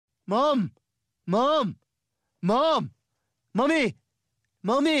Mom! Mom! Mom! Mommy!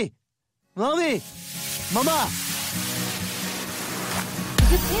 Mommy! Mommy! Mama!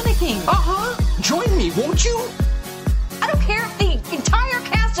 You're panicking. Join me, won't you? I don't care if the entire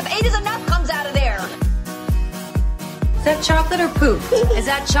cast of 8 is Enough comes out of there. Is that chocolate or poop? Is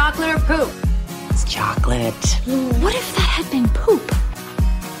that chocolate or poop? It's chocolate. What if that had been poop?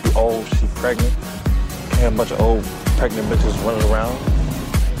 Old, she pregnant. And a bunch of old pregnant bitches running around.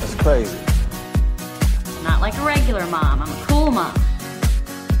 That's crazy. Not like a regular mom. I'm a cool mom.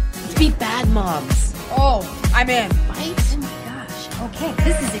 Let's be bad moms. Oh, I'm in. Right? Oh my gosh. Okay,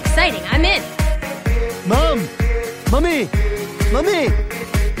 this is exciting. I'm in. Mom! Mommy! Mommy!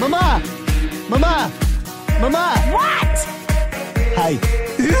 Mama! Mama! Mama! What? Hi.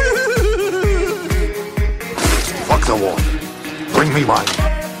 Fuck the water. Bring me mine.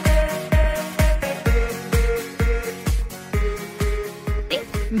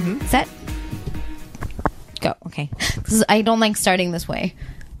 Set. Go. Okay. I don't like starting this way.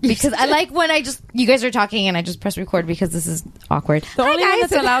 Because I like when you guys are talking and I just press record because this is awkward. The only one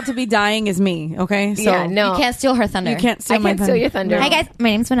that's allowed to be dying is me, okay? So Yeah, no. You can't steal her thunder. You can't steal I my can't steal thunder. your thunder. Hi guys, my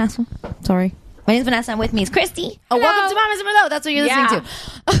name's Vanessa. Sorry. My name's Vanessa and with me is Christy. Oh, welcome to Mama's Merlot. That's what you're listening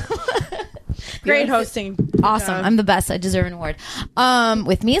to. Great hosting. Awesome. I'm the best. I deserve an award.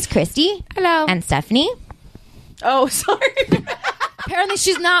 With me is Christy. Hello. And Stephanie. Oh, sorry. Apparently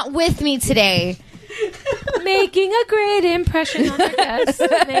she's not with me today. Making a great impression on our guests.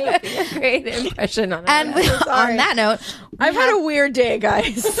 Making a great impression on our And on that note, I've had a weird day,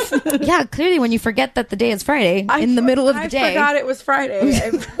 guys. yeah, clearly when you forget that the day is Friday in the middle of the day. I forgot it was Friday.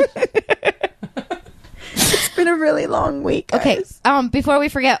 It's been a really long week, guys. Okay. Before we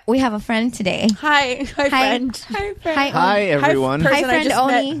forget, we have a friend today. Hi, friend. Hi, friend. Hi, Hi, everyone. Person Hi, friend I just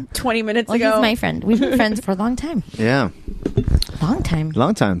Oni. met 20 minutes Well, ago. he's my friend. We've been friends for a long time. Yeah. Long time.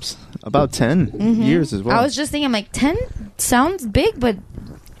 Long times. About 10 years as well. I was just thinking, I'm like, 10 sounds big, but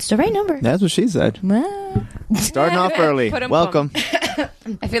it's the right number. That's what she said. Well, Starting off early. Put 'em Welcome.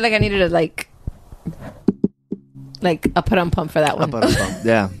 I feel like I needed to like a put on pump for that one.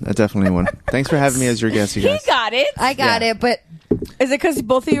 Yeah, that's definitely one. Thanks for having me as your guest, you guys. Got it. I got it, but Is it because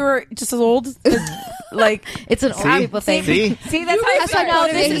both of you are just as old? Like, it's an old people thing. See? See, that's how That's why no, Paul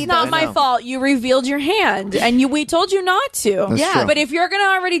this Day is not I my know. fault. You revealed your hand, and we told you not to. That's Yeah, true. But if you're gonna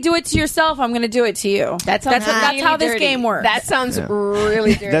already do it to yourself, I'm gonna do it to you. That's that's really how this dirty. game works. That sounds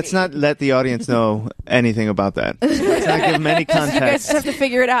really dirty. Let's not let the audience know anything about that. Let's not give them any you guys context. just have to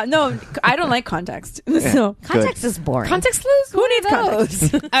figure it out. No, I don't like context. So Context is boring. context clues. who needs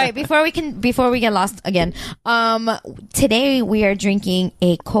context? All right, before we get lost again, today we are drinking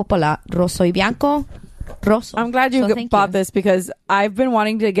a Coppola Rosso y Bianco. Rosso. I'm glad you So thank bought you. this because I've been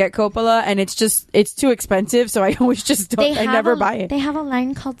wanting to get Coppola, and it's too expensive. So I always just don't. I never buy it. They have a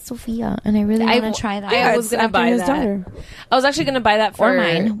line called Sophia, and I really want to try that. I was gonna after buy his that. daughter. I was actually gonna buy that for or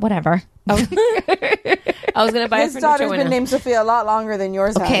mine, whatever. I was gonna buy it His for daughter's Nochebuena. been named Sophia a lot longer than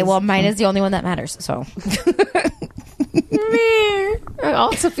yours. Okay, has. well, mine is the only one that matters. So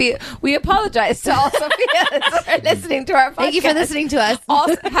All Sophia. We apologize to all Sophias for listening to our podcast. thank you for listening to us.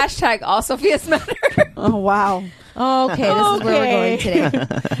 Hashtag all Sophias matter. Oh wow, Okay, this is where we're going today.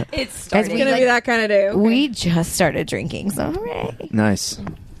 It's Guys, starting. we it's gonna be that kind of day. Okay. We just started drinking, so hooray. Nice.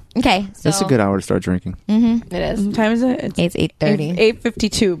 Okay, so That's a good hour to start drinking. It is. What time is it? It's 8:30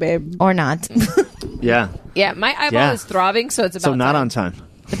 8:52, babe. or not. Yeah. Yeah, my eyeball Yeah. is throbbing, so it's about So not time. on time.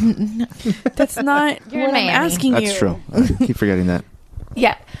 That's not You're what in I'm Miami. asking you. That's true. I keep forgetting that.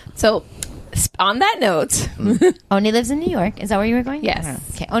 Yeah. So on that note, Oni lives in New York. Is that where you were going? Yes.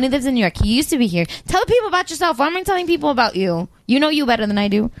 Okay. Oni lives in New York. He used to be here. Tell people about yourself. Why am I telling people about you? You know you better than I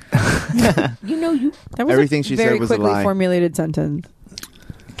do. you know you. That was Everything a she said very was a quickly lie. formulated sentence.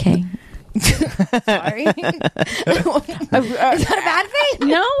 Okay. Sorry. Is that a bad thing?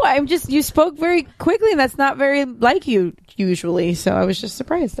 No, I'm just you spoke very quickly, and that's not very like you usually. So I was just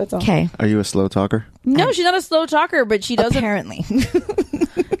surprised. That's all. Okay. Are you a slow talker? No, she's not a slow talker, but she doesn't. Apparently.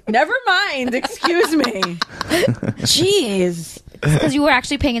 Never mind. Excuse me. Jeez. Because you were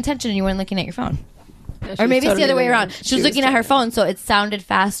actually paying attention and you weren't looking at your phone. Or maybe it's the other way around. She was looking at her phone, so it sounded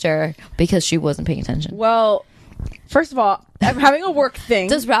faster because she wasn't paying attention. Well, first of all, I'm having a work thing.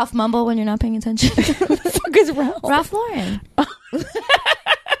 Does Ralph mumble when you're not paying attention? Who the fuck is Ralph? Ralph Lauren.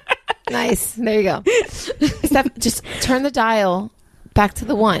 Nice. There you go. Steph, just turn the dial back to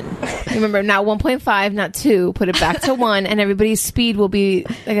the 1. Remember, not 1.5, not 2. Put it back to 1, and everybody's speed will be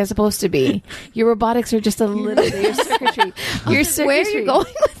like it's supposed to be. Your robotics are just a little. Your circuitry. Your circuitry. Where are you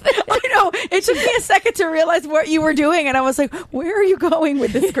going with it? I know. It took me a second to realize what you were doing, and I was like, "Where are you going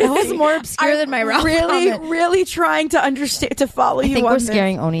with this?" That was more obscure than my Ralph comment. Really trying to understand, to follow you. I think on we're this.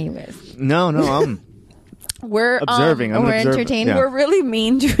 scaring Oni, you guys. No, I'm We're observing. I'm we're observing. entertained. Yeah. We're really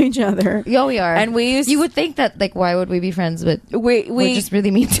mean to each other. Yeah, we are. And we use. You would think that, like, why would we be friends? But we're just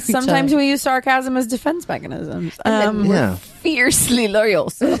really mean to each other. sometimes we use sarcasm as defense mechanisms. Yeah. Fiercely loyal.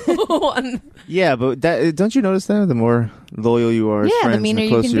 So Yeah, but that, don't you notice that? The more loyal you are as Yeah, the friends, meaner the you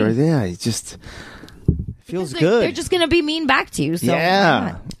closer can you are. be. Yeah, it just feels They're- good. They're just gonna be mean back to you. So why yeah.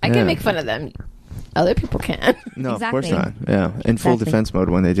 not? I Yeah. can make fun of them. Other people can't. No, Exactly. of course not. Yeah, in full Exactly. defense mode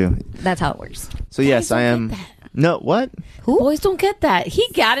when they do. That's how it works. So yes, don't I get am. that. No, what? Boys don't get that. He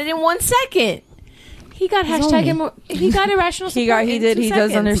got it in 1 second. He got he got irrational support. He in did. 2 He does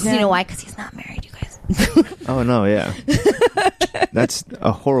seconds. understand. You know why? Because he's not married, you guys. Oh no, yeah. That's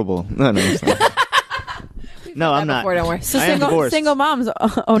a horrible. No, it's not. No, I'm not. Before, don't worry. So I am divorced. single moms.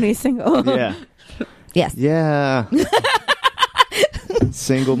 Only single. Yeah. Yes. Yeah.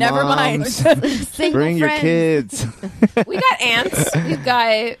 Single Never mind. moms. Single Bring your friends. kids. We got aunts. We've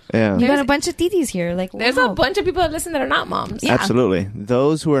got. Yeah. You got a bunch of titis here. Like, There's wow. a bunch of people that listen that are not moms. Yeah. Absolutely.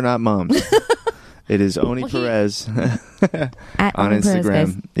 Those who are not moms. It is Oni Well, he- Perez At on Oni Perez, Instagram.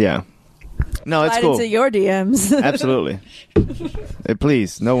 guys. Yeah. No, it's Slide cool. into your DMs. Absolutely.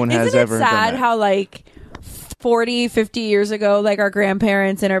 Please, no one has Isn't it ever done sad that. how like 40, 50 years ago, like our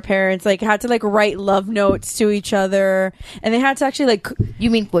grandparents and our parents like had to like write love notes to each other, and they had to actually like You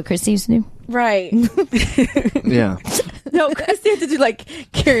mean what Christy used to do? right. Yeah. No, Christy had to do like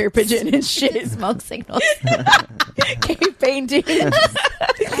carrier pigeon and shit, Smoke signals. cave painting.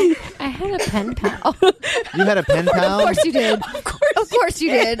 I had a pen pal. You had a pen pal? Of course you did. Of course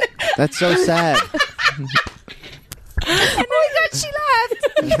you did. That's so sad. Oh my god, she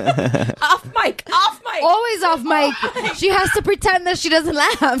laughed. Off mic. Always off mic. She has to pretend that she doesn't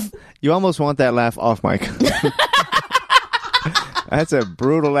laugh. You almost want that laugh off mic. That's a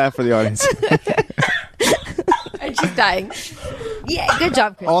brutal laugh for the audience. And she's dying. Yeah, good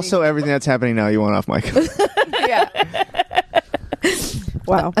job, Christy. Also, everything that's happening now, you want off mic. Yeah.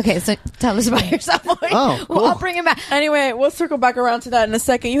 Wow. Okay, so tell us about yourself. Oh, Well, cool. I'll bring him back. Anyway, we'll circle back around to that in a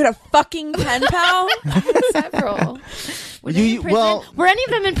second. You had a fucking pen pal. Several. Well, Were any of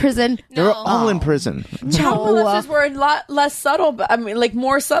them in prison? they were all in prison. Child molesters were a lot less subtle, but I mean, like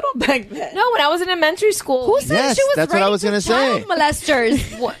more subtle back then. No, when I was in elementary school. Who said Yes, she was that's what I writing was gonna to child say.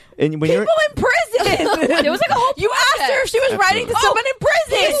 molesters? What? And when People in prison. There was like a whole You asked her if she was writing to Absolutely. someone in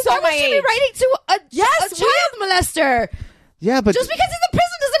prison. So Why would my she be age. writing to a Yes, a child molester? yeah, but Just because he's in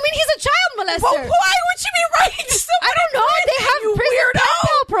prison doesn't mean he's a child molester. Well, why would she be writing to someone? I don't know. They have you prison weirdo. pen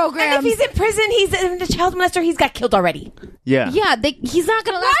pal programs. And if he's in prison, he's a child molester. He's got killed already. yeah, Yeah, he's not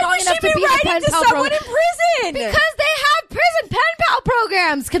going to last Why long would enough she to be be in a writing pen to pal someone program. in prison? Because they have prison pen pal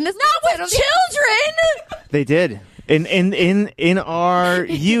programs. Can this Not with children. they did. In our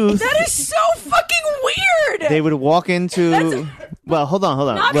youth, That is so fucking weird. they would walk into. Well, hold on.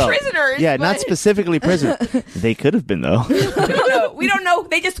 Not well, prisoners, Yeah, not but- specifically prison. They could have been though. We don't know.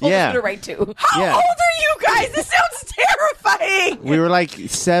 They just told Yeah. us who to write to. How Yeah. old are you guys? This sounds terrifying. We were like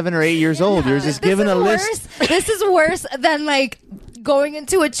 7 or 8 years old. You're just given a list. This is worse than like going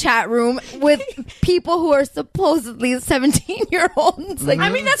into a chat room with people who are supposedly 17-year-olds. Like, I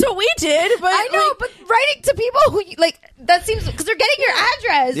mean, that's what we did, but I know, but writing to people who like that seems because they're getting your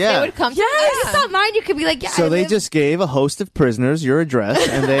address. Yeah. They would come to If it's online, you could be like, yeah. So I they live- just gave a host of prisoners your address,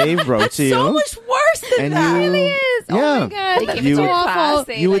 and they wrote to you. so much worse than and that. you, really is. Yeah. Oh my god, They came You- into so our awful. class.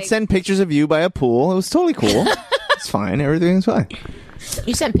 They, You would like, send pictures of you by a pool. It was totally cool. It's fine. Everything's fine.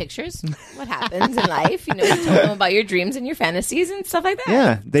 You send pictures. What happens in life? You know, you tell them about your dreams and your fantasies and stuff like that.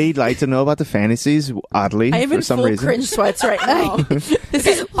 Yeah, they like to know about the fantasies. Oddly, I am for in some full reason. cringe sweats right now. This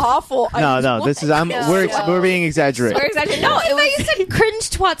is awful. No, this is we're being exaggerated. We're exaggerating. No, it was You said cringe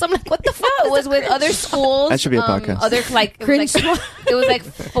twats. I'm like, what the fuck? no, it was with other schools. That should be a podcast. Other like it was like, it was like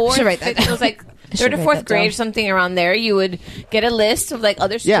fourth. Should write that It was like third or write fourth that grade down. or something around there. You would get a list of like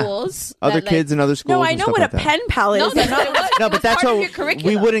other Yeah, schools, other that, like, kids in other schools. No, I and know stuff what like a that. pen pal is. No, that's I'm what it was. No, It was but that's part of what your we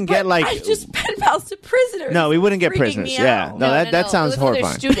curriculum. wouldn't get like. I just pen pals to prisoners. No, we wouldn't get Freaking prisoners. me Yeah, out. no, that sounds It was other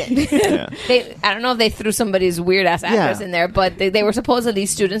horrifying. students. Yeah. I don't know if they threw somebody's weird ass address Yeah. in there, but they were supposedly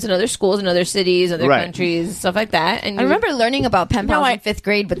students in other schools, in other cities, other Right. countries, stuff like that. And I remember learning about pen pals I- in 5th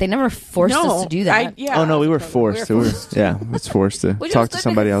grade, but they never forced us to do that. Yeah. Oh no, we were forced. Yeah, it's forced to Which talk was to good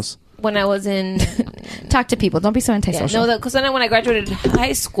somebody because else. when I was in Talk to people. Don't be so antisocial. no, because then when I graduated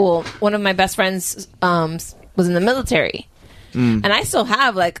high school, one of my best friends was in the military, And I still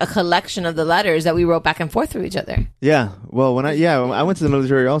have like a collection of the letters that we wrote back and forth to each other. Yeah. Well, I went to the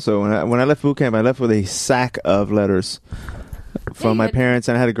military also. When I left boot camp, I left with a sack of letters from my parents,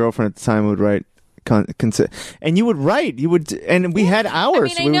 and I had a girlfriend at the time who would write. And you would write, and we had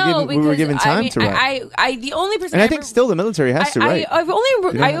hours. I know, we were given time to write. I the only person, and I think still the military has to write. I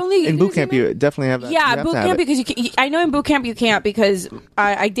only in boot camp you definitely have that. Yeah, you have boot to have camp it. because I know in boot camp you can't because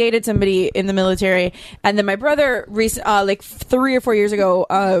I dated somebody in the military, and then my brother like 3 or 4 years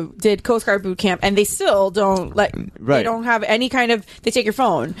ago did Coast Guard boot camp, and they still don't they don't have any kind of, they take your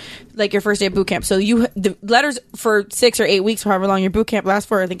phone like your first day of boot camp, so the letters for 6 or 8 weeks, however long your boot camp lasts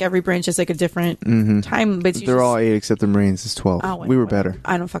for. I think every branch is like a different time, but they're all 8 except the Marines is 12. Oh, we were better.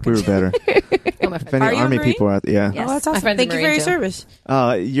 I don't fucking. We were better. If any Are you a Army Marine? people out there, yeah. Oh, that's awesome. friend's Thank a you for Marine, your too. service.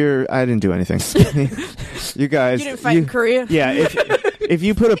 I didn't do anything. You guys, You didn't fight in Korea? Yeah, if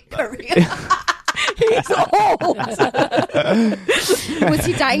you put a He's old. Was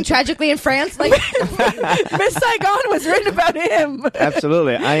he dying tragically in France? Like, Miss Saigon was written about him.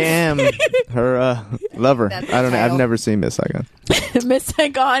 absolutely, I am her lover. That's I don't know. I've title. never seen Miss Saigon. Miss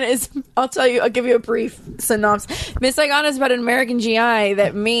Saigon is, I'll give you a brief synopsis. Miss Saigon is about an American GI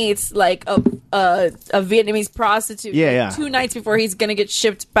that meets like a Vietnamese prostitute. Yeah. 2 nights before he's going to get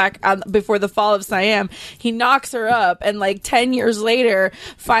shipped back before the fall of Siam. He knocks her up, and like 10 years later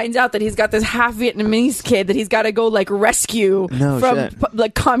finds out that he's got this half Vietnamese kid that he's got to go like rescue No from shit.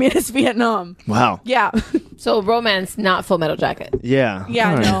 like communist Vietnam. Wow. Yeah. So romance, not Full Metal Jacket. Yeah. Yeah,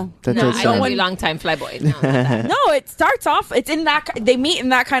 All right. no. That No, does I sound- love you, long time flyboy. No, not that. No, it starts off. It's in that they meet in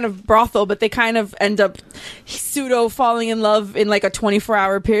that kind of brothel, but they kind of end up pseudo falling in love in like a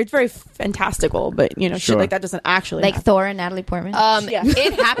 24-hour period. It's very fantastical, but shit Sure. like that doesn't actually like happen. Thor and Natalie Portman. Yeah.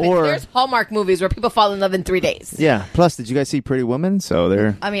 It happens. Or- There's Hallmark movies where people fall in love in 3 days. Yeah. Plus, did you guys see Pretty Woman? So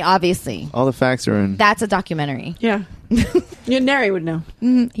there, I mean, obviously, all the facts are in. that's a documentary. Yeah, Neri would know.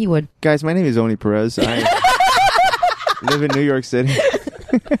 He would. Guys, my name is Oni Perez. I live in New York City.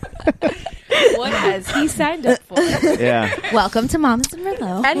 What has he signed up for? Yeah. Welcome to Mamas and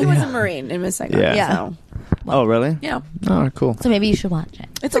Merlot. And he was a Marine in Miss Saigon. Yeah. Yeah. So. Oh, really? Yeah, Oh, cool. So maybe you should watch it.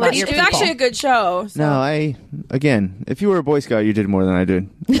 it's About good. your It's people. actually a good show. So. No, if you were a Boy Scout, you did more than I did.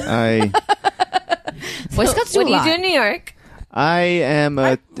 Boy Scouts do What a do you lot. do in New York? I am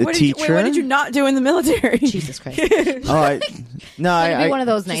a What teacher. what did you not do in the military? Jesus Christ. No, It'd be one of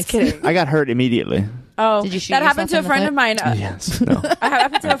those nights. I got hurt immediately. Oh, Did you shoot that happened to a yourself in the friend of foot? mine. Yes. No. I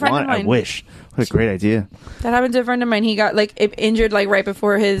happened to a friend of I mine. wish. What a great idea. That happened to a friend of mine. He got like injured like right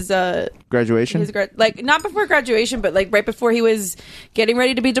before his Graduation? like not before graduation, but like right before he was getting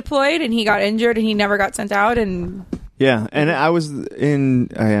ready to be deployed, and he got injured, and he never got sent out. And Yeah, and I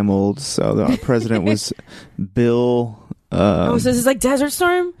am old, so the president was Bill. so this is like Desert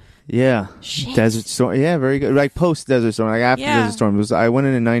Storm. Yeah, Shit. Desert Storm. Yeah, very good. Like post Desert Storm, like after Yeah. Desert Storm. I went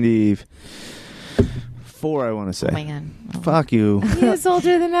in 94. I want to say. Oh my god. Fuck you. He is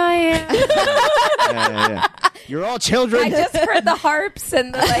older than I am. Yeah. You're all children. I just heard the harps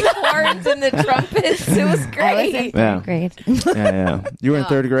and the like horns and the trumpets. It was I was in great. Yeah. third grade. Yeah. You were in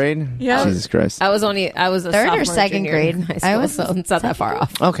third grade. Yeah. Jesus Christ. I was a Third or sophomore, second junior grade? in high I school, was so it's not that far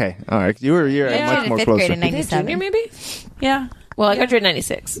off. Okay. All right. You're Yeah. much more Fifth closer. grade in 97. Junior, maybe? Yeah. Well, I graduated in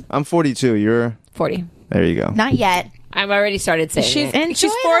 96. I'm 42. You're 40. there. You go. Not yet. I've already started saying She's it. Enjoy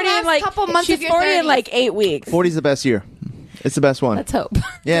she's the 40 last in like couple months she's of your 40 in 30s. like 8 weeks. 40's the best year. It's the best one. Let's hope.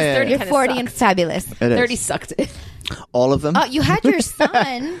 Yeah. 30 You're kinda 40 sucks. and fabulous. It is. 30 sucked it. All of them. Oh, you had your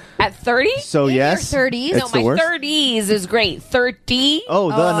son. At 30? So in yes. your 30s? It's No, the my worst. 30s is great. 30?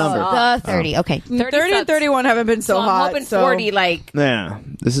 Oh, the number. The 30. Okay. 30 and sucks. 31 haven't been so, So hot. I'm hoping so 40, like, Yeah.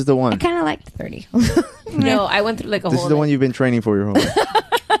 This is the one. I kind of liked 30. no, I went through like a This whole, is the one you've been training for your whole life.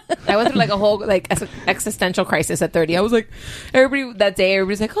 I went through like a whole like existential crisis at 30. I was like,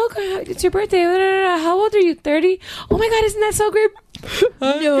 everybody's like, oh God, it's your birthday. How old are you? 30? Oh my God, isn't that so great?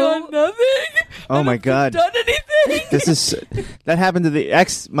 I've got nothing. Oh my God. Done anything? That happened to the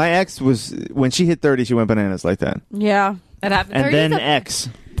ex. My ex was, when she hit 30, she went bananas like that. yeah. That happened. And 30's then a- X.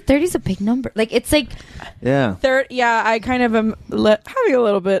 30 is a big number. Like, it's like, Yeah. Yeah, I kind of am having a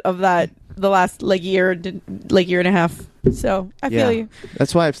little bit of that the last year and a half. So I Yeah. feel you.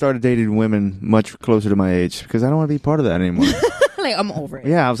 That's why I've started dating women much closer to my age, because I don't want to be part of that anymore. like I'm over it.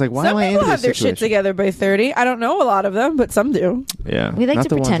 Yeah, I was like, why Some am I in people this have their shit situation? together by 30. I don't know a lot of them, but some do. Yeah. We like Not to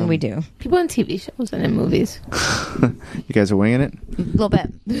the ones pretend on- we do. People in TV shows and in movies. You guys are winging it? A little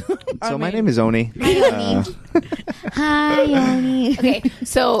bit. So my name is Oni. Hi, Oni. Hi, Oni. Okay,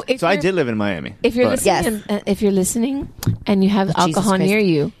 so if So I you're- did live in Miami. If you're but- listening, if you're listening, and you have Jesus alcohol Christ. near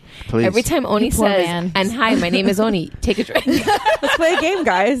you, Please. every time Oni You poor says, man. "And hi, my name is Oni," take a drink. Let's play a game,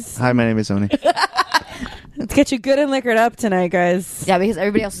 guys. Hi, my name is Oni. Let's get you good and liquored up tonight, guys. Yeah, because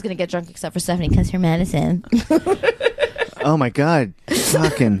everybody else is going to get drunk except for Stephanie because her medicine. Oh my god,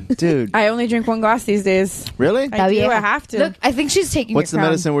 fucking dude! I only drink one glass these days. Really? I do. I have to. Look, I think she's taking. What's the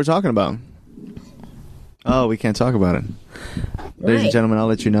medicine we're talking about? Oh, we can't talk about it. Ladies and gentlemen, I'll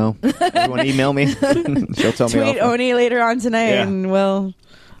let you know. Everyone email me. She'll tell me. Tweet Oni later on tonight, and we'll.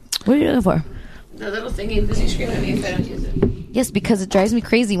 What are you looking for? The little thingy. Does he scream at me if I don't use it? Yes, because it drives me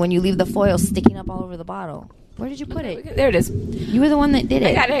crazy when you leave the foil sticking up all over the bottle. Where did you put it? There it is. You were the one that did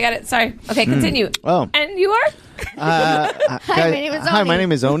it. I got it. Sorry. Okay, continue. Oh. And you are? Hi, my name is Oni. Hi, my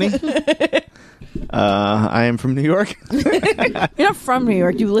name is Oni. I am from New York. You're not from New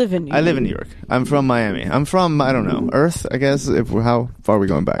York. You live in New York. I live in New York. I'm from Miami. I'm from, I don't know, Earth, I guess. How far are we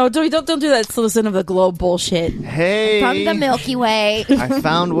going back? Oh, don't do that citizen of the globe bullshit. Hey. From the Milky Way. I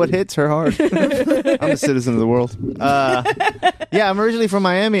found what hits her hard. I'm a citizen of the world. Yeah, I'm originally from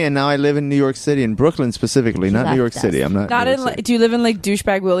Miami, and now I live in New York City, in Brooklyn specifically, not New York City. I'm not New York City. Do you live in like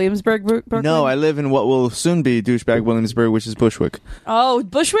douchebag Williamsburg, Brooklyn? No, I live in what will soon be douchebag Williamsburg, which is Bushwick. Oh,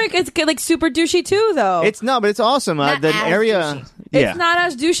 Bushwick, it's like super douchey too, though. It's but it's awesome. Not The as area, douchey. It's not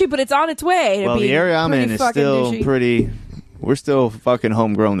as douchey, but it's on its way. Well, the area I'm in is still douchey. pretty. We're still fucking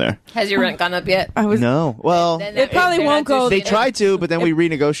homegrown there. Has your rent gone up yet? No. Well, Then probably they're won't not go- douchey they then. tried to, but then we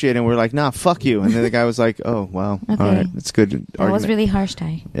renegotiated, and we're like, nah, fuck you. And then the guy was like, oh, wow. Okay. All right. It's good. That was argument. really harsh,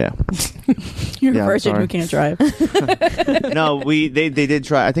 Ty. Yeah. You're Yeah, a I'm virgin sorry. who can't drive. No, they did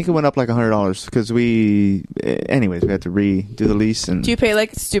try. I think it went up like $100 because anyways, we had to redo the lease. And Do you pay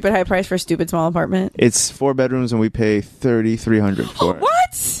like stupid high price for a stupid small apartment? it's 4 bedrooms, and we pay $3,300 for it.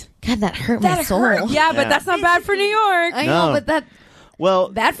 What? God, that hurt my soul. Yeah, Yeah. but that's not bad for New York. I know, No. but that Well,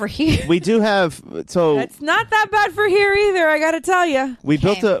 bad for here. we do have. So It's not that bad for here either, I gotta tell you. we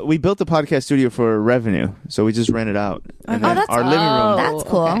built a podcast studio for revenue, so we just rent it out. And then that's our living room. That's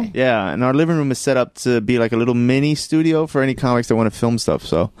cool. okay. Yeah, and our living room is set up to be like a little mini studio for any comics that want to film stuff.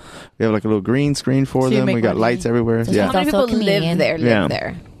 So we have like a little green screen for So you them. make We got money. lights everywhere. So Yeah. How many Also a people live comedian. there? Yeah.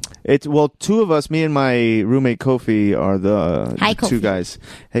 There. It's two of us, me and my roommate Kofi, are the Hi, two Kofi. guys.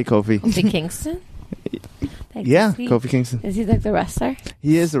 Hey, Kofi. Is it Kingston? Like, Yeah, is he- Kofi Kingston. Is he like the wrestler?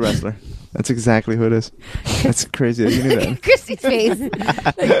 He is the wrestler. That's exactly who it is. That's crazy that you knew that. Christy's face. In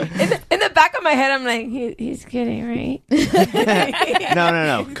the back of my head, I'm like, he's kidding, right?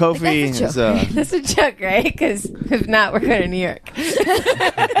 No. Kofi That's a is. That's a joke, right? Because if not, we're going to New York.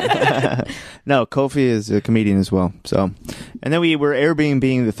 No, Kofi is a comedian as well. So, and then we were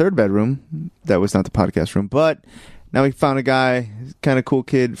Airbnb-ing the third bedroom. That was not the podcast room, but now we found a guy, kind of cool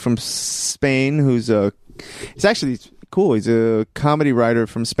kid from Spain, who's he's actually cool. He's a comedy writer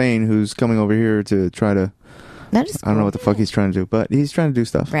from Spain who's coming over here to try to. That is cool. I don't know what the fuck he's trying to do, but he's trying to do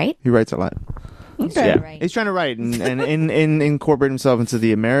stuff. Right? He writes a lot. Okay. Yeah, Right. he's trying to write and incorporate himself into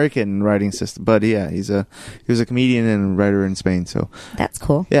the American writing system. But yeah, he was a comedian and writer in Spain. So That's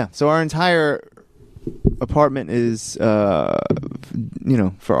cool. yeah, so our entire apartment is for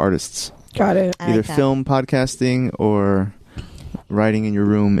artists. Got it. I like Either that. film, podcasting, or writing in your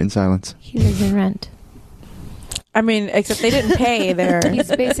room in silence. He lives in rent. I mean, except they didn't pay there.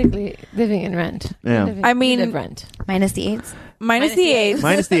 He's basically living in rent. Yeah. I mean- He live rent. Minus the AIDS. Minus the AIDS.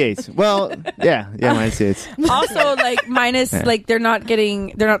 Minus the eights. Well, yeah, minus the eights. Also, like, minus, Yeah. like, they're not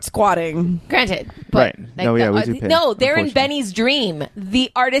squatting. Granted. Right. Like No, yeah, we do pay, no, they're in unfortunately. Benny's dream. The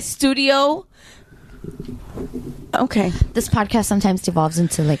artist studio. Okay. This podcast sometimes devolves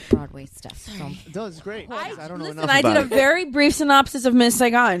into like Broadway stuff. So. No, it's great. I don't know Listen, enough I about did a it. very brief synopsis of Miss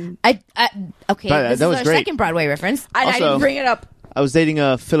Saigon. Okay, But, this that is was our great. second Broadway reference. I Also- didn't bring it up. I was dating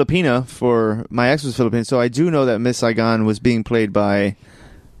a Filipina for my ex was Filipino, so I do know that Miss Saigon was being played by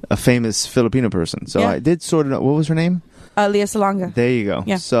a famous Filipino person. So Yeah. I did sort of know. What was her name? Leah Salonga. There you go.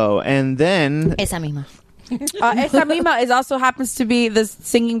 Yeah. So, and then Esa misma. Esa Mima also happens to be the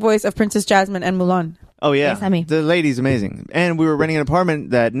singing voice of Princess Jasmine and Mulan. oh yeah, Yes, I mean. the lady's amazing. And we were renting an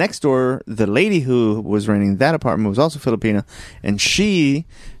apartment that next door, the lady who was renting that apartment was also Filipina, and she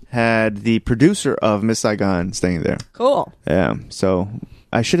had the producer of Miss Saigon staying there. Cool. Yeah. So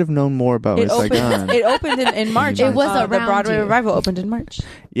I should have known more about It Miss Saigon. opened in March. It was the around Broadway you. revival opened in March.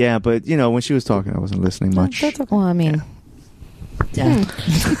 Yeah, but when she was talking, I wasn't listening much. That's okay. Well, I mean, yeah.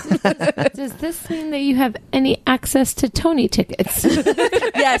 Does this mean that you have any access to Tony tickets?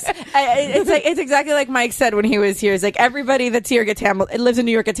 Yes, it's exactly like Mike said when he was here. It's like everybody that's here gets Hamilton. Lives in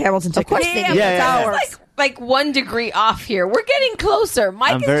New York gets Hamilton tickets. Of course they do. Yeah, That's how it yeah. works. like 1 degree off here. We're getting closer.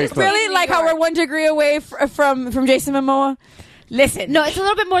 Mike I'm is very just close. Really, like how we're 1 degree away from Jason Momoa. Listen, No, it's a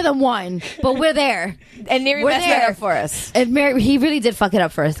little bit more than one, but we're there. and Neri We're messed there. that up for us. And Mary, he really did fuck it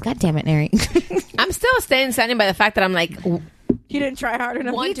up for us. God damn it, Neri. I'm still standing by the fact that I'm like He didn't try hard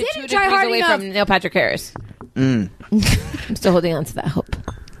enough. 1 to didn't 2 try degrees hard away enough. from Neil Patrick Harris. I'm still holding on to that hope.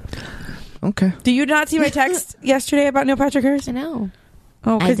 Okay. Do you not see my text yesterday about Neil Patrick Harris? I know.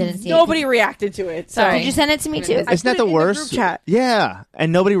 Oh, I didn't see it. nobody reacted to it. Sorry. Did you send it to me too? Isn't that put it the in the worst? group chat. Yeah,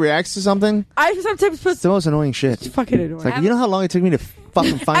 and nobody reacts to something. I sometimes put It's the most annoying shit. It's fucking annoying. like, you know how long it took me to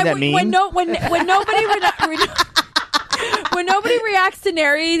fucking find that meme? When nobody when nobody reacts to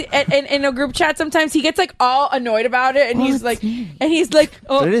Neri in a group chat, sometimes he gets like all annoyed about it, and he's like,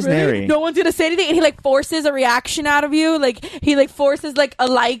 oh, But it is really? Neri. No one's gonna say anything, and he like forces a reaction out of you, like he like forces like a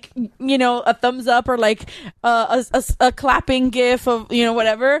like, a thumbs up or like a clapping gif of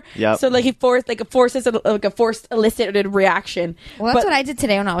whatever. Yep. So like he forces a forced elicited reaction. Well, that's what I did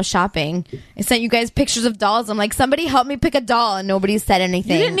today when I was shopping. I sent you guys pictures of dolls. I'm like, somebody help me pick a doll, and nobody said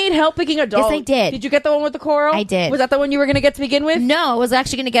anything. You didn't need help picking a doll. Yes, I did. Did you get the one with the coral? I did. Was that the one you were gonna get to begin with? No, I was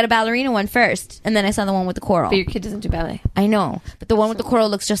actually going to get a ballerina one first, and then I saw the one with the coral. But your kid doesn't do ballet. I know, but the one with the coral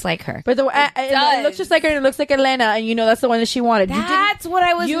looks just like her. But it looks just like her, and it looks like Elena, and that's the one that she wanted. That's what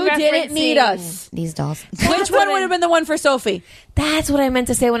I was You didn't need referencing. us. These dolls. Which one would have been the one for Sophie? That's what I meant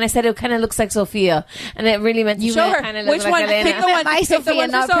to say when I said it kind of looks like Sophia, and it really meant to Show her. kind of look Which like one? Elena. Pick the one. My Pick the Sophia, one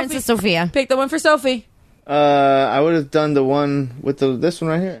for not Sophie. Princess Sophia. Pick the one for Sophie. I would have done the one with this one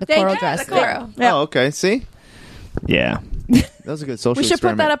right here. The coral dress. The coral. Yeah. Oh, okay. See? Yeah. That was a good social We should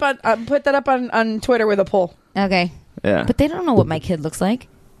put experiment. that up on Twitter with a poll. Okay. Yeah. But they don't know what my kid looks like.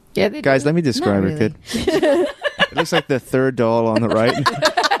 Yeah, they Guys, let me describe Not her, kid. It looks like the third doll on the right.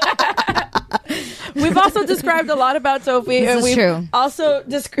 We've also described a lot about Sophie, This and is we've true. also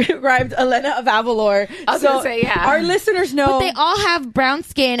described Elena of Avalor. I was gonna say, yeah. Our listeners know. But they all have brown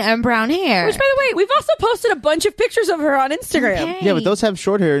skin and brown hair. Which, by the way, we've also posted a bunch of pictures of her on Instagram. Okay. Yeah, but those have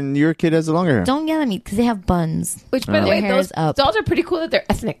short hair, and your kid has the longer hair. Don't yell at me because they have buns. Which, by the Their way, hair those is up. dolls are pretty cool that they're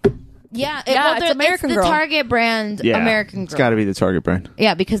ethnic. Yeah, it's American the Girl. Target brand Yeah. American Girl. It's got to be the Target brand.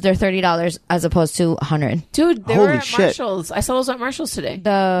 Yeah, because they're $30 as opposed to $100. Dude, they Holy were at shit. Marshalls. I saw those at Marshalls today. The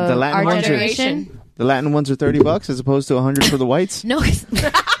Latin Our ones are- Generation. The Latin ones are $30 as opposed to $100 for the whites. No, it's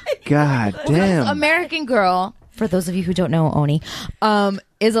God damn. American Girl. For those of you who don't know, Oni,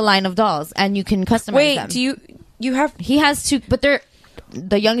 is a line of dolls, and you can customize Wait, them. do you have? He has two, but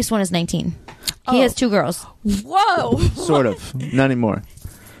the youngest one is 19. He has two girls. Whoa! Sort of. Not anymore.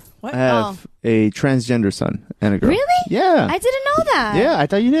 What? I have a transgender son and a girl. Really? Yeah. I didn't know that. Yeah, I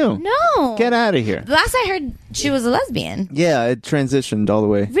thought you knew. No. Get out of here. Last I heard, she was a lesbian. Yeah, it transitioned all the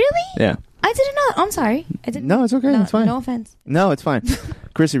way. Really? Yeah. I didn't know that. I'm sorry. I didn't. No, it's okay. It's fine. No offense. No, it's fine.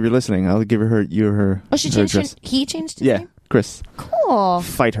 Chris, if you're listening, I'll give her her. Oh, she her changed. address. He changed his Yeah, name? Chris. Cool.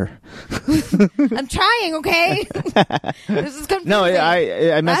 Fight her. I'm trying. Okay. This is confusing. No,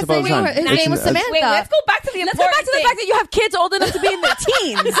 I mess Last up all the time time. his It's name was an- Samantha. Wait, let's go back to the Let's go back to the fact that you have kids old enough to be in their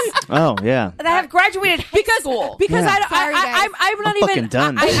teens. Oh yeah. that have graduated high school. Because Yeah. Sorry, guys. I'm not I'm even fucking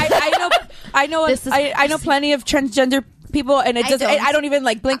done. I know This is I know plenty of transgender people, and I don't even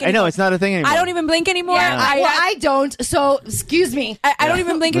like blink I anymore. know it's not a thing anymore. I don't even blink anymore. Yeah. I don't. So excuse me. I don't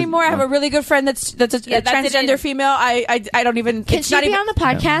even blink anymore. I have a really good friend that's a that's transgender it. female. I don't even. Can it's she not be even, on the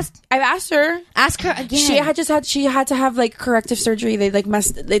podcast? I've asked her. Ask her again. She had to have like corrective surgery. They like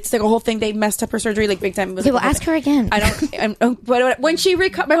messed. It's like a whole thing. They messed up her surgery like big time. It was, Okay, like, well, a whole ask thing. her again. I don't. But when she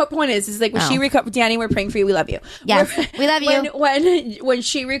my whole point is like when she Oh. recovers. Danny, we're praying for you. We love you. Yes, we love you. When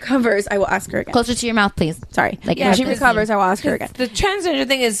she recovers, I will ask her again. Closer to your mouth, please. Sorry. Like, When she this recovers, I will ask her again. The transgender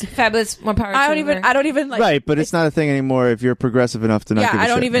thing is fabulous. More power. I to don't even like. Right, but it's not a thing anymore if you're progressive enough to not Yeah, give a I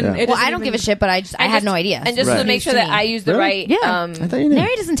don't shit. even- Yeah. it- Well, doesn't I don't even- give a shit, but I had no idea. And just Right. to make sure that I use the Really? right. Yeah. I thought you knew.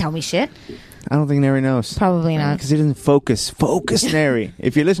 Nary doesn't tell me shit. I don't think Nary knows. Probably not. Because he doesn't focus. Focus, Nary.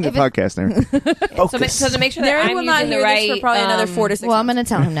 If you listen to the podcast, Nary. Focus. So to make sure that Nary I'm will not using the hear right. this for probably another 4 to 6 Well, I'm months. going to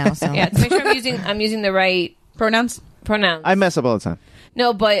tell him now. So Yeah, to make sure I'm using the right Pronouns. pronouns. I mess up all the time.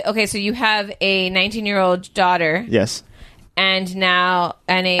 No, but okay. So you have a 19-year-old daughter, Yes. and now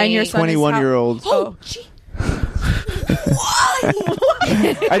and your son is 21-year-old. Oh,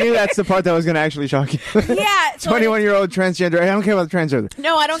 I knew that's the part that was going to actually shock you. yeah. So 21-year-old transgender. I don't care about the transgender.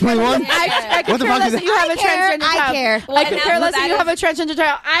 No, I don't care. 21? I could What the care fuck less is that that? you have a I care. transgender I child. care. Well, I could and care now less that that you is- have a transgender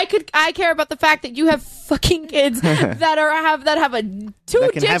child. I care about the fact that you have fucking kids that have a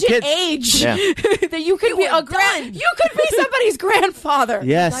That can have 2-digit kids. age. Yeah. That you could be a grand. You could be somebody's grandfather.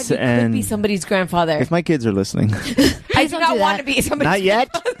 Yes, you could and be somebody's grandfather. if my kids are listening, I do don't not do want that. to be somebody's not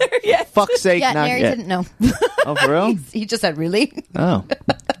yet. grandfather yet. Fuck's sake, yeah, not Nary yet. didn't know. Oh, for real? He just said, really? Oh,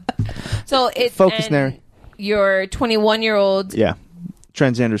 So it's Focus, and Nary. Your 21-year-old yeah.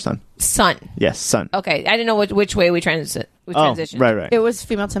 Transgender son. son. Yes, son. Okay, I didn't know which way we transit. We transitioned. Right. It was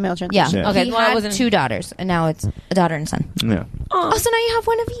female to male transition. Yeah. Yeah. Okay, He well, I had wasn't- 2 daughters, and now it's a daughter and son. Yeah. Oh, so now you have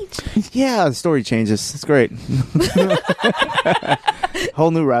one of each. Yeah, the story changes. It's great.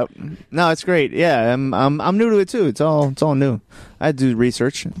 Whole new route. No, it's great. Yeah, I'm new to it too. It's all new. I had to do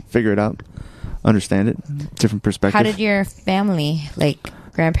research, figure it out, understand it, different perspective. How did your family, like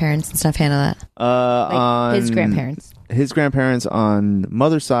grandparents and stuff, handle that? Like on his grandparents. His grandparents on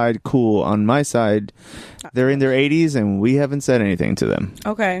mother's side, cool. On my side, they're in their 80s, and we haven't said anything to them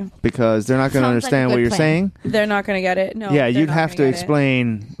Okay. because they're not going to Sounds like a understand what good you're plan. saying. They're not going to get it. No. Yeah, they're you'd not have gonna to get it.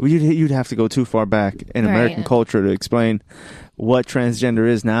 explain. You'd have to go too far back in American Right. culture to explain what transgender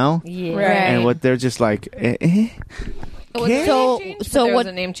is now, Yeah. Right. and what they're just like. It was a name So- change, so but there what-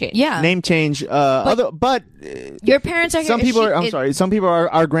 was a name change. Yeah. Name change. But Your parents are some here. people are. I'm sorry. Some people are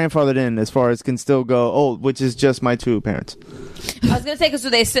grandfathered in as far as can still go old, which is just my 2 parents. I was gonna say because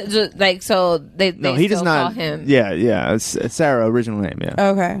they No, he does still not. call him. Yeah. It's Sarah, original name. Yeah.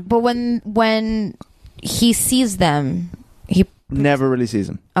 Okay. But when he sees them, he. Never really sees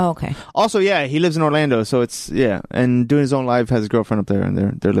him. Oh, okay. Also, yeah, he lives in Orlando, so it's and doing his own life. Has a girlfriend up there, and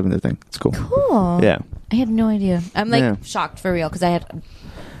they're living their thing. It's cool. Cool. Yeah. I had no idea. I'm like Yeah. shocked for real because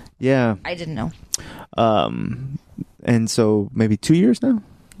Yeah. I didn't know. And so maybe 2 years now,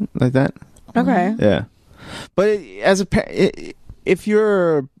 like that. Okay. Yeah. But as a if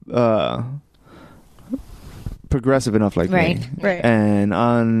you're progressive enough like Right. me, Right. and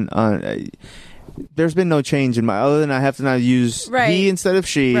on there's been no change in my other than I have to now use Right. he instead of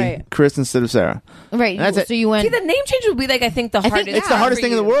she, Right. Chris instead of Sarah. Right. That's it. So you went. See, the name change would be like I think the think hardest. It's the hardest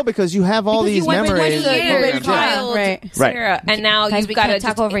thing in the world because you have all Because you these went memories. 20 years. Your Yeah. child, Right. Sarah, and now Guys, you've we got to can't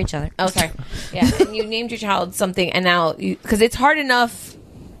talk over each other. Oh, sorry. Yeah, and you named your child something, and now because it's hard enough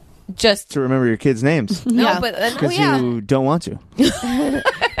just to remember your kids' names no, Yeah. but because you don't want to. no,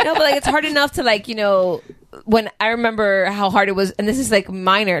 but like it's hard enough to like when I remember how hard it was, and this is like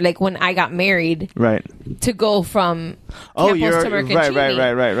minor, like when I got married Right. to go from Oh, Campos you're to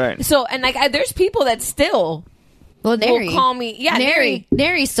Mercantini. right. So and like there's people that still Well, Neri. will call me. Yeah, Neri.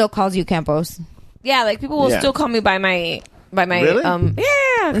 Neri still calls you Campos. Yeah, like people will Yeah. still call me by my Really?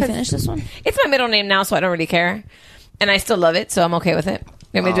 yeah. We 'cause finish this one. it's my middle name now, so I don't really care, and I still love it, so I'm okay with it.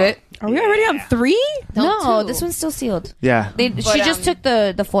 You want me to do it? Are we already on 3? No, two. this one's still sealed. Yeah. She just took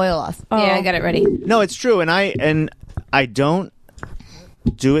the foil off. Yeah, I got it ready. No, it's true, and I don't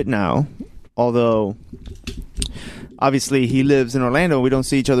do it now. Although, obviously, he lives in Orlando. We don't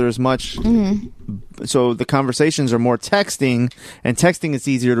see each other as much, so the conversations are more texting, and texting is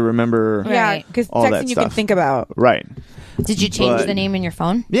easier to remember. Right. Yeah, because All that texting you can stuff. think about. Right? Did you change But- the name in your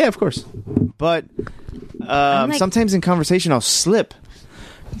phone? Yeah, of course. But like- sometimes in conversation, I'll slip,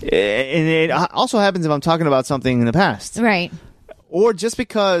 and it also happens if I'm talking about something in the past. Right. Or just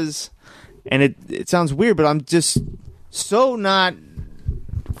because, and it sounds weird, but I'm just so not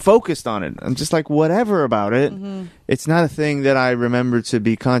focused on it. I'm just like whatever about it. It's not a thing that I remember to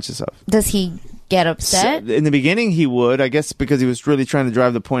be conscious of. Does he get upset? In the beginning, he would, I guess, because he was really trying to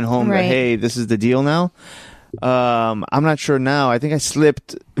drive the point home Right. that hey, this is the deal now. I'm not sure now. I think I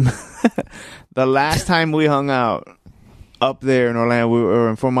slipped the last time we hung out up there in Orlando. We were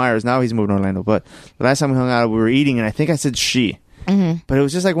in Fort Myers. Now he's moved to Orlando. But the last time we hung out, we were eating, and I think I said she. But it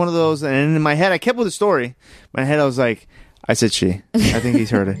was just like one of those. And in my head, I kept with the story. In my head, I was like, I said she. I think he's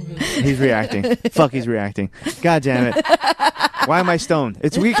heard it. He's reacting. Fuck, he's reacting. God damn it. Why am I stoned?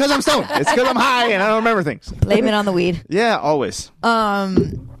 It's because I'm stoned. It's because I'm high and I don't remember things. Blame it on the weed. Yeah, always.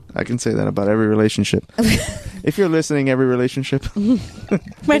 I can say that about every relationship. If you're listening, every relationship.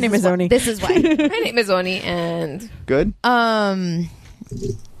 My name is Oni. This is why. My name is Oni, and Good.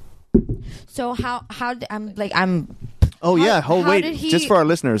 So how I'm Oh, yeah. how Wait. did he- Just for our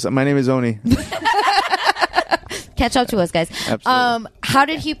listeners, my name is Oni. catch up to us, guys. Absolutely. How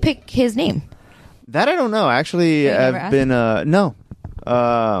did he pick his name? That I don't know. Actually, You never I've asked? been no.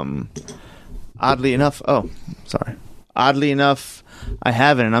 Oddly enough, sorry. Oddly enough, I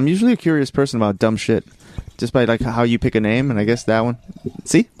haven't, and I'm usually a curious person about dumb shit. Just by like how you pick a name, and I guess that one.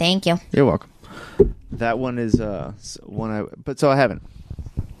 See, Thank you. you're welcome. That one is one so I haven't.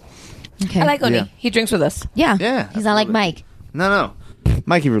 Okay. I like Oni. Yeah. He drinks with us. Yeah. Yeah, He's not like absolutely. Mike. No.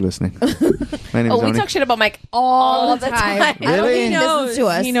 Mike, if you're listening, my name Oh, is we Oni. talk shit about Mike all the time. Really? He knows. to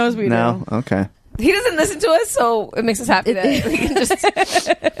us. He knows we No, do. okay. He doesn't listen to us, so it makes us happy that we can just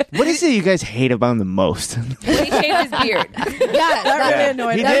What is it you guys hate about him the most? when he shaved his beard. That really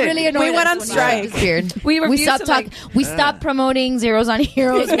annoyed He us. did. Really annoyed We went us on when he strike. shaved his beard. We We refused stopped to, like- talking. We stopped promoting Zeros on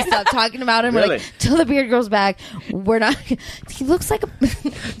Heroes. We stopped talking about him. We're Really? like, till the beard grows back. We're not. He looks like a.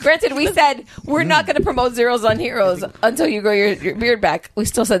 Granted, we said we're not going to promote Zeros on Heroes until you grow your beard back. We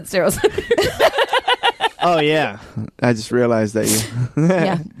still said Zeros. Oh yeah, I just realized that you.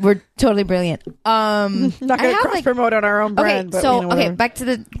 Yeah, we're totally brilliant. Not gonna cross promote on our own brand. Okay, so back to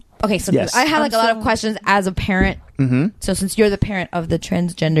the. Okay, so Yes. I have like a lot of questions as a parent. Mm-hmm. So since you're the parent of the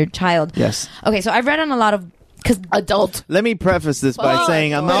transgender child, Yes. Okay, so I've read on a lot of adult. Let me preface this by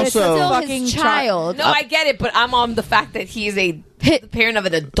saying I'm also still his child. No, I get it, but I'm on the fact that he's the parent of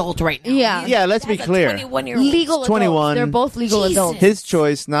an adult right now. Yeah. Yeah, let's be clear. 21-year-old. Legal adults. 21. They're both legal adults. his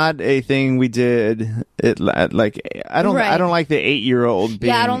choice, not a thing we did. It like I don't like the 8-year-old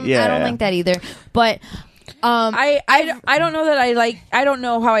being. I don't like that either. But I don't know that I don't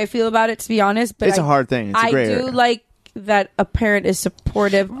know how I feel about it, to be honest. But It's a hard thing. It's a I gray do area. like that a parent is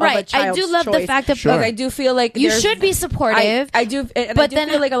supportive of a I child's do love choice. the fact that Sure. Like, I do feel like you there's- should be supportive. I do, and but I do then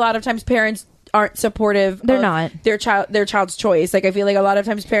feel like a lot of times parents aren't supportive. They're of not. their child's choice. Like, I feel like a lot of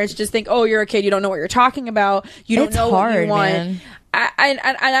times parents just think, "Oh, you're a kid. You don't know what you're talking about. You don't It's know what hard, you want." man.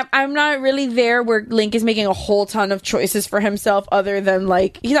 I'm not really there where Link is making a whole ton of choices for himself, other than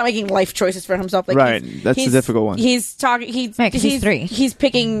like he's not making life choices for himself. Like, Right. That's the difficult one. He's talking. He's 'cause he's 3. He's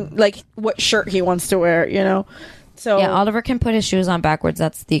picking like what shirt he wants to wear. You know. So yeah, Oliver can put his shoes on backwards.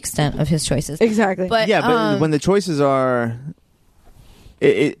 That's the extent of his choices. Exactly. But Yeah, but when the choices are,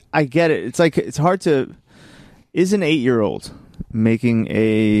 I get it. It's like it's hard to. Is an 8-year-old making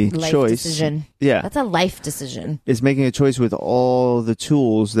a life choice? decision. Yeah, That's a life decision. is making a choice with all the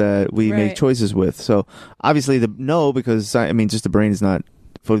tools that we make Right. choices with. So obviously no, because I mean, just the brain is not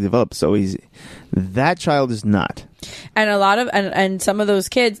fully developed so easy. That child is not. And a lot of and some of those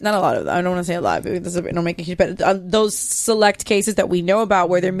kids, not a lot of them, I don't want to say a lot, because this is don't make a huge, but those select cases that we know about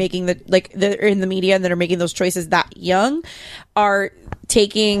where they're making they're in the media and that are making those choices that young are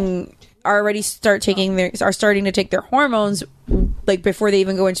starting to take their hormones like before they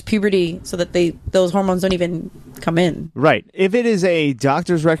even go into puberty, so that those hormones don't even come in. Right. If it is a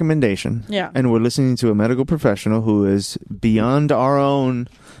doctor's recommendation, Yeah. and we're listening to a medical professional who is beyond our own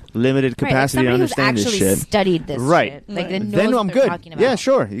limited capacity to understand who's this actually shit. studied this Right. shit. Like, knows Then what I'm they're good. talking about. Yeah,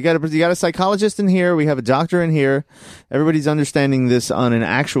 sure. You got a psychologist in here. We have a doctor in here. Everybody's understanding this on an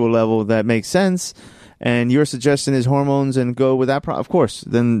actual level that makes sense. And your suggestion is hormones and go with that. Of course.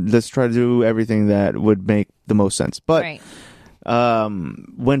 Then let's try to do everything that would make the most sense. But Right.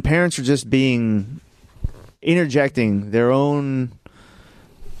 when parents are just interjecting their own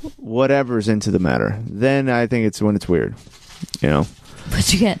whatever's into the matter, then I think it's when it's weird. You know.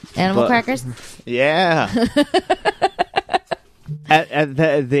 What you get? Animal But- crackers? Yeah. At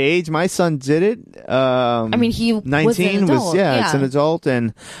the age my son did it, I mean, he was 19 an adult. it's an adult,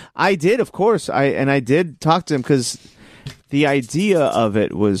 and I did, of course, I did talk to him because the idea of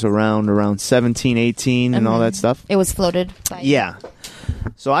it was around 17, 18 and all that stuff. It was floated. By Yeah.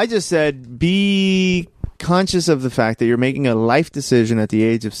 So I just said, be conscious of the fact that you're making a life decision at the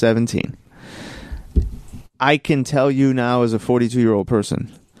age of 17. I can tell you now, as a 42-year-old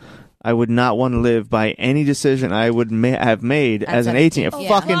person, I would not want to live by any decision I would have made as an 18, a Yeah.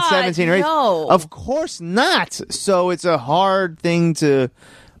 fucking God, 17 or 18. no. Of course not. So it's a hard thing to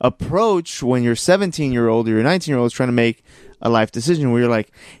approach when you're 17-year-old or you're 19-year-old trying to make a life decision where you're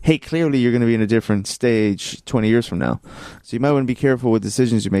like, hey, clearly you're going to be in a different stage 20 years from now. So you might want to be careful with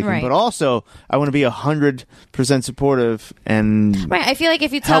decisions you're making. Right. But also, I want to be 100% supportive and Right. I feel like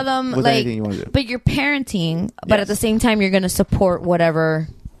if you tell help them, with like, anything you want to do. but you're parenting, but Yes. at the same time, you're going to support whatever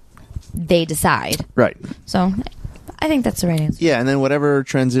they decide. Right. So I think that's the right answer. Yeah, and then whatever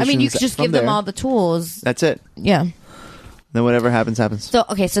transitions I mean, you could just from give them there, all the tools. That's it. Yeah. Then whatever happens, happens. So,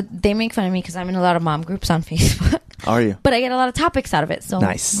 okay, so they make fun of me because I'm in a lot of mom groups on Facebook. Are you? But I get a lot of topics out of it. So,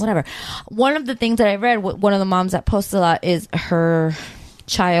 Nice. whatever. One of the things that I read, one of the moms that posts a lot is her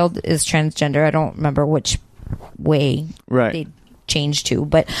child is transgender. I don't remember which way Right. they changed to.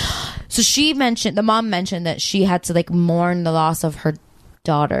 But so the mom mentioned that she had to like mourn the loss of her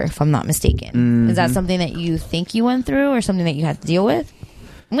daughter, if I'm not mistaken. Is that something that you think you went through or something that you had to deal with?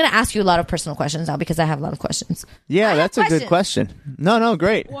 I'm going to ask you a lot of personal questions now because I have a lot of questions. Yeah, I that's have a good question. No,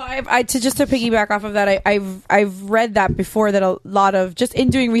 great. Well, to piggyback off of that, I've read that before, that a lot of, just in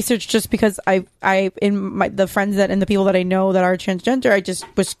doing research, just because the friends and the people that I know that are transgender, I just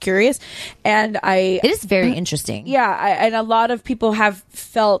was curious, and It is very interesting. and a lot of people have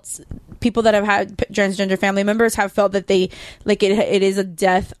felt, people that have had transgender family members have felt that they like it is a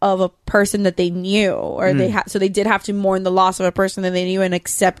death of a person that they knew, or so they did have to mourn the loss of a person that they knew and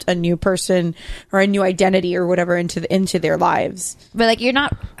accept a new person or a new identity or whatever into their lives. But like you're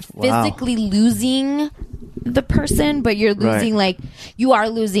not physically losing the person, but you're losing like you are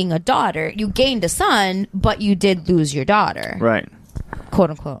losing a daughter. You gained a son, but you did lose your daughter. Right. Quote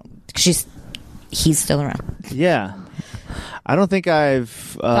unquote. He's still around. Yeah. I don't think I've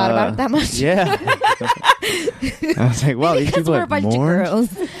Thought about it that much? Yeah. I was like, wow, these Because people we're a have bunch of mourned? girls.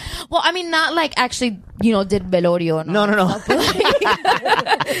 Well, I mean, not like actually, did velorio. And all No. that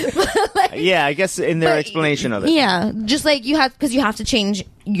stuff, but Yeah, I guess in their explanation of it. yeah, just like you have to change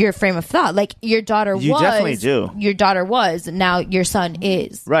your frame of thought. Like your daughter You was, definitely do. Your daughter was, now your son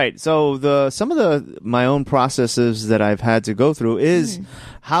is. Right. So some of my own processes that I've had to go through is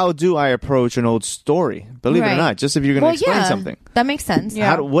how do I approach an old story? Believe it or Right. not, just if you're going to explain something. That makes sense.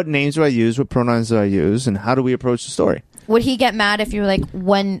 Yeah. What names do I use? What pronouns do I use? And how do we approach the story? Would he get mad if you were like,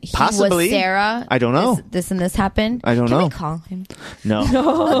 when he Possibly. was Sarah? I don't know. This and this happened. I don't Can know. we call him?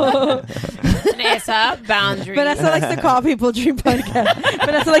 No. Vanessa, boundaries. Vanessa likes to call people during podcast.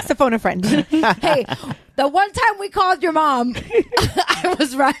 Vanessa likes to phone a friend. Hey, the one time we called your mom, I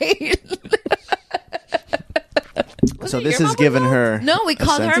was right. So this has given her. No, we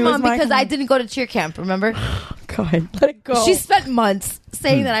called sense her of- mom It was my because I mom. didn't go to cheer camp. Remember? God, let it go. She spent months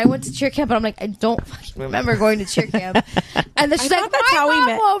saying that I went to cheer camp, and I'm like, I don't fucking remember going to cheer camp. And then she's like, thought that's my how we mom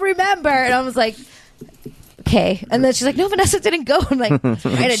met. will remember. And I was like, okay. And then she's like, no, Vanessa didn't go. I'm like,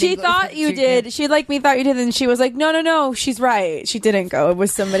 I She didn't go thought to you cheer camp. did. She like me thought you did, and she was like, no, she's right. She didn't go. It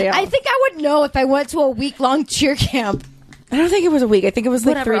was somebody else. I think I would know if I went to a week-long cheer camp. I don't think it was a week. I think it was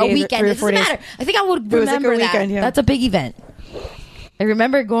like Whatever, 3 a days, weekend. 3 or It 4 doesn't days. matter. I think I would It was like a remember that. weekend, yeah. That's a big event. I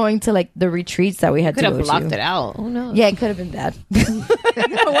remember going to like the retreats that we had Could to have go blocked to. it out. Oh no. Yeah, it could have been bad. No,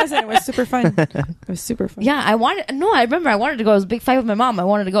 it wasn't. It was super fun. It was super fun. Yeah, I remember I wanted to go. It was a big fight with my mom. I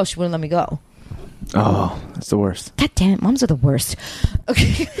wanted to go. She wouldn't let me go. Oh, that's the worst. God damn it, moms are the worst.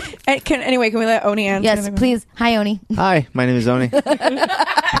 Okay. And anyway, can we let Oni answer? Yes, please. Hi, Oni. Hi, my name is Oni. This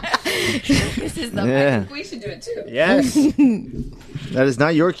is the. Yeah. I think we should do it too. Yes. That is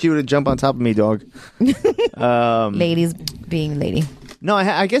not your cue to jump on top of me, dog. Ladies being lady. No,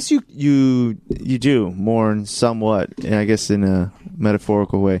 I guess you do mourn somewhat. I guess in a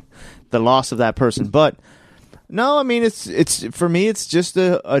metaphorical way, the loss of that person. But no, I mean it's for me. It's just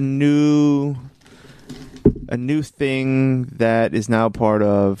a new thing that is now part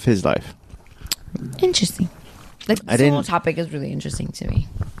of his life. Interesting. Like I this whole didn't- topic is really interesting to me.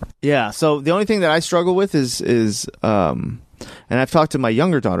 Yeah. So the only thing that I struggle with is and I've talked to my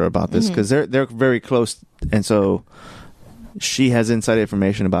younger daughter about this because they're very close, and so she has inside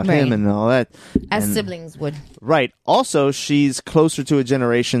information about him Right. and all that. As And- siblings would. Right. Also, she's closer to a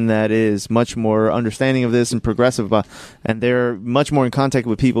generation that is much more understanding of this and progressive about, and they're much more in contact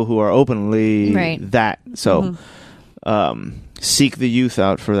with people who are openly Right. that. So, seek the youth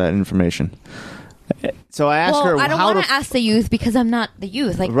out for that information. So I asked her I don't how want to. to ask the youth because I'm not the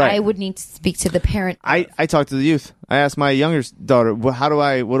youth. Like Right. I would need to speak to the parent. I talked to the youth. I asked my younger daughter, "What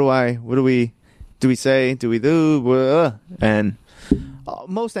do we say? Do we do?" And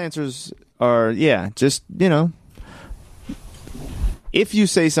most answers are, yeah, just, if you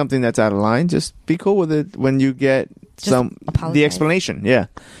say something that's out of line, just be cool with it when you get the apologize. explanation. Yeah.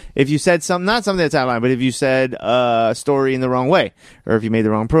 If you said not something that's out of line, but if you said a story in the wrong way, or if you made the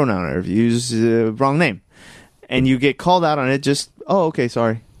wrong pronoun, or if you used the wrong name, and you get called out on it, just, oh, okay,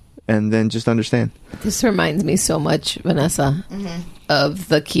 sorry. And then just understand. This reminds me so much, Vanessa, of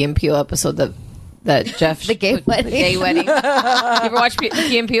the Key and Peele episode that Jeff The gay wedding. The gay wedding. You ever watch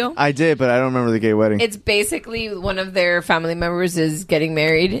Key and Peele? I did, but I don't remember the gay wedding. It's basically one of their family members is getting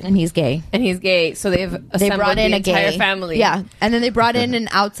married, And he's gay. and he's gay. So they've assembled They brought in the a entire gay family. Yeah, and then they brought in an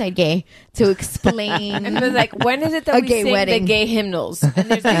outside gay to explain. And it was like, when is it that A we gay sing wedding. the gay hymnals? And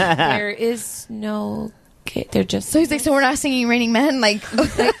there's like, there is no gay. They're just So he's like, so we're not singing "Raining Men"? Like,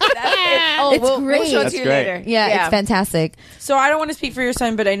 oh, it's great. We'll show it That's to you great. later. yeah, it's fantastic. So I don't want to speak for your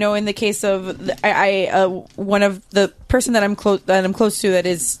son, but I know in the case of one of the person that I'm close to that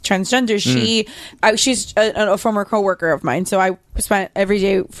is transgender, she's a former coworker of mine. So I spent every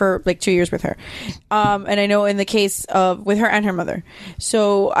day for like 2 years with her, and I know in the case of with her and her mother.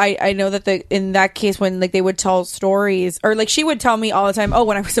 So I know that in that case when like they would tell stories or like she would tell me all the time, oh,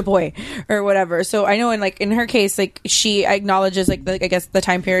 when I was a boy or whatever. So I know in her case, like she acknowledges like I guess the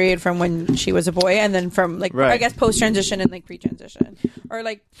time period from when she was a boy and then from like Right. I guess post transition and like pre transition or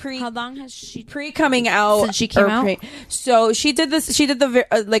like pre. How long has she? Pre coming out Since she came or out? So she did this. She did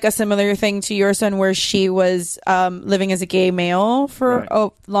like a similar thing to your son, where she was living as a gay male for Right. a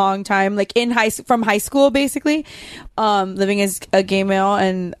long time, like from high school, basically, living as a gay male,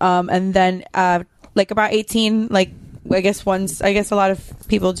 and then like about 18, like. I guess a lot of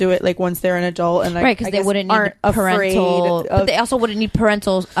people do it like once they're an adult and like, Right, because I they guess wouldn't need aren't parental, afraid but of they also wouldn't need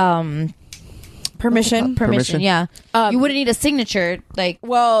parental permission. permission. Yeah, you wouldn't need a signature like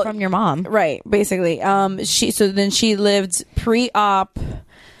from your mom. Right, basically. She lived pre-op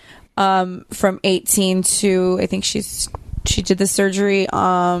from 18 to I think she did the surgery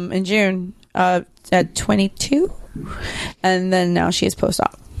in June at 22, and then now she is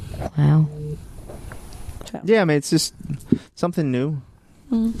post-op. Wow. Yeah, I mean, it's just something new.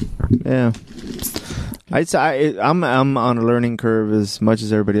 Yeah. I'm on a learning curve as much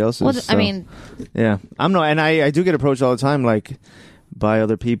as everybody else is. Well, so. I mean, yeah, and I do get approached all the time, like by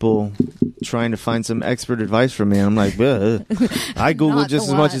other people trying to find some expert advice from me. And I'm like, I Google Not just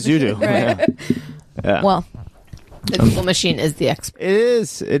the as much one. as you do. Right. Yeah. well, The Google machine is the expert. It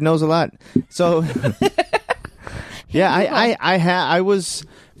is. It knows a lot. So, yeah, I was,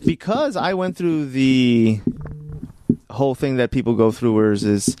 because I went through the whole thing that people go through, where is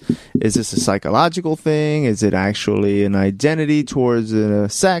this a psychological thing? Is it actually an identity towards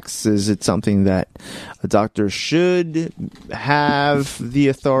sex? Is it something that a doctor should have the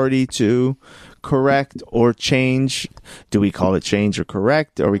authority to correct or change? Do we call it change or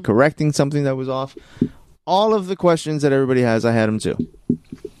correct? Are we correcting something that was off? All of the questions that everybody has, I had them too.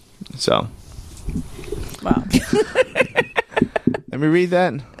 So, Wow. let me read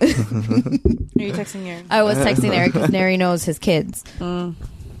that. Are you texting your? I was texting Eric because Neri knows his kids.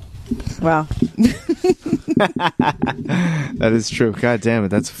 Wow. That is true. God damn it,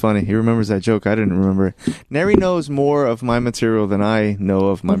 that's funny. He remembers that joke. I didn't remember it. Neri knows more of my material than I know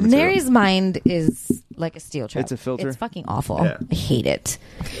of my material. Neri's mind is like a steel trap. It's a filter? It's fucking awful. Yeah. I hate it.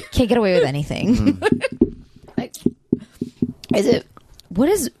 Can't get away with anything. Like, is it What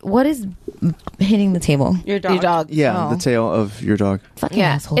is hitting the table? Your dog. your dog? Yeah, Oh. the tail of your dog. Fucking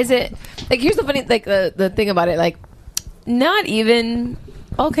Yeah. asshole. Is it like, here's the funny, like the thing about it, like, not even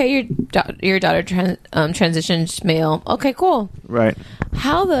okay. Your daughter transitioned male. Okay, cool. Right.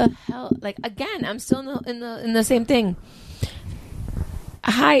 How the hell? Like, again, I'm still in the same thing.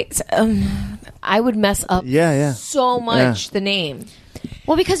 Hi, I would mess up. Yeah. So much the name.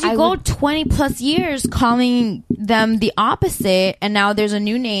 Well, because you I go would- 20 plus years calling them the opposite, and now there's a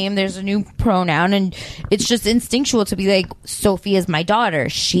new name, there's a new pronoun, and it's just instinctual to be like, Sophie is my daughter.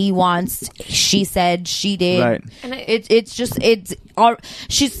 She wants, she said, she did. Right. And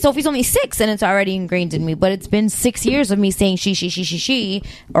Sophie's only 6, and it's already ingrained in me, but it's been 6 years of me saying she,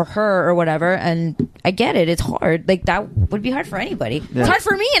 or her, or whatever, and I get it. It's hard. Like, that would be hard for anybody. Yeah. It's hard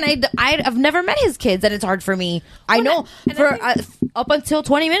for me, and I've never met his kids, and it's hard for me. I know. Up until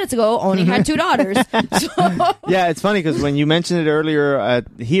 20 minutes ago, only had 2 daughters. So, Yeah, it's funny because when you mentioned it earlier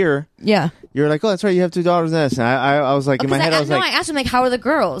here, yeah. you're like, oh, that's right, you have 2 daughters. And I was like, in my head, I was like, I asked him, like, how are the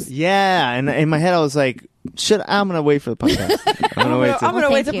girls? yeah. And in my head, I was like, I'm going to wait for the podcast. I'm going to wait I'm gonna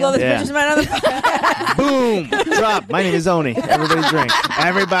Well, wait thank to blow this you. Yeah. bitch's mind on the podcast. boom, drop. My name is Oni. Everybody drink.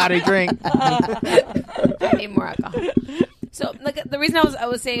 Everybody drink. I need more alcohol. So, like, the reason I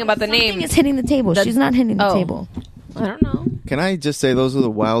was saying about the Something name is hitting the table. She's not hitting the table. I don't know. Can I just say those are the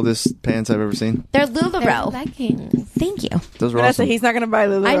wildest pants I've ever seen? They're LuLaRoe. Leggings. Thank you. Those were Vanessa, awesome. he's not gonna buy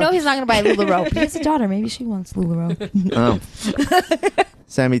Lulu. I know he's not going to buy LuLaRoe, but he has a daughter. Maybe she wants LuLaRoe. Oh.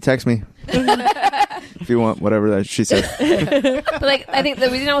 Sammy, text me if you want whatever that she said. But, like, I think the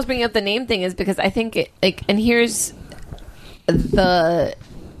reason I was bringing up the name thing is because I think it, like, and here's the,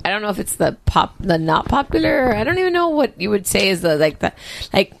 I don't know if it's the not popular, or I don't even know what you would say is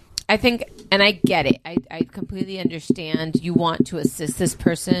I think, and I get it. I completely understand. You want to assist this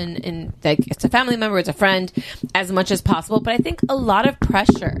person, and, like, it's a family member, it's a friend, as much as possible. But I think a lot of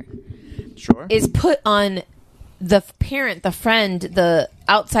pressure Sure. is put on the parent, the friend, the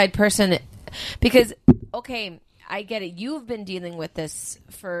outside person, because, okay, I get it. You've been dealing with this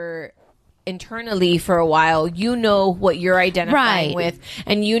internally for a while. You know what you're identifying Right. with,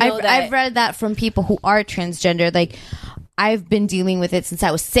 and you know I've read that from people who are transgender. Like, I've been dealing with it since I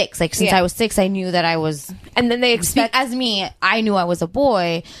was 6. Like, since Yeah. I was 6, I knew that I was. and then they expect As me, I knew I was a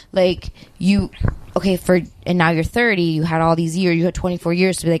boy. Like, and now you're 30. You had all these years. You had 24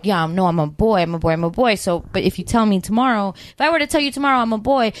 years to be like, yeah, I'm a boy. I'm a boy. I'm a boy. So, but if you tell me tomorrow, if I were to tell you tomorrow I'm a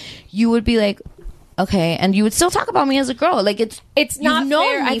boy, you would be like, okay, and you would still talk about me as a girl. Like, it's not you've known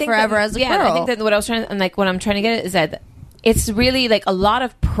fair. me I think forever that, as a yeah, girl. I think that what I was trying, and like what I'm trying to get at is that it's really like a lot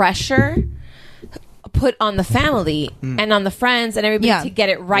of pressure put on the family and on the friends and everybody Yeah. to get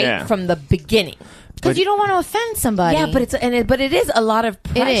it right Yeah. from the beginning. Because you don't want to offend somebody. Yeah, but it is a lot of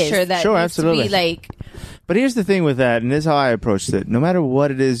pressure is. that Sure, needs absolutely. to be like. But here's the thing with that, and this is how I approached it. No matter what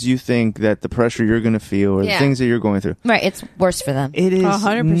it is you think that the pressure you're going to feel or the Yeah. things that you're going through, right. It's worse for them. it is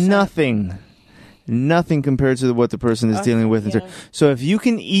 100%. nothing compared to what the person is dealing with. So if you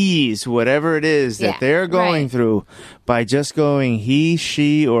can ease whatever it is that Yeah, they're going right. through by just going he,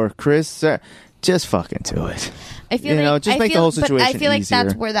 she, or Chris, just fucking do it. I feel just make the whole situation But I feel like that's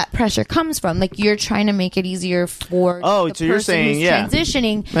easier. where that pressure comes from. Like, you're trying to make it easier for Oh, the so you're person saying, who's yeah.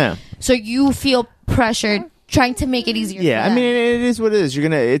 transitioning. Yeah. So you feel pressured trying to make it easier. Yeah, for them. I mean, it is what it is.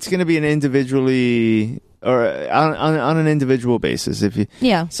 It's gonna be an individually or on an individual basis. If you,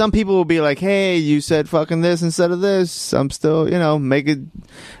 some people will be like, "Hey, you said fucking this instead of this." I'm still, make it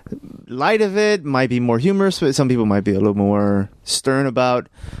light of it. Might be more humorous, but some people might be a little more stern about,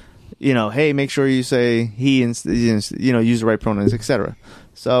 hey, make sure you say he and use the right pronouns, etc.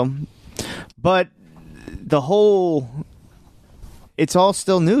 So, but it's all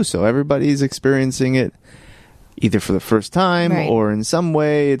still new, so everybody's experiencing it either for the first time or in some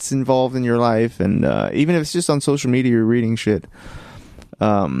way it's involved in your life. And even if it's just on social media, you're reading shit.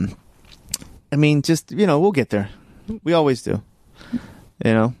 I mean, just, we'll get there. We always do.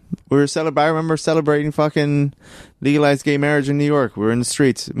 I remember celebrating fucking legalized gay marriage in New York. We were in the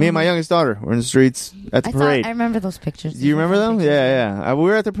streets. Me and my youngest daughter were in the streets at the parade. I remember those pictures. Do you remember them? Yeah. We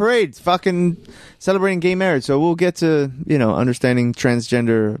were at the parade fucking celebrating gay marriage. So we'll get to, understanding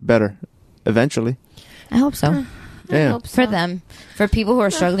transgender better eventually. I hope so. Yeah. I hope so. For them. For people who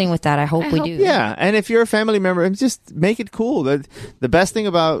are struggling with that, I hope we do. Yeah. And if you're a family member, just make it cool. The best thing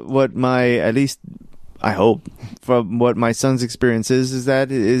about what I hope from what my son's experience is that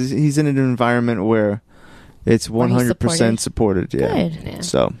he's in an environment where it's 100% supported. Yeah. Good. Yeah.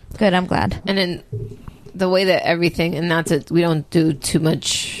 So good. I'm glad. And then the way that everything, and that's it. We don't do too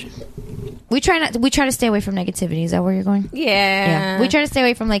much. We try to stay away from negativity. Is that where you're going? Yeah. We try to stay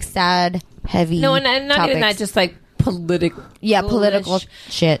away from sad, heavy. No, and not topics. even that. Just political. Yeah, political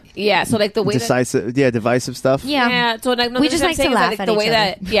shit. Yeah. So the way divisive stuff. Yeah. So we just like to laugh at each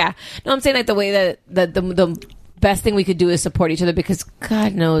other. Yeah. No, I'm saying the way that the best thing we could do is support each other, because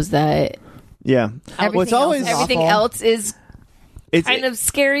God knows that. Yeah. Everything else is kind of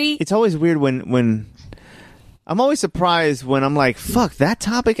scary. It's always weird when I'm always surprised when I'm like, fuck, that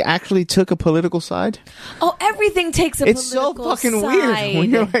topic actually took a political side. Oh, everything takes a political side. It's so fucking weird when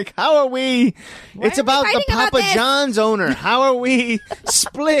you're like, how are we? It's about the Papa John's owner. How are we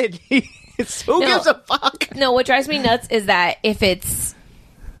split? Who gives a fuck? No, what drives me nuts is that if it's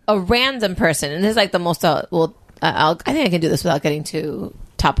a random person, and this is like the most, I think I can do this without getting too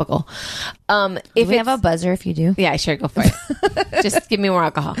topical. If we have a buzzer if you do. Yeah, sure, go for it. Just give me more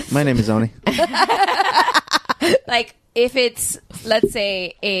alcohol. My name is Oni. Like, if it's, let's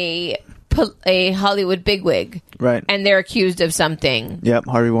say, a Hollywood bigwig, right, and they're accused of something. Yep,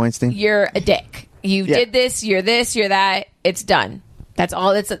 Harvey Weinstein. You're a dick. You did this. You're that. It's done. That's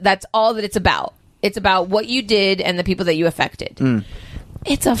all. That's all that it's about. It's about what you did and the people that you affected. And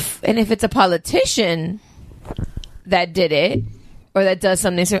if it's a politician that did it or that does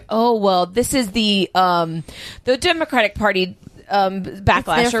something, so, oh well, this is the Democratic Party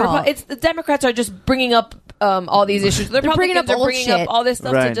backlash. It's the Democrats are just bringing up all these issues. The Republicans are bringing up all this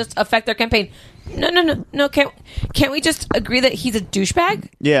stuff to just affect their campaign. No. Can't we just agree that he's a douchebag?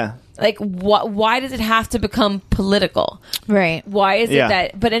 Yeah. Like, why does it have to become political? Right. Why is it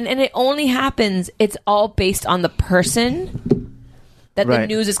that? But and it only happens. It's all based on the person that the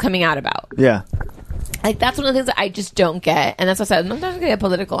news is coming out about. Yeah. Like, that's one of the things that I just don't get, and that's why I said I'm not going to get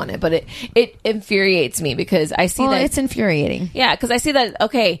political on it, but it infuriates me because I see that it's infuriating. Yeah, because I see that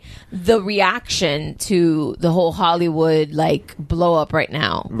the reaction to the whole Hollywood blow up right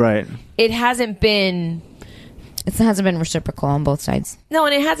now, right? It hasn't been reciprocal on both sides. No,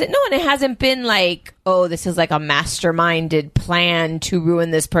 and it hasn't been like, oh, this is like a masterminded plan to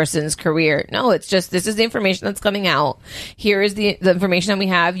ruin this person's career. No, it's just, this is the information that's coming out. Here is the information that we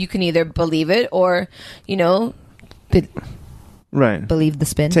have. You can either believe it or, right, believe the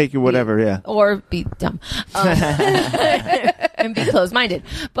spin, take it whatever, or be dumb, and be closed-minded.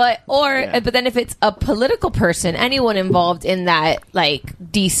 But then if it's a political person, anyone involved in that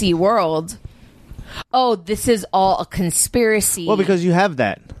DC world. Oh, this is all a conspiracy. Well, because you have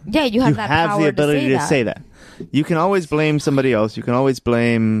that. Yeah, you have the ability to say that. You can always blame somebody else. You can always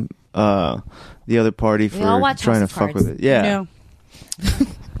blame the other party for trying to fuck with it. Yeah.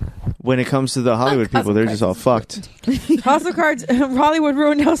 When it comes to the Hollywood people, they're just all fucked. House of Cards, Hollywood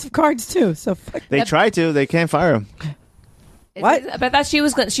ruined House of Cards too. So they try to. They can't fire him. What? But I thought she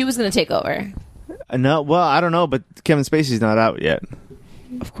was going to take over. No, well, I don't know, but Kevin Spacey's not out yet.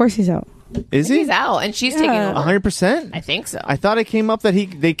 Of course he's out. Is he? He's out, and she's taking over. 100%? I think so. I thought it came up that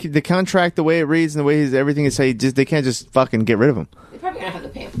the contract, the way it reads and the way everything is, they can't just fucking get rid of him. They're probably gonna have to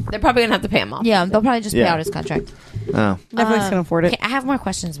pay him. They're probably gonna have to pay him off. Yeah, they'll probably just pay out his contract. Oh, Netflix can afford it. Okay, I have more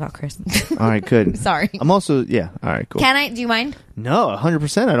questions about Chris. All right, good. Sorry. I'm also all right, cool. Can I? Do you mind? No,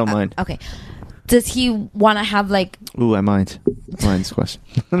 100%. I don't mind. Okay. Does he want to have Ooh, I mind. Mine's question.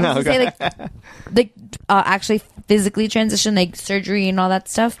 No, okay. Say actually physically transition, surgery and all that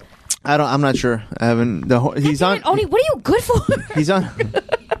stuff. I'm not sure. I haven't. He's on. Oni, what are you good for? He's on.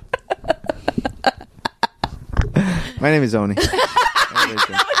 My name is Oni.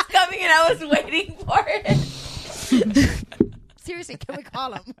 That was coming and I was waiting for it. Seriously, can we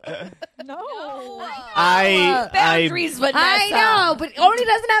call him? No. Boundaries, Vanessa. I know, but Oni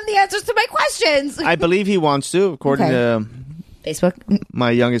doesn't have the answers to my questions. I believe he wants to, according to Facebook.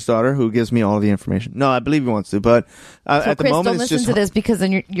 my youngest daughter, who gives me all the information. No, I believe he wants to, but So at the Chris, moment, don't it's listen just to this because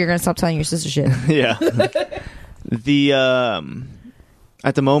then you're going to stop telling your sister shit. yeah.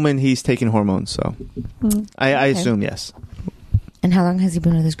 At the moment, he's taking hormones, so I assume yes. And how long has he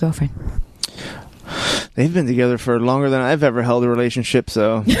been with his girlfriend? They've been together for longer than I've ever held a relationship,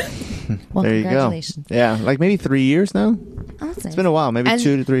 so Well, there you go. congratulations. Yeah, like maybe 3 years now. Oh, that's nice. It's been a while, maybe And-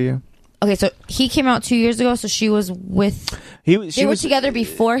 2 to 3 years. Okay, so he came out 2 years ago, so she was with... She They were was together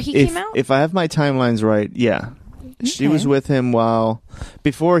before he if, came out? If I have my timelines right, yeah. She Okay. was with him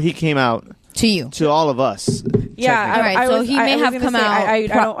before he came out To you. to all of us. Yeah, All right, so he may have come out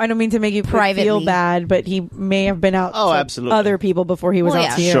I don't mean to make you privately. feel bad, but he may have been out Oh, to absolutely. other people before he was Well, out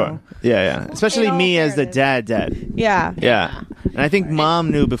yeah. to you. Sure. Yeah. Especially In all me as the fairness. dad. Yeah. Yeah. And I think mom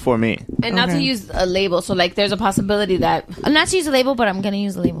knew before me. And not to use a label, so like there's a possibility that I'm not to use a label, but I'm going to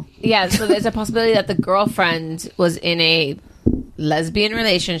use a label. so there's a possibility that the girlfriend was in a lesbian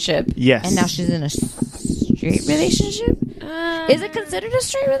relationship. Yes. And now she's in a straight relationship? Is it considered a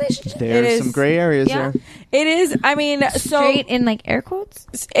straight relationship? There's It is. some gray areas Yeah. there. It is. I mean, Straight in like air quotes?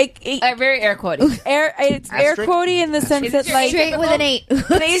 Very air quoting. It's air Asterisk? quotey in the sense that your like Straight with an 8.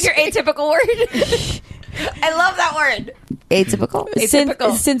 Can I use your atypical word? I love that word. Atypical?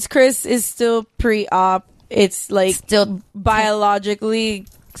 Atypical. since Chris is still pre-op, it's like Still biologically.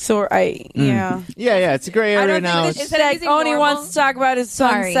 So yeah. Yeah. It's a gray I area don't now. think this It's- is like using Oni normal? wants to talk about his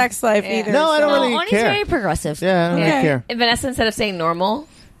son's Sorry. sex life Yeah. either. No, I don't so- really Oni's care. very progressive. Yeah, I don't really care. And Vanessa, instead of saying normal,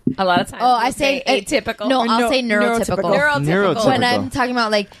 a lot of times Oh, I will say atypical. No, I'll No- say neurotypical. Neurotypical. When I'm talking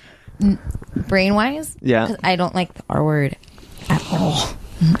about like brain wise, Yeah. because I don't like the R word at all.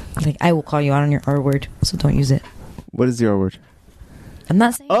 Like I will call you out on your R word, so don't use it. What is the R word? I'm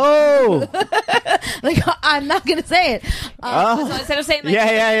not saying. Oh! Like I'm not gonna say it. So instead of saying like,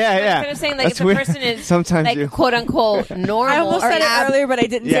 Yeah. instead of saying like That's if a weird. person is Sometimes like you- quote unquote normal, I almost or said it earlier, but I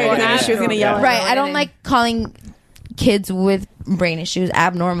didn't say it. Yeah. She was going to yell. Yeah. at Right. me. I don't like calling kids with brain issues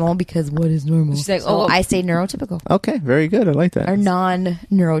abnormal because what is normal? She's like, So oh. I say neurotypical Okay, very good. I like that. or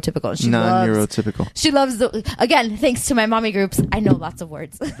non-neurotypical. She loves. Non-neurotypical. She loves again. Thanks to my mommy groups, I know lots of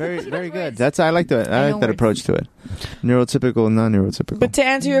words. Very, very good. I like that. I know like that words. approach to it. Neurotypical and non-neurotypical. But to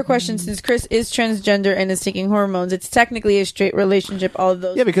answer your question, since Chris is transgender and is taking hormones, it's technically a straight relationship. All of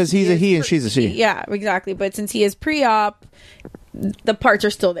those. yeah, because he's a he and she's a she. Yeah, exactly. But since he is pre-op, the parts are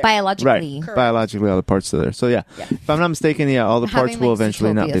still there. Biologically, Right. Biologically, all the parts are there. So yeah, if I'm not mistaken, yeah, all the parts Having, will like,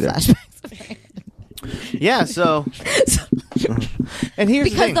 eventually not be there. Zootopia flashbacks. Yeah. So. And here's the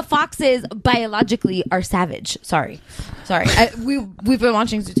Because thing. the foxes biologically are savage. Sorry. We've been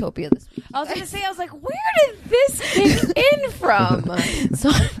watching Zootopia this week. I was gonna say, I was like, where did this kick in from? So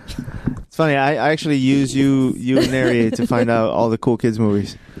It's funny. I actually use you and Neri to find out all the cool kids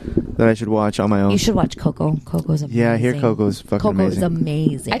movies that I should watch on my own. you should watch Coco. Coco's amazing. Yeah, I hear Coco's fucking Coco is amazing.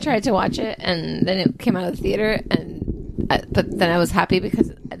 amazing. I tried to watch it, and then it came out of the theater, but then I was happy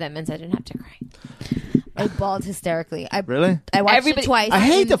because that meant I didn't have to cry. I bawled hysterically. Really? I watched Everybody- it twice. I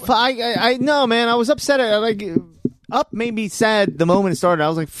hate the I no, man. I was upset. Up made me sad the moment it started. I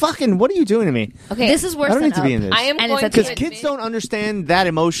was like, "Fucking, what are you doing to me?" Okay, This is worse I don't than need to be Up. in this. I am And going it's to Because admit, kids don't understand that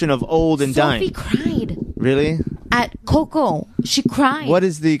emotion of old and Sophie dying. cried Really? at Coco. She cried. What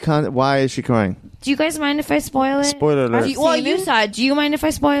is the why is she crying? Do you guys mind if I spoil it? Spoiler alert. You saw it. Do you mind if I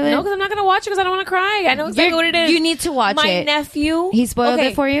spoil it? No, because I'm not going to watch it because I don't want to cry. I know exactly what it is. You need to watch My it. nephew. He spoiled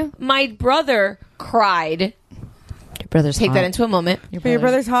it for you? My brother cried. Your brother's Take hot. that into a moment. But your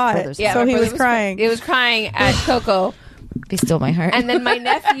brother's hot. Yeah, so my he brother was crying. It was crying at Coco. Be still my heart. And then my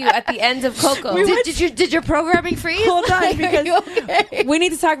nephew at the end of Coco. Did your programming freeze? Hold on, Like, are because you okay? we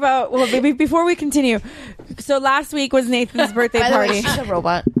need to talk about. Well, maybe before we continue. So last week was Nathan's birthday By the way, party. she's a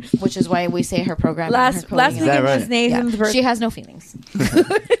robot, which is why we say her programming. and her Last coding last is- Is that weekend was right? Nathan's Yeah. birthday. She has no feelings.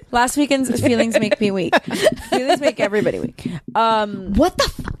 Last weekend's feelings make me weak. Feelings make everybody weak. What the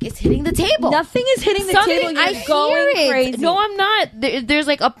fuck is hitting the table? Nothing is hitting the Something, table. You're I going hear it. crazy. No, I'm not. There's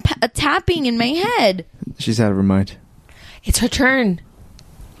like a tapping in my head. She's out of her mind. It's her turn.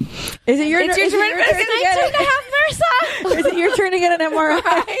 Is it your It's your is it turn. your It's turn to my get turn it? to have Marissa. Is it your turn to get an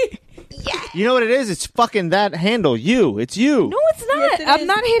MRI? You know what it is? It's fucking that handle. It's you. No, it's not. Yes, it I'm is.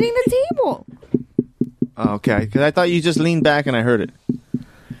 not hitting the table. Oh, okay, because I thought you just leaned back and I heard it.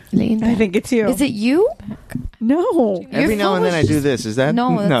 I think it's you. Is it you? No. Every now and then I do this. Is that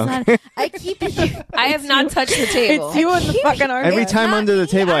No, that's not. I keep it. I have not touched the table. It's you and the fucking arm. Every time under the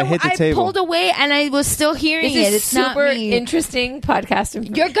table, I hit the table. I pulled away and I was still hearing This it. is It's not super me. interesting podcast.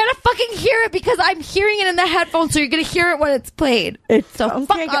 You're gonna fucking hear it because I'm hearing it in the headphones, so you're gonna hear it when it's played. So okay,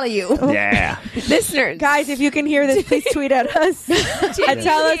 fuck all of you. Yeah. Listeners, Guys, if you can hear this, please tweet at us and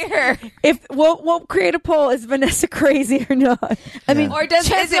tell us hear? if we'll create a poll. Is Vanessa crazy or not? I mean, Or does-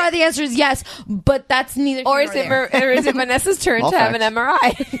 chances is it- are the answer is yes, but that's neither. or here is nor it there. or is it Vanessa's turn All to have an facts.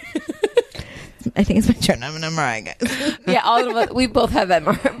 MRI? I think it's my turn. I'm an MRI, guys. Yeah, all of us. We both have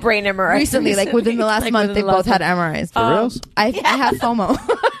brain MRI Recently, like within the last month, they both had MRIs. For reals? I have FOMO.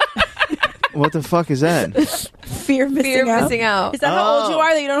 What the fuck is that? Fear of missing Fear of out. missing out. Is that how old you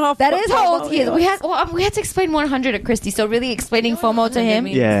are that you don't know how That is how old he is. FOMO We had to explain 100 to Christy, so really explaining FOMO to him.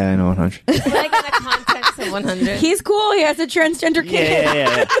 Yeah, I know 100. Like in the context of 100. He's cool. He has a transgender kid.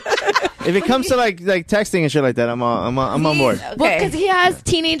 Yeah. If it comes to like texting and shit like that, I'm on board. Okay. Well, because he has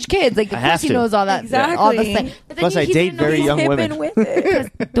teenage kids, like of have course he to. knows all that, Exactly. all the stuff. But then Plus, I he date didn't know very he's young Hip women. in with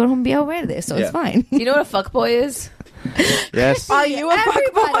it. Don't be aware of this, so Yeah. it's fine. Do you know what a fuckboy is? Yes. Are you a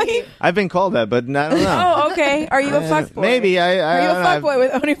fuckboy? I've been called that, but I don't know. Oh, okay. Are you a fuckboy? Maybe. Are you a I've fuckboy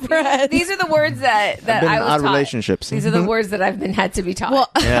with Oni Perez? These are the words that been I in was odd taught. relationships. These are the words that I've been had to be taught. Well,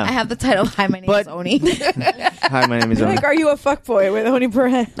 Yeah. I have the title. Hi, my name But- is Oni. Hi, my name is Oni. Like, are you a fuckboy with Oni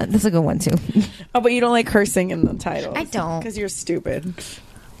Perez? That's a good one too. Oh, but you don't like cursing in the title. I don't. Because you're stupid.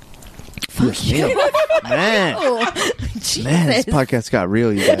 Man, Jesus. man, this podcast got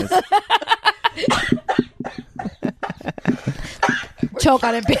real, you guys. Choke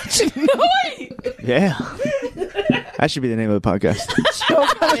on it, bitch. Yeah. That should be the name of the podcast.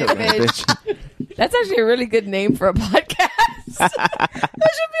 Choke on it, Choke on it, bitch. bitch. That's actually a really good name for a podcast. That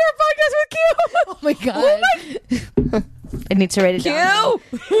should be our podcast with Q. Oh my god. I need to write it down.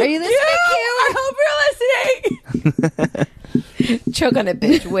 Are you listening, I hope you're listening. Choke on it,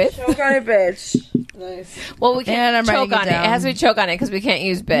 bitch. With Choke on it, bitch. Nice. well, we And can't I'm choke writing it on it. It down. has to be choke on it because we can't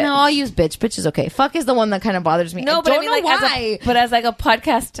use bitch. No, I'll use bitch. Bitch is okay. Fuck is the one that kind of bothers me. No, but I mean, like, why. as like a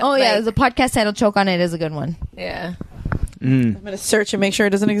podcast. Oh yeah, like, the podcast title "Choke on It" is a good one. yeah. I'm going to search and make sure it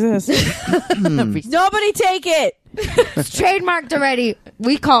doesn't exist. Nobody take it. It's trademarked already.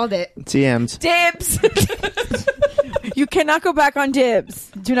 We called it. TM'd. Dibs. You cannot go back on dibs.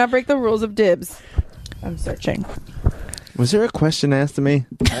 Do not break the rules of dibs. I'm searching. Was there a question asked to me?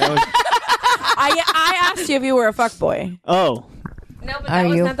 I asked you if you were a fuckboy. Oh. No, but Are that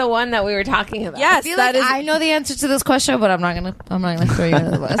was you? not the one that we were talking about. Yes, I feel that like is. I know the answer to this question, but I'm not gonna throw you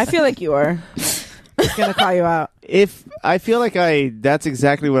under the bus. I feel like you are. I'm going to call you out. If I feel like that's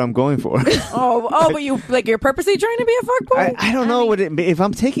exactly what I'm going for. Oh, but you're purposely trying to be a fuckboy? I don't know what it. If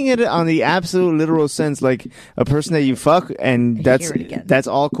I'm taking it on the absolute literal sense, like a person that you fuck, and Hear that's it again.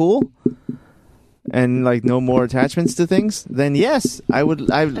 all cool, and like no more attachments to things, then yes, I would.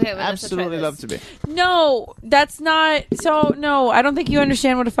 I would Okay, well, let's absolutely try love this. to be. No, that's not. So, no, I don't think you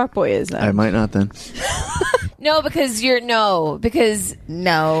understand what a fuckboy is then. I might not then. No, because no. Because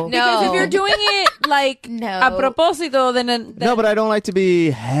if you're doing it like No. a propósito, then No, but I don't like to be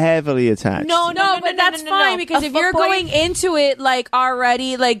heavily attached. No, but that's fine because A if you're fuckboy- going into it like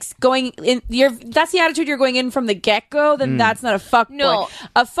already like going in, that's the attitude you're going in from the get go. Then that's not a fuckboy. No.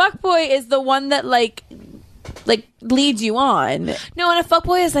 A fuckboy is the one that like leads you on. No, and a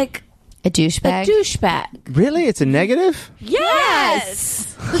fuckboy is like a douchebag. a douchebag. Really, it's a negative. Yes.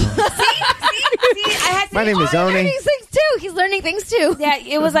 See, I had to My name is Oni. Learning things too. He's learning things too. Yeah,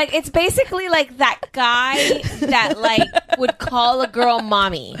 it was like it's basically like that guy that like would call a girl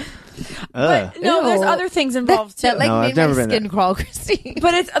mommy. Ugh. No, there's Ew. other things involved too. That like No, made I've never my been skin there. crawl, Christy.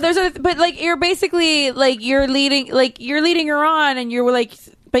 But but you're basically like you're leading her on, and you're like,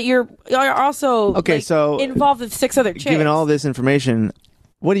 but you're also Okay, like, so involved with 6 other chicks. Given all this information,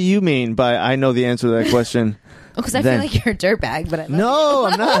 what do you mean by I know the answer to that question? Because I Then- feel like you're a dirtbag, but I love No,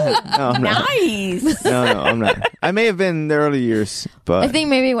 I'm not. No, I'm not. nice. No, I'm not. I may have been in the early years, but I think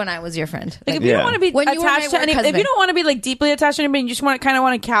maybe when I was your friend. Like if you Yeah. don't want to be When you were attached my to any, work if you husband. don't want to be like deeply attached to anybody, and you just want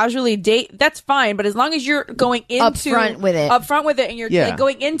to casually date, that's fine. But as long as you're going into Upfront with it. and you're Yeah. like,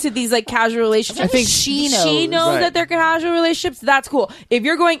 going into these like casual relationships, I think she she knows Right. that they're casual relationships. That's cool. If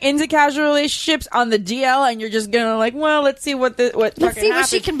you're going into casual relationships on the DL and you're just gonna like, well, let's see what Let's fucking see what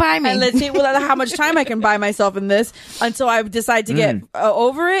she happens. can buy me. And let's see how much time I can buy myself in this until I decide to get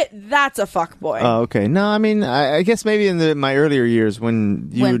over it. That's a fuck boy. Oh, okay. No, I mean, I guess maybe in my earlier years when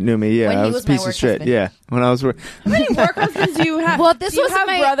you When- knew me, when I he was was a my piece of work shit. husband. Yeah, when I was. How many work husbands do you have? Well, this do you was have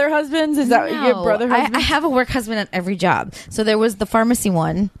my- brother husbands. Is that your brother I husband? have a work husband at every job. So there was the pharmacy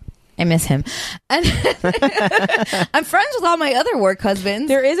one. I miss him. And I'm friends with all my other work husbands.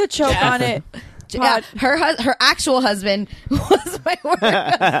 There is a choke on it. her actual husband was my work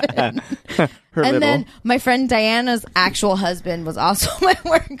husband. Then my friend Diana's actual husband was also my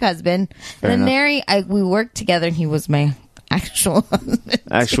work husband. Fair and then enough. Neri, we worked together, and he was my actual husband.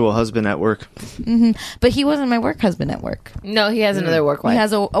 Actual husband at work. But he wasn't my work husband at work. No, he has another work wife. He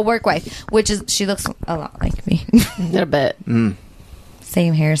has a work wife, which is she looks a lot like me. A little bit.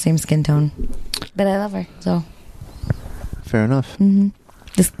 Same hair, same skin tone. But I love her, so Fair enough.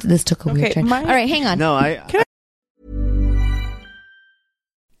 this took a weird turn. All right, hang on. No,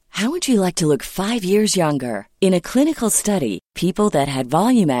 How would you like to look 5 years younger? In a clinical study, people that had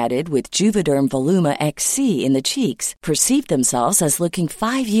volume added with Juvederm Voluma XC in the cheeks perceived themselves as looking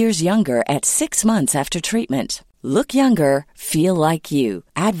 5 years younger at 6 months after treatment. Look younger, feel like you.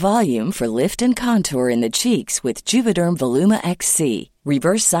 Add volume for lift and contour in the cheeks with Juvederm Voluma XC.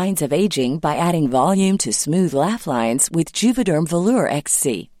 Reverse signs of aging by adding volume to smooth laugh lines with Juvederm Volure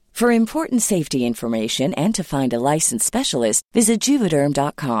XC. For important safety information and to find a licensed specialist, visit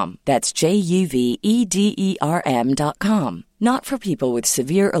Juvederm.com. That's JUVEDERM.com. Not for people with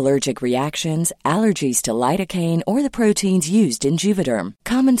severe allergic reactions, allergies to lidocaine, or the proteins used in Juvederm.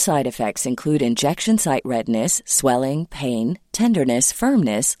 Common side effects include injection site redness, swelling, pain, tenderness,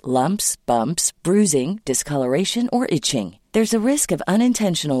 firmness, lumps, bumps, bruising, discoloration, or itching. There's a risk of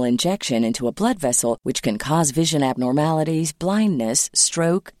unintentional injection into a blood vessel, which can cause vision abnormalities, blindness,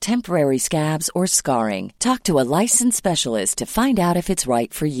 stroke, temporary scabs, or scarring. Talk to a licensed specialist to find out if it's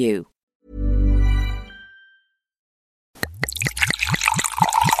right for you.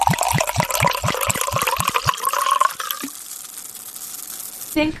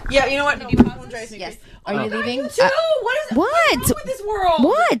 Yeah, you know what? No, Yes. Are you leaving? What is it? What? What's wrong with this world?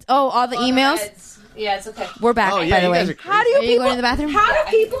 What? Oh, all the emails? Yeah, it's okay. We're back, Oh, yeah, by the you way. guys are crazy. How do you Are you people going to the bathroom? How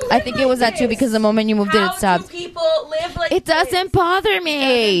do people live I think it was that too, because the moment you moved it, it stopped. How do people live like It doesn't bother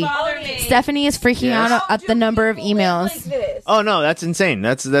me. bother me. Stephanie is freaking Yes. out at the number of emails. Oh no, that's insane.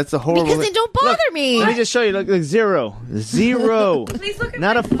 That's a horrible. Because they don't bother Look, me. Let me just show you. Look, zero. Please look at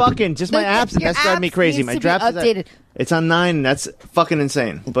Not my a fucking. Just my Look, apps, and your that's driving me apps crazy. needs My to be draft is at- updated. It's on 9. And that's fucking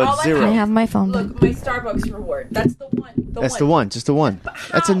insane. But zero. I have my phone. Look, my Starbucks reward. That's the one. That's the one. Just the one.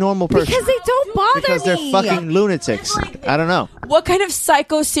 That's a normal person. Because they don't bother Because they're me. fucking lunatics. I don't know. What kind of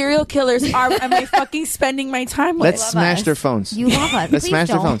psycho serial killers am I fucking spending my time with? Let's smash their phones. You love us. Let's Please smash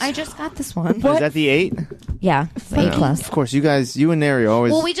their don't. phones. I just got this one. Is that the 8? Yeah, it's A plus. Of course, you guys, you and Neri are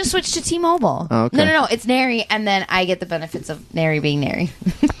always. Well, we just switched to T-Mobile. Oh, okay. No. It's Neri, and then I get the benefits of Neri being Neri.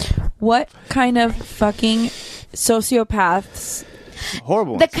 What kind of fucking sociopaths?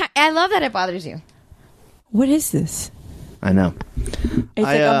 horrible. ones. I love that it bothers you. What is this? I know. It's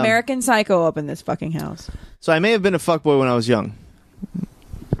I, like American Psycho up in this fucking house. So I may have been a fuckboy when I was young.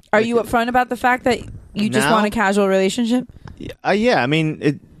 Are you upfront about the fact that you just Now? want a casual relationship? Yeah, I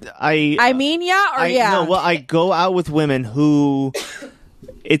mean, I mean, yeah or yeah? No, well, I go out with women who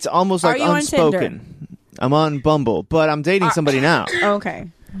it's almost Are like you on unspoken. I'm on Bumble, but I'm dating somebody now. Okay.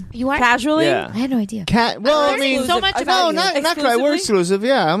 You are Casually? Yeah. I had no idea. Well, I mean, so much no, about not you. not quite. We're exclusive.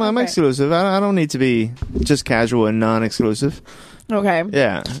 Yeah, I'm Okay. exclusive. I don't need to be just casual and non-exclusive. Okay.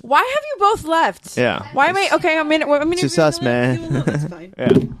 Yeah, Why have you both left? yeah. Why am I? Okay, I'm in. It's just us, man. That's fine. Yeah.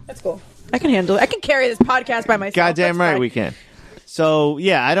 That's cool. I can handle it. I can carry this podcast by myself. Goddamn That's right fine. we can. So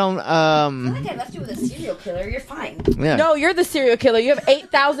yeah, I don't. I left you with a serial killer. You're fine. Yeah. No, you're the serial killer. You have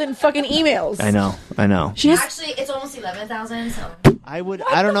 8,000 fucking emails. I know. She has Actually, it's almost 11,000. So I would.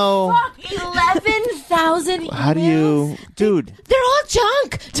 I don't know. 11,000. How do you, dude? They're all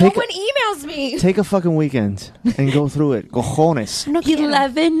junk. Take no one emails me. Take a fucking weekend and go through it. Cojones. I'm not kidding.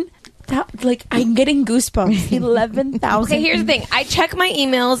 11. Like I'm getting goosebumps. 11,000. Okay, here's the thing. I check my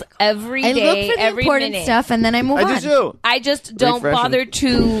emails every I day, look for the every important minute. stuff, and then I move on. I do too. I just don't Refresh 'em. bother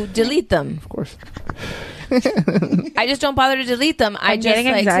to delete them. Of course. I just don't bother to delete them. I just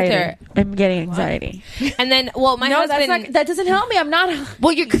like sit there. I'm getting anxiety. And then, well, my husband. That doesn't help me. I'm not.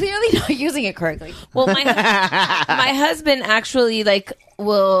 Well, you're clearly not using it correctly. Well, my husband actually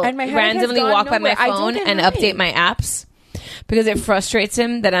will And my head has randomly gone walk by my nowhere. I don't phone get and right. update my apps because it frustrates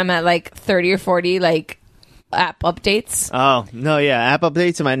him that I'm at like 30 or 40 like app updates. Oh no, yeah. App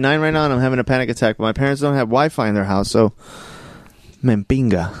updates. I'm at 9 right now, and I'm having a panic attack. But my parents don't have Wi-Fi in their house, so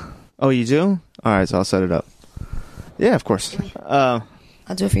Mempinga. Oh, you do? All right, so I'll set it up. Yeah, of course. I'll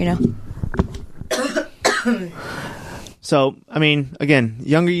do it for you now. So, I mean, again,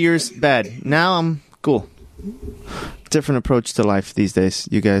 younger years, bad. Now I'm cool. Different approach to life these days,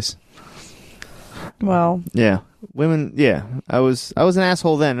 you guys. Well, Yeah. Women, yeah. I was an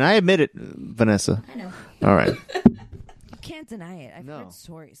asshole then, and I admit it, Vanessa. I know. All right. can't deny it. I've No. heard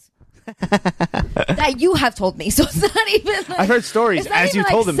stories that you have told me. So it's not even. Like, I've heard stories it's not as even you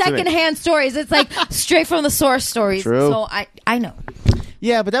like told them to me. secondhand stories. It's like straight from the source stories. True. So I know.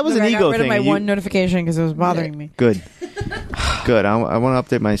 Yeah, but that was Look, an I got ego rid thing. of my You- one notification because it was bothering me. Good. Good. I want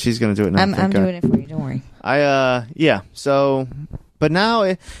to update mine. She's going to do it now. I'm Thank God. doing it for you. Don't worry. Yeah. So, but now,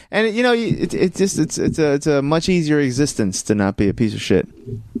 it's a much easier existence to not be a piece of shit.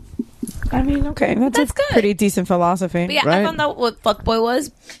 I mean, okay, that's good. pretty decent philosophy. But yeah, Right? I found out what fuckboy was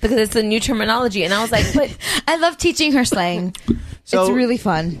because it's a new terminology, and I was like, but I love teaching her slang. So it's really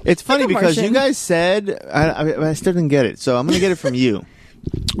fun. It's funny Like a because you Martian. guys said I still didn't get it, so I'm going to get it from you.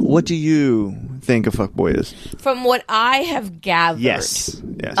 What do you think a fuckboy is? from what I have gathered, Yes.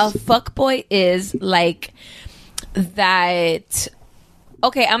 a fuckboy is like that.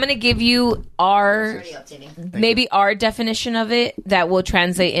 Okay, I'm gonna give you our definition of it that will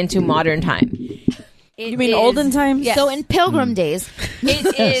translate into modern time. You mean olden times? Yes. So in Pilgrim days,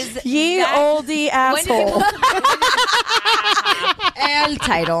 It is Ye that- oldie When did you asshole. El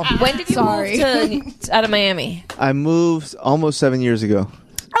title. When did you Sorry. move out of Miami? I moved almost 7 years ago.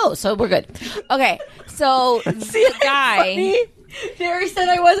 Oh, so we're good. Okay, so the guy. Jerry said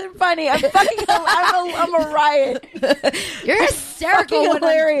I wasn't funny. I'm fucking. I'm a riot. You're hysterical. Fucking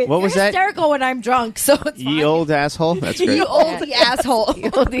hilarious. What was You're that? hysterical when I'm drunk. So it's Ye fine. old asshole? That's great. You old asshole. You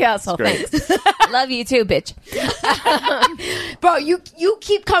the asshole. Great. Thanks. Love you too, bitch. Bro, you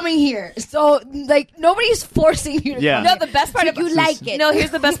keep coming here. So like nobody's forcing you to Yeah. come No, here. the best part So of you like it. No,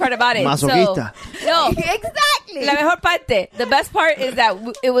 here's the best part about it. Masoquista. So, no, Exactly. la mejor parte. The best part is that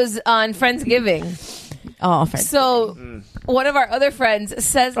it was on Friendsgiving. Oh, friends. So one of our other friends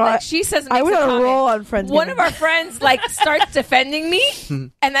says, like, she says, I makes was a on a comment. roll on Friendsgiving. One of our friends like starts defending me,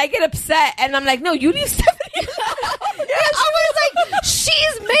 and I get upset, and I'm like, no, you leave Stephanie. I was like,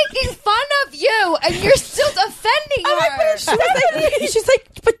 she's making fun of you, and you're still defending her. She's like,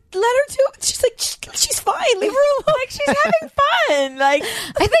 but let her do it. She's like, she's fine. Leave her alone. Like, she's having fun. Like,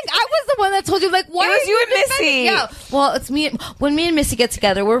 I think I was the one that told you, like, why It was are you and defending- Missy. Yeah. Well, it's me. When me and Missy get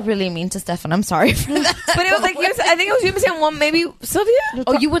together, we're really mean to Stefan. I'm sorry for that. but it was like, I think it was you, Missy, and one, maybe Sylvia?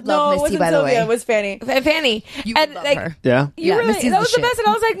 Oh, you would No, love it Missy, wasn't by the Sylvia. way. It was Fanny. Fanny. You and would love like, her. Yeah. You Yeah, really, Missy's that the was the shit. best, and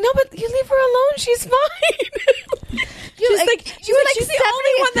I was like, no, but you leave her alone. She's fine. She's like, she's the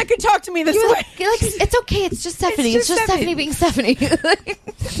only one that could talk to me this You were way. like, you're like, it's okay. It's just Stephanie. It's just Stephanie being Stephanie. It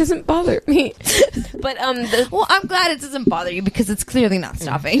doesn't bother me. But Well, I'm glad it doesn't bother you because it's clearly not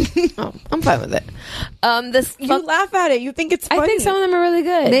stopping. I'm fine with it. This You laugh at it. You think it's funny. I think some of them are really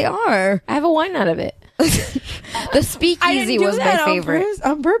good. They are. I have a wine out of it. The speakeasy was my favorite.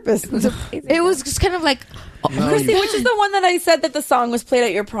 on purpose. It was just kind of like, Christy, which is the one that I said that the song was played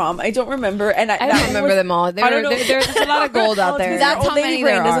at your prom? I don't remember, and I don't remember them all. I don't know. There's a lot of gold out there. That's how many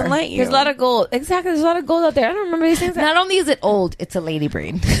there doesn't are. let you. There's a lot of gold. Exactly. There's a lot of gold out there. I don't remember these things. not only is it old, it's a lady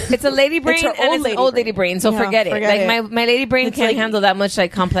brain. It's a lady brain her and old it's lady an old brain. lady brain. So Yeah, forget it. forget Like it. my lady brain It's can't like- handle that much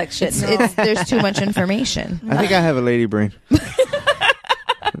like complex shit. There's too much information. I think I have a lady brain.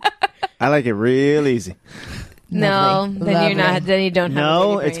 I like it real easy. No, Lovely. then you're not. Lovely. Then you don't have. a No,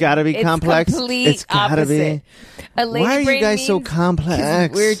 lady it's brain. got to be It's complex. Complete It's got to be. opposite. A lady Why are you brain guys so means-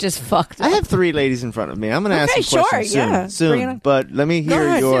 complex? We're just fucked. I have 3 ladies in front of me. I'm going to ask Okay, some questions sure, yeah. soon. Bring it on. But let me hear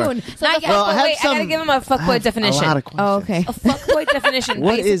ahead, your. Soon. So Not the yet. Well, I have I gotta some- give him a I fuckboy have definition. A lot of questions. Oh, okay. A fuckboy definition.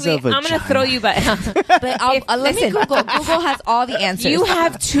 What is a Basically, I'm gonna vagina? throw you back. But let me Listen. Google. Google has all the answers. You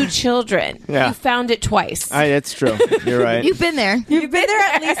have 2 children. Yeah. You found it twice. That's true. You're right. You've been there. You've been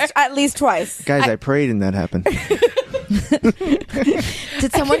there at least twice. Guys, I prayed and that happened.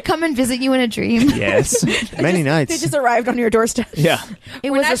 Did someone come and visit you in a dream? Yes. Many nights. They just arrived on your doorstep. Yeah.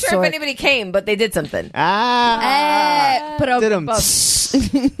 It We're was not a sure stork. if anybody came, but they did something. Did 'em.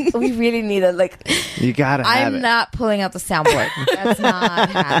 We really need a You gotta have I'm it. not pulling out the soundboard. That's not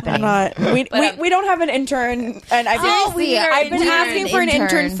happening. We don't have an intern, and I've Seriously, I've been intern, asking for an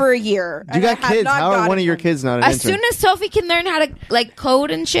intern for a year. You and got I have kids. not How are gotten one of your kids not an As intern? soon as Sophie can learn how to like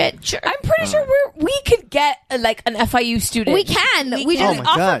code and shit, sure. I'm pretty sure we could get like an FIU student. We can. We can. just Oh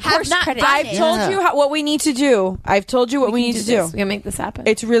my God. have not credit. done I've it. told you what we need to do. I've told you what we need to do. We can make this happen.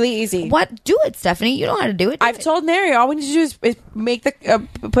 It's really easy. What? Do it, Stephanie. You know how to do it. Do I've it. told Neri, all we need to do is make the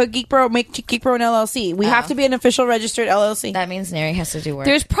put Geek Bro, make Geek Bro an LLC. We have to be an official registered LLC. That means Neri has to do work.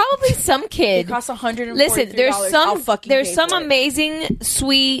 There's probably some kid. It costs $143. Listen, there's I'll fucking there's pay some for it. amazing,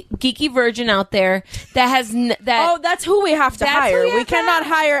 sweet, geeky virgin out there that has that. Oh, that's who we have to That's who hire. we We have to cannot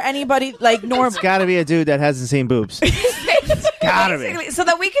hire anybody like normal. It's gotta be a dude that hasn't seen boobs. Gotta be. basically, so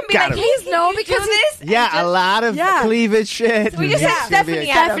that we can be Gotta like, be. please no, because this. Yeah, a lot of cleavage shit. we just It's have gonna be a-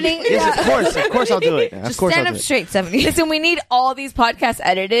 Stephanie Adams. Stephanie, Yes, of course I'll do it. Of just course stand I'll up do it. straight, Stephanie. Listen, we need all these podcasts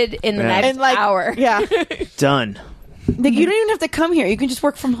edited in the Yeah. next And like hour. yeah. Done. Like, you don't even have to come here. You can just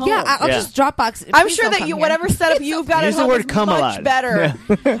work from home. Yeah, I'll just Dropbox. I'm Please sure don't that come you here. whatever setup you've got at Use the home word is come a much lot. better.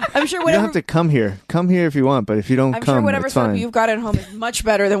 Yeah. I'm sure You don't whatever. have to come here. Come here if you want, but if you don't I'm come, sure whatever it's setup fine. you've got at home is much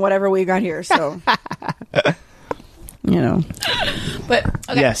better than whatever we got here. So, But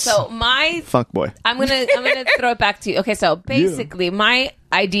okay, Yes. so my Fuck boy. I'm gonna throw it back to you. Okay, so basically, my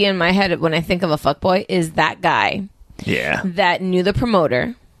idea in my head when I think of a fuckboy is that guy Yeah. that knew the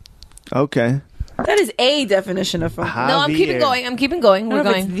promoter. Okay. that is a definition of fun. No, I'm keeping going. I'm keeping going. I We're don't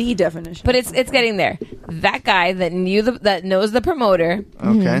know if going. it's the definition, But it's getting there. That guy that that knows the promoter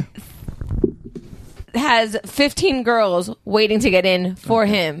Okay. has 15 girls waiting to get in for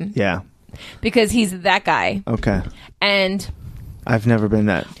him Yeah. because he's that guy. Okay. And I've never been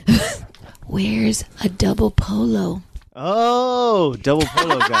that. wears a double polo. Oh, double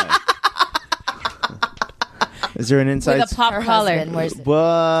polo guy. Is there an inside? With a pop Her collar. husband wears it.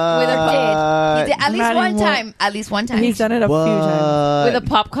 What? With her kid. He did at least Not one anymore. time. At least one time. he's done it a few times. With a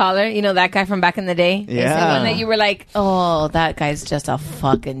pop collar. You know, that guy from back in the day? Is the Yeah. one that you were like, oh, that guy's just a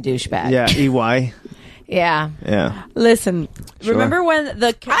fucking douchebag. Yeah, EY. Yeah. Yeah. Listen, Sure. remember when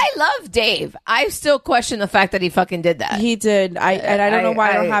the I love Dave. I still question the fact that he fucking did that. he did? I don't know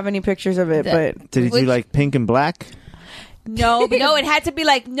why I don't I- have any pictures of it, but Did he do Which- like pink and black? no, No, it had to be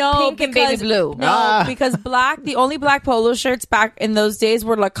like pink and baby blue. No, because the only black polo shirts back in those days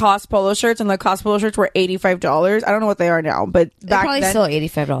were Lacoste polo shirts, and Lacoste polo shirts were $85. I don't know what they are now, but They're back probably then, still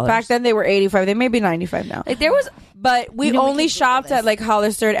 $85. back then they were $85. They may be $95 now. Like there was But we You know, we only can Google shopped this. at like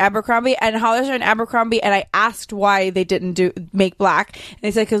Hollister and Abercrombie, and I asked why they didn't make black. And they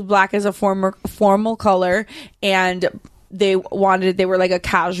said because black is a formal color, and they were like a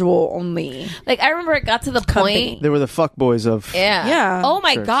casual only. like I remember it got to the point. They were the fuck boys of. Yeah. Yeah. Oh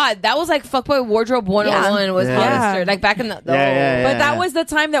my Sure. God, that was like fuckboy wardrobe 101 was Yeah. Hollister. Yeah. Like back in the Yeah. But that was the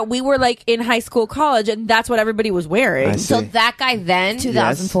time that we were like in high school, college, and that's what everybody was wearing. I So see. that guy then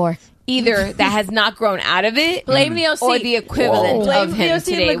 2004. either that has not grown out of it, Blame the OC. or the equivalent Whoa. Blame of the him OC,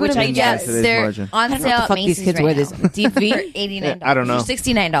 today, like, which I what guess Today's They're margin. on I don't know sale what the at fuck these Macy's kids right wear now. this DV DV. $89. I don't know.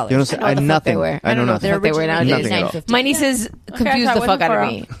 $69. You know, so, I don't know what the fuck nothing. they wear. I know don't know what the nothing. fuck they wear nowadays. Nothing at all. $9.50. My nieces confuse I the fuck wouldn't out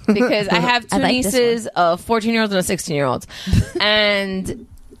of for me because I have two I like this nieces, a 14-year-old and a 16-year-old, and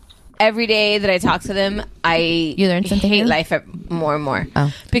every day that I talk to them, I learn something hate new? life more and more.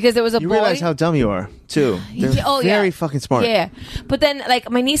 Oh. Because there was a You boy. realize how dumb you are too. They're very fucking smart. Yeah, but then like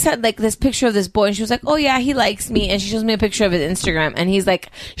my niece had like this picture of this boy, and she was like, "Oh yeah, he likes me," and she shows me a picture of his Instagram, and he's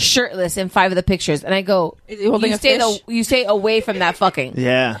like shirtless in 5 of the pictures, and I go, Is he holding "You a stay fish? you stay away from that fucking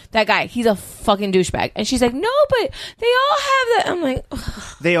Yeah. that guy. He's a fucking douchebag." And she's like, "No, but they all have that." I'm like, ugh.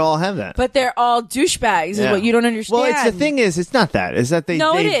 They all have that. But they're all douchebags. Is Yeah. what you don't understand. Well, it's the thing is, it's not that. It's that they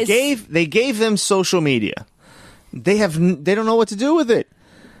No, it is. gave them social media. They don't know what to do with it.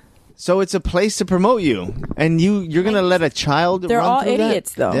 So it's a place to promote you, and you're gonna let a child. They're run all through that?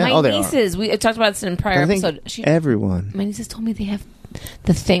 idiots, though. Yeah. My Oh, they are. nieces. We talked about this in a prior I think episode. everyone. My nieces told me they have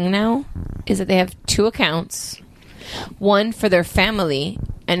the thing now is that they have 2 accounts, one for their family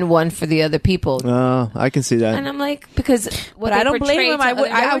and one for the other people. I can see that. And I'm like, because what But I they don't blame portray them. to I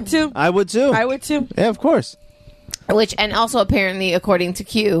would other- too. I would too. I would too. Yeah, of course. Which, and also apparently, according to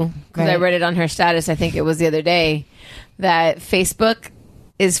Q, because I Right. read it on her status, I think it was the other day, that Facebook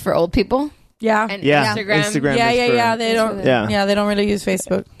is for old people Yeah. and Yeah, Instagram. Instagram. Yeah, is yeah, for- yeah. They don't. Yeah. Yeah, they don't really use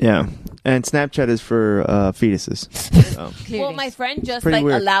Facebook. Yeah, and Snapchat is for fetuses. So. Well, my friend just Pretty like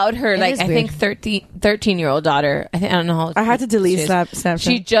weird. allowed her, like is I weird. think 13-year-old daughter. I think I don't know how. I had to delete she is. Snapchat.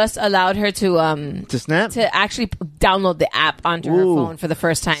 She just allowed her to To Snap? to actually download the app onto her Ooh. phone for the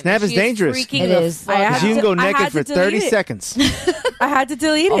first time. Snap is She's dangerous. freaking It the is. fuck I out. had 'Cause you can go I naked had for to 30 delete it. seconds. I had to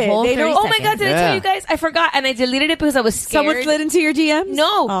delete it. whole They 30 don't. Oh my god! Did I tell Yeah. you guys? I forgot, and I deleted it because I was scared. Someone slid into your DMs.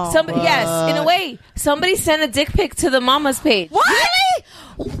 No, Oh. somebody. Yes, in a way, somebody sent a dick pic to the mama's page. What?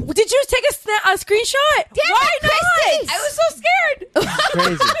 Did you take a screenshot? Yeah, Why I missed not? it. I was so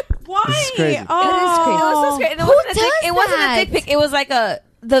scared. Crazy. Why? This is crazy. Oh. I was so scared. And it Who wasn't a dick. does It wasn't a that? dick pic. It was like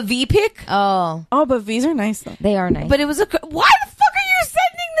the V pic. Oh, Oh, but V's are nice though. they are nice. But it was why the fuck are you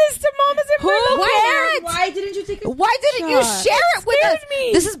sending this to mamas and Who cares? Why didn't you take a Why didn't you Shut. share it with Scared us?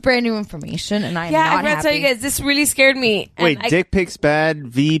 me. This is brand new information, and I'm Yeah, not I forgot to tell happy. you guys. This really scared me. And Wait, I- dick pics bad,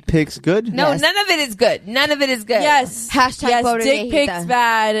 V pics good? No, Yes. none of it is good. None of it is good. Yes. Hashtag yes, voted dick I hate pics that.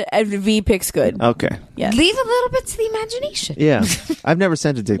 bad and V pics good. Okay. Yes. Leave a little bit to the imagination. Yeah. I've never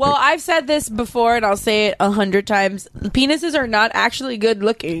sent a dick Well, pic. I've said this before, and I'll say it 100 times. Penises are not actually good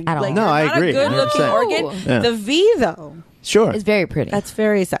looking At all. Like, No, they're I not agree, a good looking 100%. organ. No. Yeah. The V though. Sure. It's very pretty. That's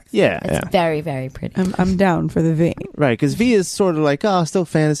very sexy. Yeah, It's very, very pretty. I'm down for the V. right. Because V is sort of like, still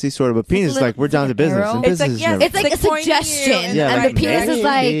fantasy, sort of. But penis is little- like, we're down to like business. arrow. And It's like, business is yeah, never- It's like a pointing you suggestion, Yeah, and like, the penis is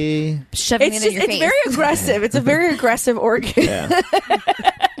like maybe. shoving it in your It's face. very aggressive. It's a very aggressive organ. Yeah.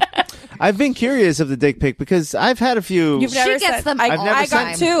 I've been curious of the dick pic because I've had a few. You've never gets sent- them I, all I the got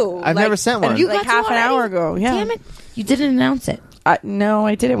time. two. I've never sent one. You Like got half to an hour already? ago. Yeah. Damn it! You didn't announce it. No,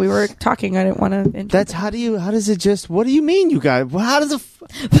 I didn't. We were talking. I didn't want to. That's how does it just? What do you mean, you guys? Well, how does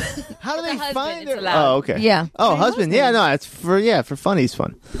how do they husband, find it's it? allowed. Oh, okay. Yeah. Oh, husband. Yeah, no, it's for fun. He's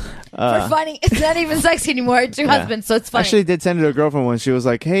fun. For funny, it's not even sexy anymore. It's your husband, so it's funny. Actually, did send it to a girlfriend once. She was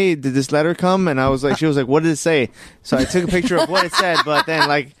like, "Hey, did this letter come?" And I was like, "She was like, what did it say?" So I took a picture of what it said, but then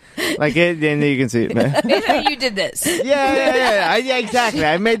like it, then you can see it. Man. Basically, you did this. Yeah, exactly.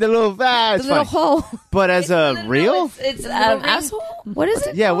 I made the little it's the little funny. hole. But as a real, It's asshole. What is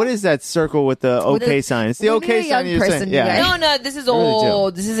it? yeah. What is that circle with the OK sign? It's the When OK you're a sign. young You're person, saying, you yeah. guys- No, this is Really do.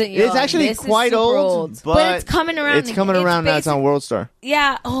 old. This isn't young. It's actually This is quite super old, But it's coming around It's coming again. around now. It's on World Star.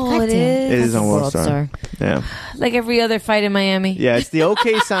 Yeah. Oh, God it damn. is. It is on World Star. Star. Yeah, Like every other fight in Miami. yeah. It's the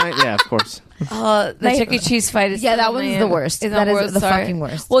OK sign. Yeah, of course. The Chuck E. Cheese fight is Yeah, still that in one's Miami. the worst. It's That on is World the Star. fucking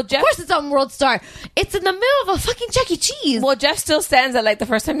worst. Well, Of course, it's on World Star. It's in the middle of a fucking Chuck E. Cheese. Well, Jeff still stands at like the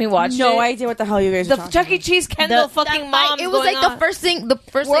first time he watched No it. idea what the hell you guys are The talking Chuck E. about. Cheese Kendall The- fucking that mom. fight, it was like the first thing. The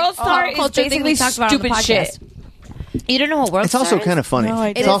first World like, Star pop is culture thing we basically talked about on the stupid podcast. shit. You don't know what World It's Star also is? kind of funny. No, I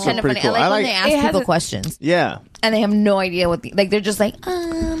It It's is also kind of pretty funny. cool. I like when they it ask has people a- questions Yeah. and they have no idea what like they're just like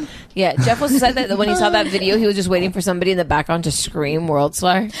Yeah, Jeff was said that when he saw that video, he was just waiting for somebody in the background to scream World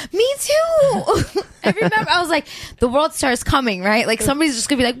Star. Me too. I remember I was like, the World Star is coming, right? Like somebody's just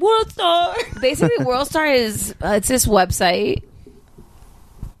gonna be like, World Star. Basically, World Star is it's this website,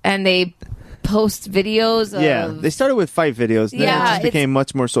 and they post videos. Yeah, of, they started with fight videos. Then Yeah, it just it's- became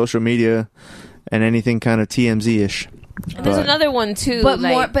much more social media and anything kind of TMZ-ish. and there's But- another one too, But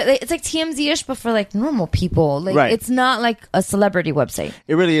like, more, but it's like TMZ-ish, but for like normal people. Like Right. it's not like a celebrity website.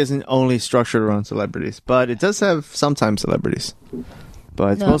 It really isn't only structured around celebrities, but it does have sometimes celebrities.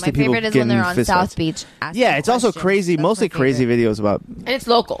 But it's No, mostly my people favorite is when getting they're on fist South fights. Beach. asking Yeah, it's also questions. crazy, That's mostly my crazy favorite. videos about. and it's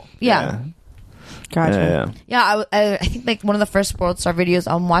local. Yeah. Gotcha. Yeah. I think like one of the first World Star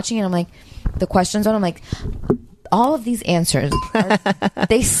videos I'm watching, and I'm like, the questions on, I'm like, all of these answers,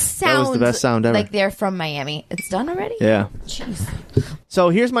 they sound best sound ever. like they're from Miami. It's done already? Yeah. Jeez. So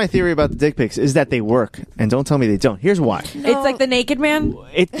here's my theory about the dick pics: is that they work, and don't tell me they don't. Here's why. It's like the naked man.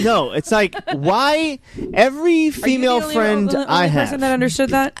 It's like why every female friend I have, person that understood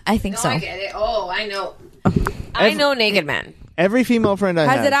that. I think so. I get it. Oh, I know. I know Naked Man. every female friend I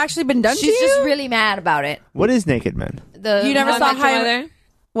Has have. it actually been done to She's you? just really mad about it. What is naked men? The You never How I saw Met Your How I- Mother?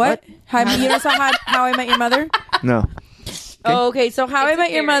 What? You never saw How I Met Your Mother? No. Oh, okay. So How I It's a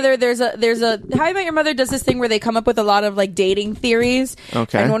Met Your theory. Mother, there's a How I Met Your Mother does this thing where they come up with a lot of like dating theories.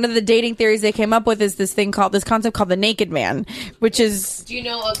 Okay. And one of the dating theories they came up with is this concept called the naked man, which is Do you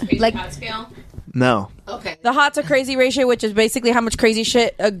know a crazy Like- hot scale? No. Okay. the hot to crazy ratio, which is basically how much crazy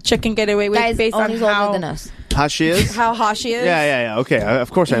shit a chick can get away with Guys, based on Oni's older how than us. How she is? how hot she is. Yeah. Okay.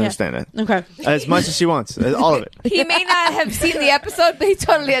 Of course I understand that. Okay. As much as she wants. All of it. He may not have seen the episode, but he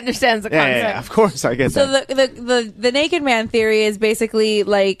totally understands the Yeah, concept. yeah. Of course I get So that. the naked man theory is basically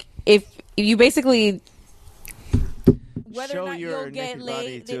like if you basically whether Show or not your you'll get naked body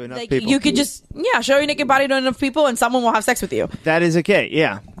laid, to enough like people. you could just show your naked body to enough people and someone will have sex with you. That is okay.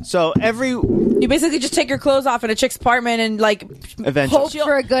 Yeah. So You basically just take your clothes off in a chick's apartment and like eventually. Hope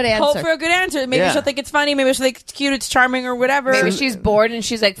for a good answer. hope for a good answer. Maybe Yeah. she'll think it's funny. Maybe she'll think it's cute. It's charming or whatever. Maybe she's bored and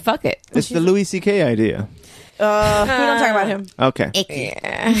she's like, "Fuck it." It's the Louis C.K. idea. we don't talk about him.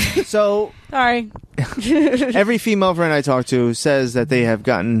 Okay. So Sorry. every female friend I talk to says that they have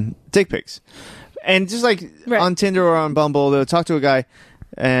gotten dick pics. And just like Right. on Tinder or on Bumble, they'll talk to a guy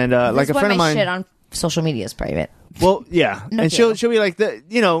and like a That's why friend of my mine. shit on social media is private. Well, yeah. No and deal. she'll be like,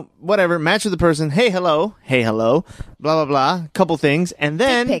 whatever, match with the person. Hey, hello, blah, blah, blah, couple things. And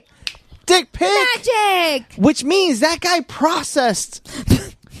then Dick dick pic. Magic! Which means that guy processed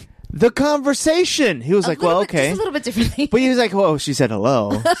the conversation. He was like, well, okay. Just a little bit differently. But he was like, well, she said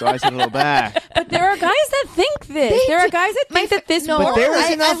hello. So I said hello back. But there are guys that think this. There are guys that think that this no, works. But there is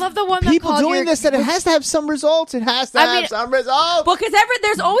I enough love the one that people called doing your- this that it has to have some results. It has to have some results. Well, because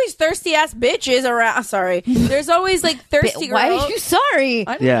there's always thirsty ass bitches around. Sorry, there's always like thirsty girls. Why are you sorry?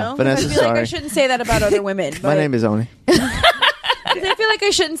 I don't Yeah, know. Vanessa's I feel like I sorry. shouldn't say that about other women. My but- name is Oni. I feel like I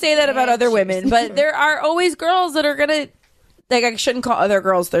shouldn't say that about other women, but there are always girls that are gonna. Like I shouldn't call other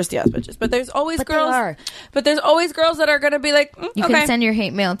girls thirsty ass bitches, but there's always But they girls. are. But there's always girls that are gonna be like, You okay. can send your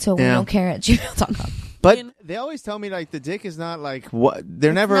hate mail to we Yeah. don't care at gmail.com. But they always tell me like the dick is not like what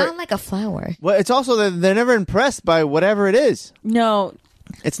they're never Not like a flower. Well, it's also that they're never impressed by whatever it is. No.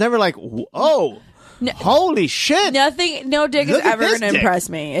 It's never like, oh, holy shit. Nothing. No dick is Look at ever this going to dick. impress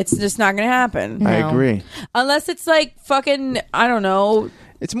me. It's just not going to happen. No. I agree. Unless it's like fucking, I don't know.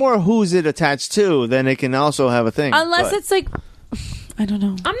 It's more who's it attached to than it can also have a thing. Unless but- it's like, I don't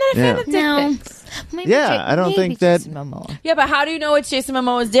know. I'm not a fan of dick No. pics. Maybe Yeah, I don't think that- Jason Momoa. Yeah, but how do you know it's Jason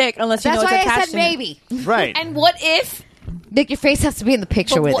Momoa's dick unless you That's know it's why I attached said to him? maybe. right. And what if? Like your face has to be in the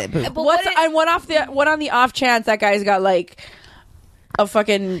picture with what- it. Boo. but What's what if- and what on the off chance that guy's got like a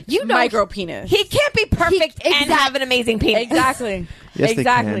fucking micro penis? He can't be perfect and have an amazing penis. Exactly. Yes, they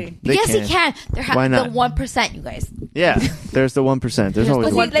exactly. can. They Yes, can. he can. There Why the not? 1%, you guys, Yeah, there's the 1%. There's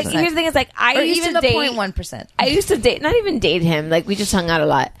always But the see, like, 1%. here's the thing: is like I or used even Oh, to the date. 0.1%. I used to date, not even date him. Like we just hung out a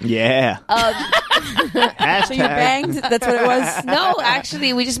lot. Yeah. So you banged? That's what it was. No,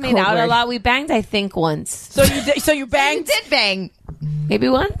 actually, we just made out a word. lot. We banged, I think, once. So you You banged? did bang. Maybe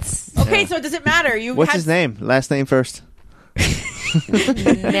once. Okay, so it doesn't matter. You What's had- his name? Last name first.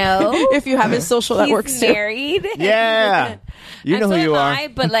 No, If you have his social networks he's too. married. Yeah. You know And who so you am are. I,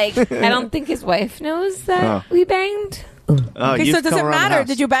 but like, I don't think his wife knows that Oh. we banged. Oh, Okay, you've so does come it around the matter? house.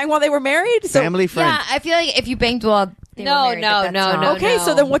 Did you bang while they were married? So, Family friend. Yeah, I feel like if you banged while they No, were married, no, that's no, not- no. okay,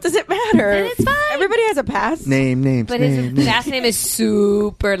 so then what does it matter? Then it's fine. Everybody has a pass. Names. But his names. last name is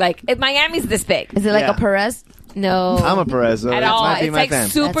super like. Miami's this big. Is it like Yeah. a Perez? No, I'm a Perez. So at it all. might be It's my like fan.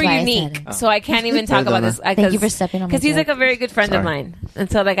 super That's why I said unique, it. so I can't even talk about this. Thank you for stepping on my because he's joke. like a very good friend of Sorry. mine,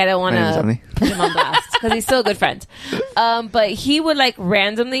 and so like I don't want My name's to Tony. put him on blast because he's still a good friend. But he would like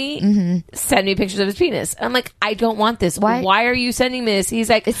randomly send me pictures of his penis. I'm like, I don't want this. Why? Why are you sending me this? He's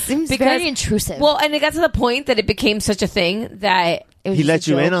like, It seems very intrusive. Well, and it got to the point that it became such a thing that It was He just let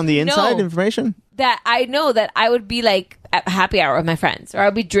a you in joke. on the inside No. information? I know that I would be like at happy hour with my friends, or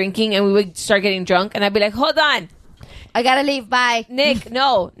I'd be drinking and we would start getting drunk, and I'd be like, hold on. I gotta leave. Bye. Nick,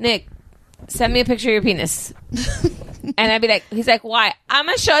 send me a picture of your penis. And I'd be like, he's like, why? I'm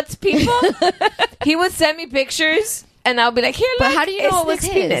a show it to people. He would send me pictures, and I'll be like, here, But look, how do you know it's it was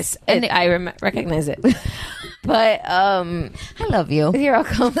Nick's his? penis? And I recognize it. But I love you. you're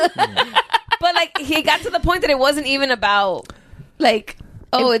welcome. But like, he got to the point that it wasn't even about like,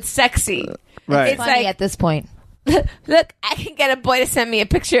 oh, it's sexy. Right. It's Funny like, at this point. look, I can get a boy to send me a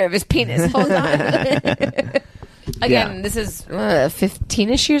picture of his penis. Hold on. Again, Yeah. this is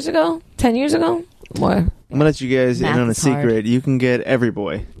 15-ish years ago, 10 years ago, more. I'm gonna let you guys Math in on a is hard. secret. You can get every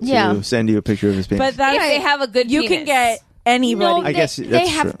boy to Yeah. send you a picture of his penis. But that's If they have a good you penis. can get anybody. No, I guess they that's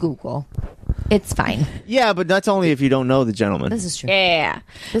have true. Google. It's fine. yeah, but that's only if you don't know the gentleman. This is true. Yeah.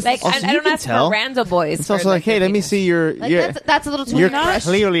 This Like, is- Also, I you don't can ask tell. for random boys. It's for, also like, hey, their let me penis. see your. Like, your that's a little too you're much.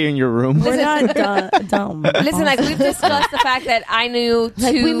 clearly in your room. We're not dumb. Listen, like, we've discussed the fact that I knew two...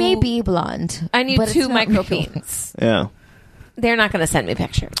 Like we may be blonde. I knew but it's two not micro real. peens. Yeah. They're not going to send me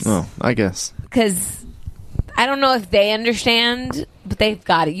pictures. Oh, I guess. Because I don't know if they understand, but they've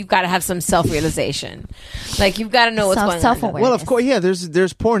got it. You've got to have some self-realization. Like, you've got to know what's going on. Self-awareness. Well, of course, yeah.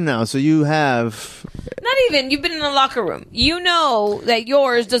 There's porn now, so you have. Not even. You've been in the locker room. You know that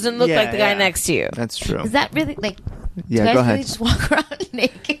yours doesn't look Yeah, like the guy yeah. next to you. That's true. Is that really like? Yeah, do you guys go ahead. Really just walk around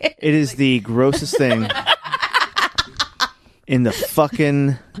naked. It is the grossest thing in the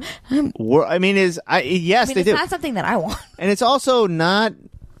fucking world. I mean, yes, I mean, they it's do, not something that I want. and it's also not.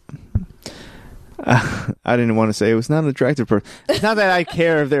 I didn't want to say it was not an attractive person. It's not that I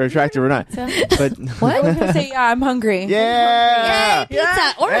care if they're attractive or not, but What? I was gonna say, yeah, I'm hungry. yeah, Yay,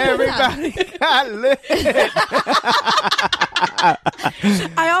 pizza. Order everybody got lit.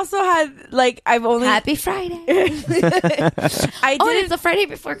 I also had like I've only Happy Friday. I Oh, and didn't it's the Friday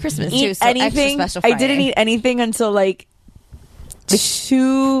before Christmas too. eat So anything. extra special I didn't Friday. eat anything until like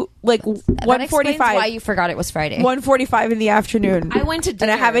 1:45. Why you forgot it was Friday? 1:45 in the afternoon. I went to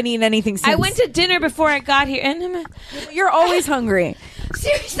dinner. and I haven't eaten anything since. I went to dinner before I got here. And You're always hungry.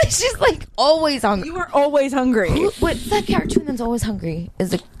 Seriously, she's like always hungry. You are always hungry. What's that cartoon that's always hungry?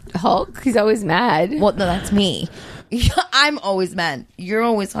 Is it? Hulk, he's always mad. Well, no, that's me. I'm always mad. You're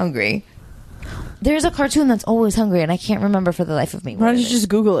always hungry. There's a cartoon that's always hungry, and I can't remember for the life of me. Why what don't it you is. just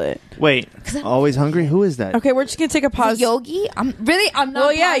Google it? Wait, always hungry? Who is that? Okay, we're just gonna take a Is it pause. Yogi? I'm not.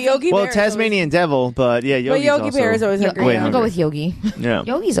 Well, yeah, pausing. Yogi. Well, Bear is Tasmanian Devil, but yeah, Yogi's Yogi also Bear is always hungry. way I'll hungry. go with Yogi. Yeah.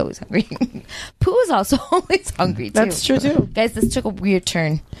 Yogi's always hungry. Pooh is also always hungry too. That's true too. Guys, this took a weird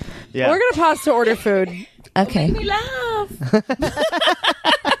turn. Yeah. We're gonna pause to order food. Okay. We laugh.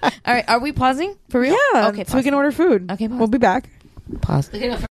 All right. Are we pausing for real? Yeah. Okay. so we can order food. Okay, pause. We'll be back. pause.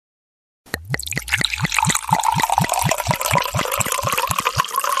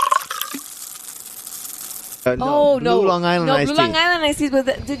 Oh no, Blue Long Island no, iced Blue tea. Long Island iced tea.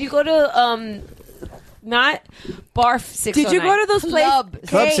 But did you go to not Barf 609. Did you go to those places?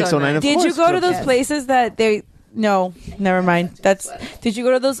 Club 609, of Did course. you go to Club those places that they? No, never mind. Did you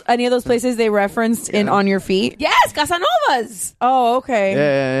go to any of those places they referenced in On Your Feet? Yes, Casanovas. Oh, okay.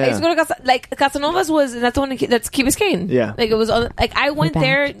 Yeah. I used to go to Casanovas was that's the one that's Key Biscayne. Yeah. Like it was like I went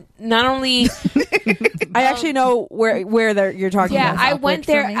there not only. I actually know where you're talking Yeah, about. I went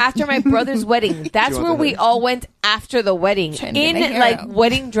there after my brother's wedding. That's where we all went after the wedding in like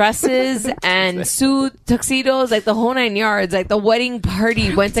wedding dresses and suit tuxedos, like the whole 9 yards. Like the wedding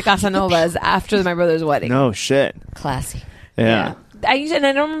party went to Casanovas after my brother's wedding. No shit. Classy. Yeah. I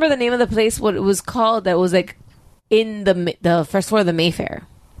don't remember the name of the place. What it was called? That was like in the first floor of the Mayfair.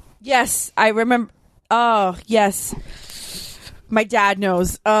 Yes, I remember. Oh, yes. My dad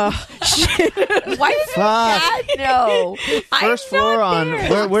knows. Shit. Why does your dad know? First floor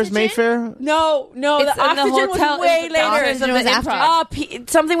on where's Mayfair? No, It's the in the Oxygen hotel. was way The later. Oxygen was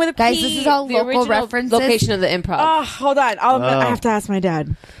after. Something with a Guys, P. this is all The local original references. location of the Improv. Oh, hold on. I have to ask my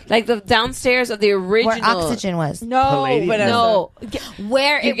dad. Like the downstairs of the original. Where Oxygen was. No, Palladium. Vanessa. No.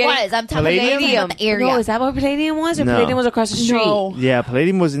 Where it getting- was. I'm talking Palladium? about the area. No, is that where Palladium was? Or No. Palladium was across the street? No. Yeah,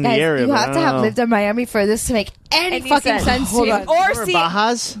 Palladium was in Guys, the area. you but have I to don't have know. lived in Miami for this to make any Any fucking sense. sense Hold to on. you. Or Remember see,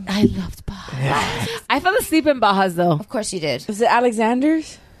 Bajas? I loved Bajas. I fell asleep in Bajas though. Of course you did. was it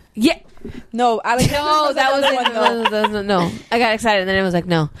Alexander's? Yeah. No, Alexander's. No, that was another one, though. no. I got excited and then it was like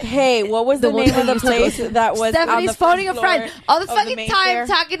no. Hey, what was the one name we of the used to go place to. that was on Stephanie's the phoning a first friend. floor All the of the fucking Mayfair? time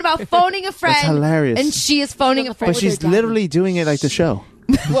talking about phoning a friend. That's hilarious. And she is phoning a friend. But she's literally doing it like the show.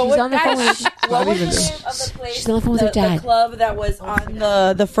 What was, on the phone with- what was the even- name of the place? She's on the phone with her dad. The club that was on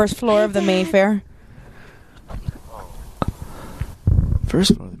the first floor of the Mayfair.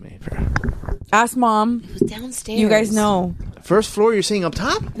 First floor of the Mayfair. Ask mom. It was downstairs. You guys know First floor you're seeing up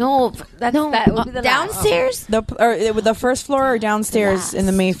top? No, that would be the downstairs. the first floor or downstairs in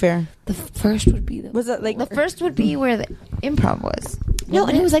the Mayfair. The first would be the Was it like The first would be where the improv was. no,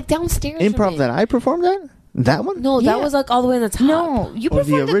 and it was like downstairs. from Improv it. that I performed at? That one? No, that Yeah. was like all the way in the top. No, you Or the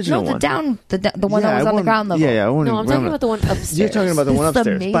performed original the one. down the one Yeah, that was I on the won- ground level. Yeah, I won. No, I'm talking about the one upstairs. You're talking about the one This is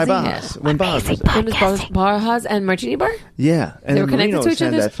upstairs by amazing. Bajas. When Bajas was It was Bajas and Martini Bar. Yeah, and They were connected Marino's to each had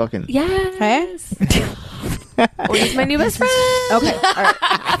other's- that fucking. Yes. Oh, he's my new best friend. okay?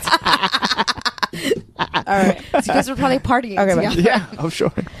 All right. So you guys were probably partying. Okay, bye. together. Yeah, I'm sure.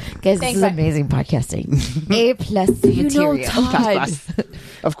 Guys, this Thanks, is bye. amazing podcasting. A plus material. Todd.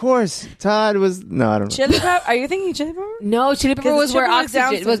 Of course, Todd was. No, I don't know. Chili Pepper? Are you thinking Chili Pepper? No, Chili Pepper 'Cause was where Chili Pepper was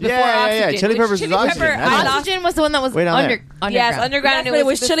Oxygen was before Yeah, yeah, yeah. Oxygen. Chili Which Peppers was Chili Oxygen. Pepper, That's I right. lost. Oxygen was the one that was Way down there. underground. Yes, underground. It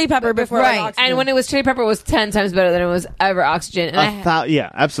was Chili Pepper before Right. Oxygen. And when it was Chili Pepper, it was 10 times better than it was ever Oxygen. And Yeah,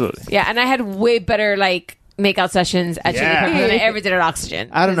 absolutely. yeah, and I had way better like makeout sessions at Chili Yeah. Pepper than I ever did at Oxygen.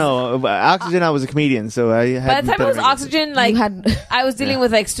 I don't know. Oxygen, I was a comedian, so I had. By the time it better was makeup. Oxygen, like You had- I was dealing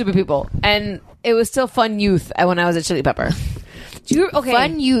with like stupid people, and it was still fun youth when I was at Chili Pepper. Do you okay?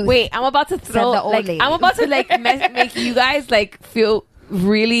 Fun youth. Wait, I'm about to throw. the old Like, lady. I'm about to like make you guys like feel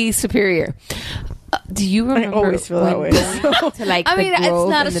really superior. Do you remember? always feel that when way. going to like I mean, the it's Grove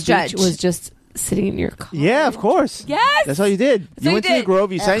not and a the stretch. beach was just sitting in your car. Yeah, of course. Yes! That's all you did. That's You all went you to the did.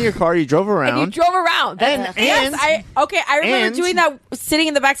 Grove. You sat in your car. You drove around. And you drove around. That's, Yes, I remember and- doing that sitting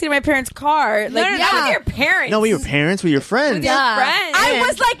in the backseat of my parents' car. no, Like, not with your parents. No, with your parents, with your friends. With your friends. I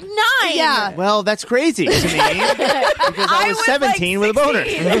was like 9. Yeah. Well, that's crazy to me because I was was, 17 like, with a boner.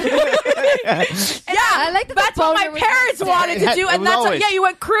 16. Yeah, I like that. That's what my parents wanted to do, It and was that's always yeah. You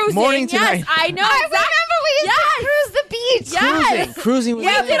went cruising. morning to yes, night. I know. I exactly. remember we used to cruise the beach. Yes. Cruising was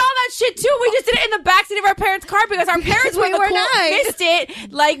Yeah, we did all that shit too. We just did it in the backseat of our parents' car because our parents we were the were cool, nice. missed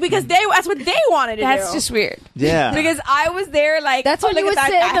it, like because that's what they wanted to do. That's just weird. Yeah. Because I was there like That's when look you at would that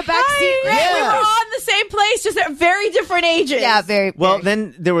sit guy. in the back seat. Right, Yeah. we were all in the same place, just at very different ages. Yeah, very. Well, very.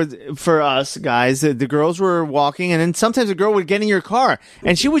 then there was for us guys. The girls were walking, and then sometimes a girl would get in your car,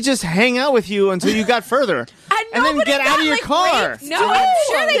 and she would just hang out with you until you got further, and then nobody get out got, of your like, car. raped. No, I'm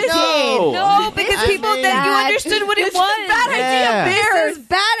sure they No. did. No, because I people mean- then you Bad. understood what it It's was. a bad Yeah. idea. This is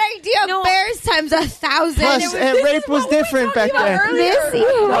bad idea. No. Bears times 1,000. Plus, rape was different back then.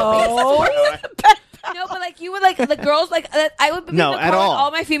 No, but like you would like the girls like I would be No, in the at car all. with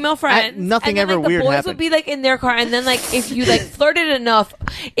all my female friends. nothing and then, ever like, weird the boys happened. would be like in their car, and then like if you like flirted enough,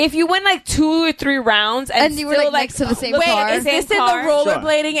 if you went like 2 or 3 rounds, and you were, still, like, next to the same looked at car. the Is same this in the car-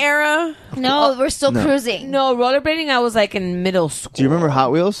 rollerblading era? no, we're still No. cruising. No, rollerblading. I was like in middle school. Do you remember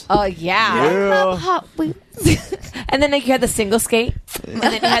Hot Wheels? Oh yeah. Yeah. Hot Wheels. And then like you had the single skate, and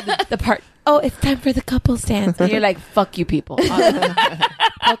then you had the part oh, it's time for the couples dance. And you're like, fuck you people.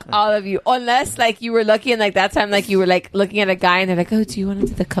 Fuck all of you. Unless like you were lucky and like that time like you were like looking at a guy and they're like, oh, do you want to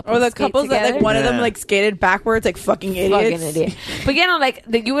do the couples? Or the skate couples that like together? one of them like skated backwards, like fucking idiots. Fucking idiot. But you know, like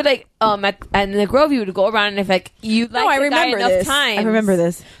you would like and in the Grove you would go around and if like you like I the guy remember enough this. times, I remember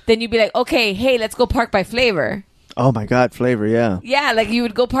this. Then you'd be like, okay, hey, let's go park by Flavor. Oh my God, Flavor, yeah. Yeah, like you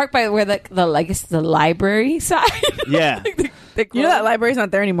would go park by where the library side. Yeah. the You know that library's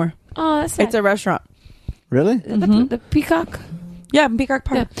not there anymore. Oh, that's sad. It's a restaurant. Really? The Peacock. Yeah, Peacock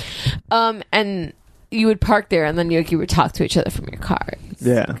Park. Yeah. And you would park there, and then you would talk to each other from your cars.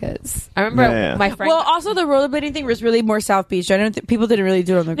 Yeah. Because I remember my friend. Well, also the rollerblading thing was really more South Beach. I don't think people didn't really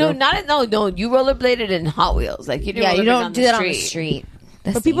do it on the Grove. No. You rollerbladed in Hot Wheels, like you didn't. You rollerblade don't on do the that on the street. street.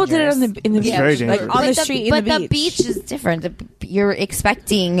 That's But people dangerous. did it in the beach. very dangerous. Like on the street But in the beach. is different. You're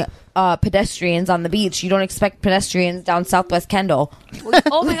expecting pedestrians on the beach. You don't expect pedestrians down Southwest Kendall.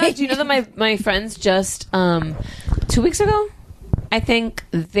 Oh my god! Do you know that my friends just 2 weeks ago, I think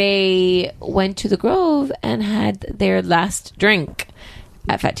they went to the Grove and had their last drink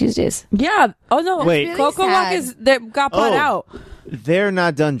at Fat Tuesdays. Yeah. Oh no. Wait. really Coco Walk sad. got bought out. They're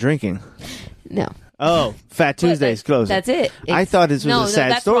not done drinking. No. Oh, Fat Tuesday's closing. That's it. I thought this was a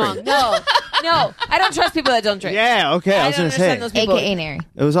sad that's story. Wrong. No, I don't trust people that don't drink. Yeah, okay. I was don't going to say. understand those people. AKA Neri.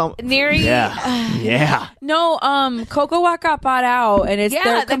 It was all. Neri. Yeah. Yeah. No, Coco Walk got bought out, and Yeah,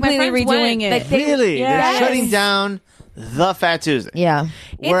 they're like my completely friends redoing went. it. Like, they- Really? Yes. They're shutting down the Fat Tuesday. Yeah.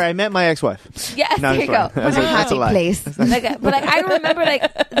 Where I met my ex-wife. Yeah, No, there it's you go. fine. That's a Happy lie. place. But like I remember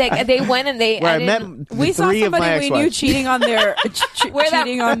like they went and they Where I and met in- we saw three of somebody my we knew ex-wives. cheating on their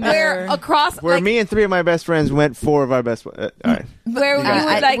cheating on where their. across Where like, me and three of my best friends went, four of our best. All right. where you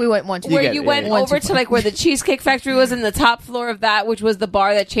I- would like we went one, two. where You get you it, went yeah. over to like where the Cheesecake Factory was in the top floor of that, which was the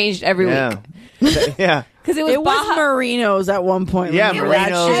bar that changed every Yeah. week Yeah. because it was It was Baja. Marinos at one point. Yeah, Remember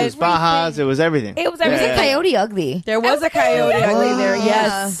that Marinos, it shit? was Bajas, it was everything. It was everything. Yeah. Coyote Ugly. There was a Coyote Ugly there.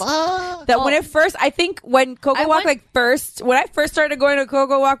 Yes. That when it first, I think when Coco I Walk went- when I first started going to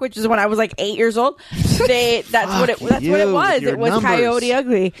Coco Walk, which is when I was like 8 years old, that's what it you with was. your It was numbers. Coyote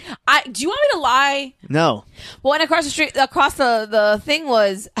Ugly. Do you want me to lie? No. Well, and across the street, across the thing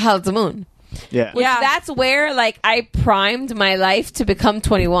was Hell's the Moon. Yeah. Which that's where like I primed my life to become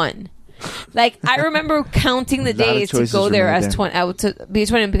 21. Like I remember counting the A lot of days to choices go were there made as there. 20 to be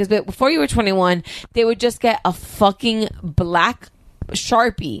 21 because before you were 21 they would just get a fucking black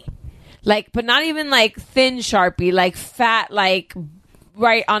Sharpie. Like but not even like thin Sharpie, like fat like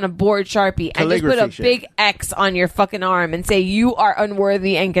right on a board Sharpie and just put a Calligraphy shit. big X on your fucking arm and say you are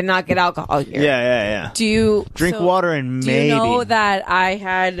unworthy and cannot get alcohol here. Yeah. Do you Drink water and Do maybe. you know that I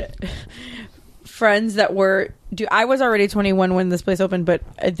had friends that were? I was already 21 when this place opened, but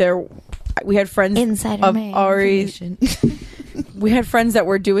we had friends Inside of my Ari's. We had friends that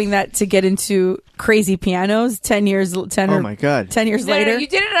were doing that to get into Crazy Pianos 10 years Oh my God. 10 years No, later. you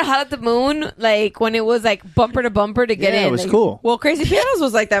did it at Hell at the Moon, like when it was like bumper to bumper to get Yeah, in. it was Like, cool. Well, Crazy Pianos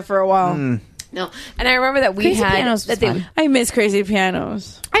was like that for a while. No, and I remember that we Crazy had Pianos was that they, fun. I miss Crazy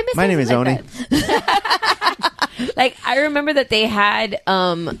Pianos. I miss My name things is like Oni. that. Like I remember that they had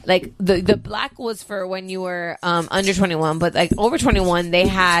like the black was for when you were under 21, but like over 21 they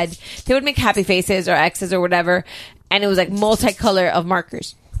would make happy faces or X's or whatever, and it was like multicolor of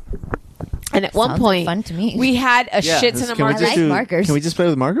markers. And at one Sounds like point, fun to me. we had a shit ton of Can we markers. just I like markers. Can we just play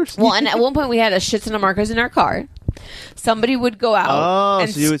with markers? Well, and at one point we had a shit ton of markers in our car. Somebody would go out. Oh,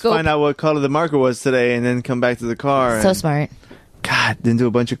 and so you would scope- find out what color the marker was today and then come back to the car. So and, smart. God, didn't do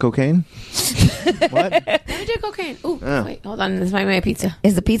a bunch of cocaine? What? I did cocaine. Ooh, Oh. wait, hold on. This might be my pizza.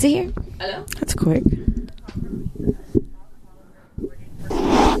 Is the pizza here? Hello? That's quick.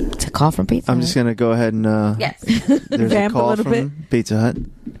 It's a call from Pizza I'm Hut. just going to go ahead and... Yes. There's a Vamp a call little from bit. Pizza Hut.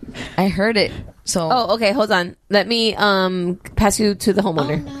 I heard it. So Oh, okay. Hold on. Let me pass you to the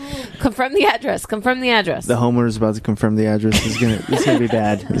homeowner. Confirm the address. Confirm the address. The homeowner is about to confirm the address. This is gonna be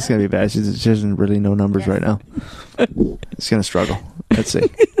bad. It's gonna be bad. She doesn't really know numbers right now. It's gonna struggle. Let's see.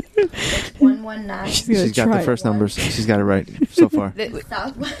 119 She's got the first numbers. She's got it right so far.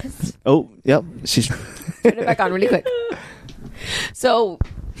 Southwest. Oh, yep. She's Turn it back on really quick. So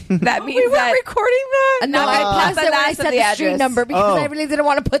that means We were that recording that. No, I paused the it when I last said of the the street address. number because Oh. I really didn't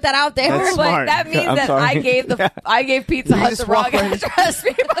want to put that out there. That's but smart. that means I'm that sorry. I gave Pizza You Hut just the wrong walk right- address,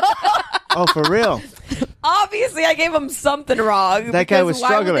 people. oh, for real. Obviously, I gave them something wrong. That guy because was why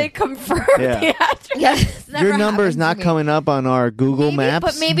struggling. would they confirm Yeah. the address? Yes, Your number is not coming up on our Google Maps.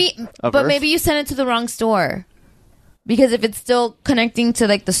 But maybe, of but Earth? maybe you sent it to the wrong store. Because if it's still connecting to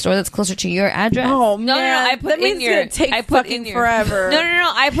like the store that's closer to your address, Oh No, man, I put that in means your. it's gonna take I put fucking in your, forever. No.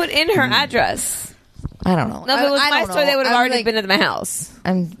 I put in her address. I don't know. No, if it was I my don't store, know. they would have I'm already like- been at my house.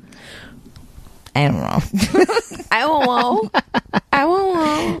 I'm I don't know. I won't know. I won't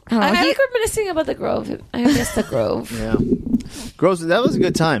know. Oh, I he- think we're reminiscing about the Grove. I miss the Grove. Yeah. Gross. That was a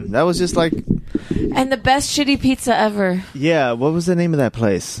good time. That was just like, And the best shitty pizza ever. yeah. What was the name of that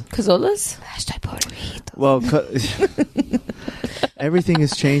place? Cazola's? Well, everything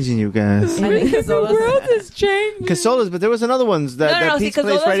is changing, you guys. The world has changed. Casola's, but there was another one. That see, pizza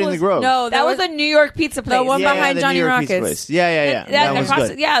place Cazola's right in the was- Grove. No, That was a New York pizza place. The one behind the Johnny New York pizza Rockets. place. Yeah. That was across-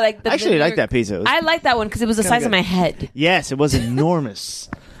 good. Yeah, like the I actually New like York- that pizza. It was, I like that one because it was the size of good. my head. yes, it was enormous.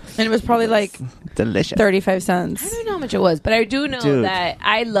 And it was probably like Delicious. 35 I cents. don't know how much it was, but I do know Dude. that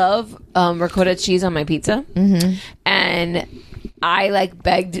I love ricotta cheese on my pizza, and I like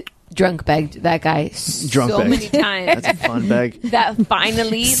drunk begged that guy Drunk so begged. many times That's a fun bag. that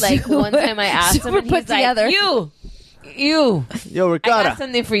finally, like one time I asked him, Super and put he's like, together. "You, Yo, I got ricotta.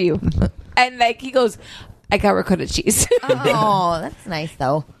 something for you," and like he goes, "I got ricotta cheese." Oh, that's nice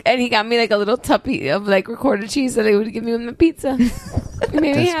though. And he got me like a little tuppy of like ricotta cheese that he would give me with my pizza. It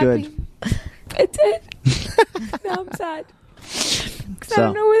made me That's happy. good. It did. Now I'm sad. 'Cause I So-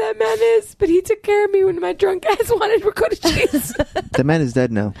 don't know where that man is, but he took care of me when my drunk ass wanted ricotta cheese. The man is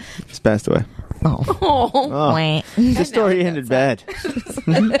dead now. He's passed away. Oh. Oh, Wait. the story ended bad.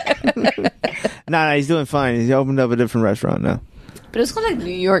 Nah, he's doing fine. He's opened up a different restaurant now. But it was called like New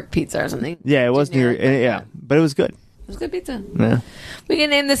York pizza or something. Yeah, it was New York. Generic like Yeah, that. but it was good. It was good pizza. Yeah. We can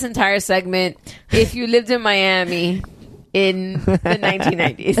name this entire segment If You Lived in Miami in the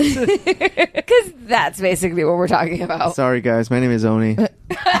 1990s. Because that's basically what we're talking about. Sorry, guys. My name is Oni.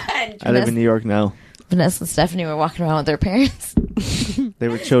 I live in New York now. Vanessa and Stephanie were walking around with their parents. They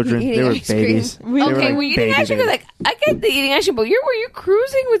were children. Eating They were ice cream. babies. They were Okay, like were you eating baby ice cream? 'Cause, babies. like, I get the eating ice cream, but were you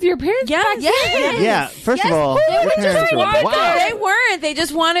cruising with your parents? Yeah, back yes. then? Yeah, first of Yes, all, they your were parents just were wandered. wow. They weren't. They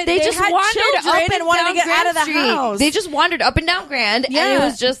just wanted. They just had wandered children up and and wanted down to get out of the Grand Street. house. They just wandered up and down Grand, and Yeah. it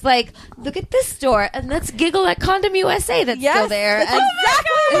was just like, look at this store, and let's giggle at Condom USA that's still there. That's And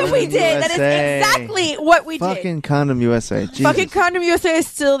exactly what we did. That is USA. exactly what we did. Fucking Condom USA. Jesus. Fucking Condom USA is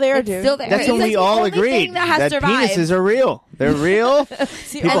still there, it's dude. still there. That's It's when like we the all only agreed thing that has survived. penises are real. They're real.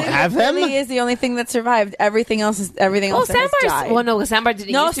 People And have it them. really is the only thing that survived. Everything else has Oh, died. Sandbar's. Well, no, Sandbar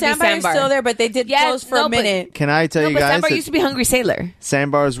didn't No, used to be Sandbar is Sandbar. still there, but they did Yes, close for no, a but- minute. Can I tell No, you but guys Sandbar that used to be Hungry Sailor.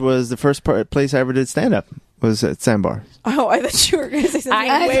 Sandbars was the first place I ever did stand up? Was at Sandbar. Oh, I thought you were going to say something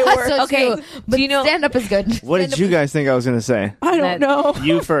I way thought worse. so Okay, too. But do you know- stand up is good. What did you guys think I was going to say? I don't know.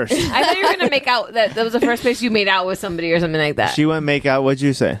 You first. I thought you were going to make out that was the first place you made out with somebody or something like that. She went make out. What'd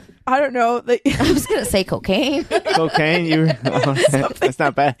you say? I don't know. I was gonna say cocaine. Cocaine? You? That's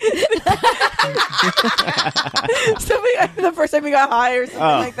not bad. Something the first time we got high or something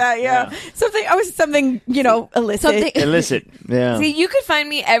like that. Yeah. Something. I was something. Illicit. Something. Illicit. Yeah. See, you could find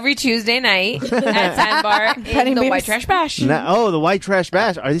me every Tuesday night at Sandbar in Penny the beers. White Trash Bash. The White Trash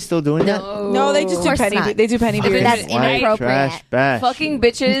Bash. Are they still doing that? No, they just Of do course penny. not. They do penny If it's beers. That's White inappropriate. Trash Bash. Fucking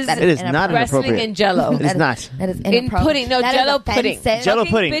bitches That It is not wrestling inappropriate. in Jello. It is not. That is In inappropriate. pudding. No, That is Jell-O pudding. offensive. Jello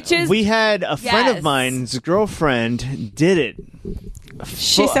Fucking pudding. bitches. We had a friend Yes. of mine's girlfriend did it.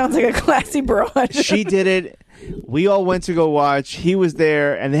 She sounds like a classy broad. She did it. We all went to go watch. He was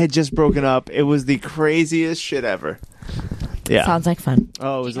there, and they had just broken up. It was the craziest shit ever. Yeah. Sounds like fun.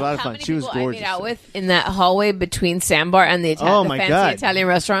 Oh, it was a lot of How fun. many She was people gorgeous. I made out with in that hallway between Sandbar and the, Oh the my fancy God. Italian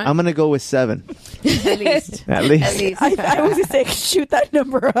restaurant? I'm gonna go with 7. At least. At least. At least. I was gonna say, shoot that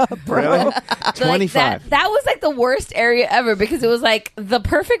number up, bro. Really? Like, 25. that was like the worst area ever because it was like the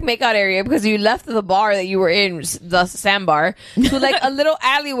perfect makeout area because you left the bar that you were in, the Sandbar, to like a little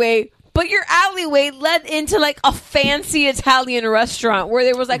alleyway. But your alleyway led into like a fancy Italian restaurant where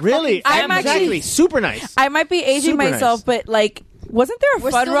there was like Really? fucking families. Exactly. Super nice. I might be aging Super myself, nice. but like, wasn't there a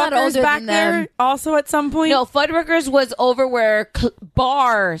We're still not Fuddruckers older back than there them. also at some point? No, Fuddruckers was over where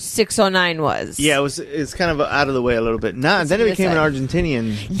bar 609 was. Yeah, it's kind of out of the way a little bit. Nah, then it this became an side.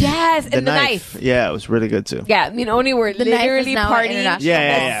 Argentinian. Yes, and the knife. Yeah, it was really good too. Yeah, I mean, only we're The knife is literally now partying. international.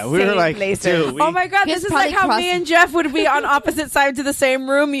 Yeah. We were Same like, places. dude. Oh my god, He's this is probably like how crossing- me and Jeff would be on opposite sides of the same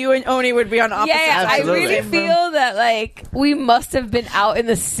room. You and Oni would be on opposite Yeah, I sides of the Absolutely. really same room. feel that like we must have been out in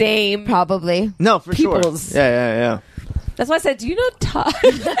the same. Probably. No, for Peoples. sure. Yeah. That's why I said, do you know Todd?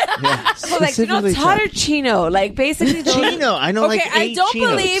 I was like, do you know Specifically Todd or Chino? Like basically, those- Chino. I know Okay, like I 8 don't Chinos.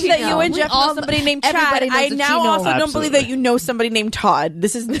 believe that you and We Jeff know all- somebody named Chad. everybody knows I a now Chino. also don't Absolutely. believe that you know somebody named Todd.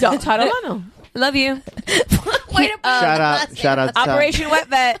 This is dumb. Todd Olano. Love you. Way to Shout out to Todd. Operation Wet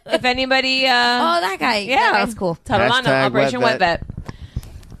Vet. If anybody, Oh, that guy. yeah, That guy's cool. Todd Olano. Hashtag Operation Wet Wet Vet.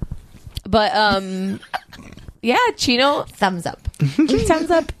 But yeah, Chino. Thumbs up.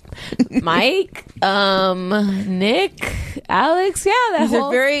 Thumbs up. Mike, Nick, Alex. Yeah, that These whole.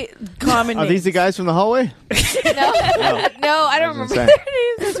 are very common Are these the guys from the hallway? No, I don't remember their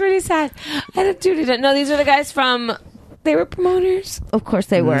names. That's really sad. I don't know. These are the guys from. They were promoters. Of course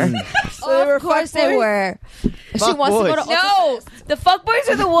they were. Of course they were. She wants to go to No, the fuckboys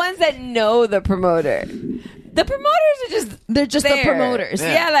are the ones that know the promoter. The promoters are just they're just there. the promoters.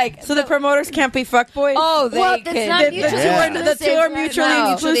 Yeah, like so the promoters can't be fuckboys. Oh, they well, that's can. not mutually The two are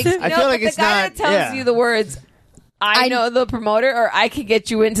mutually exclusive. I feel like but it's the guy not. that tells you the words. I know the promoter, or I could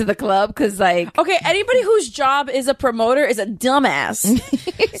get you into the club because, like, okay, anybody whose job is a promoter is a dumbass.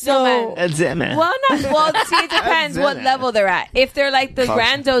 So, That's it, man. well, see, it depends what level they're at. If they're like the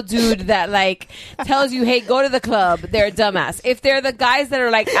rando dude that like tells you, "Hey, go to the club," they're a dumbass. If they're the guys that are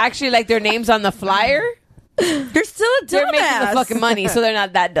like actually like their names on the flyer, they're still a dumbass. they're making the fucking money, so they're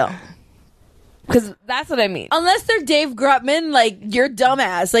not that dumb. Because that's what I mean. Unless they're Dave Grutman, like, you're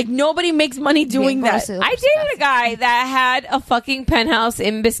dumbass. Like, nobody makes money doing that. I dated a guy that had a fucking penthouse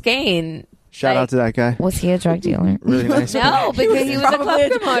in Biscayne. Shout out to that guy. Was he a drug dealer? Really nice. No, because he was a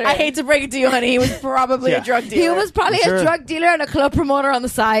club promoter. I hate to break it to you, honey. He was probably a drug dealer. He was probably a drug dealer and a club promoter on the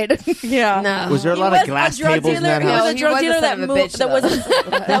side. Yeah. No. Was there a lot of glass tables in that He house? was a drug dealer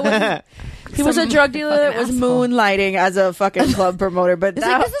He was a drug dealer that was moonlighting as a fucking club promoter, but It's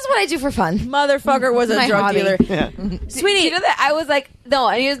like, this is what I do for fun. motherfucker was a My drug hobby. dealer. Yeah. Sweetie, you know that I was like, no,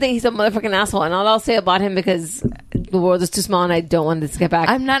 and here's the thing, he's a motherfucking asshole, and all I'll say about him because the world is too small and I don't want this to get back.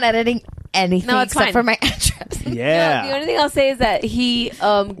 I'm not editing anything No, it's except fine. for my address. Yeah. No, the only thing I'll say is that he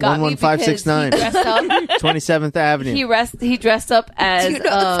got me because he 11569. dressed up. 27th Avenue. He dressed up as Do you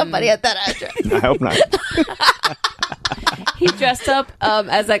know somebody at that address? I hope not. he dressed up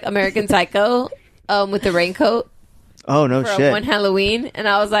as like American Psycho with the raincoat Oh, no for shit. one Halloween, and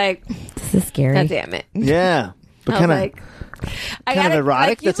I was like, This is scary. God damn it. Yeah. But I kind was of. like, I kind of gotta, erotic?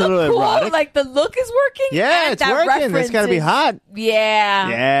 Like, you That's a look little cool. erotic. Like the look is working. Yeah, and it's that working. It's reference got to be is- hot. Yeah. Yeah.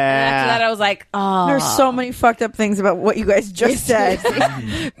 And after that, I was like, oh. There's so many fucked up things about what you guys just said. Me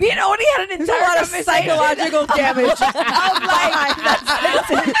and Oni had an There's a entire lot of psychological damage.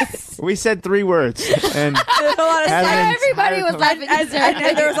 We said 3 words. And There's a lot of had an Everybody entire was laughing.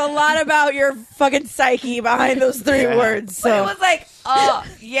 and there was a lot about your fucking psyche behind those 3 words. But it So was like, oh,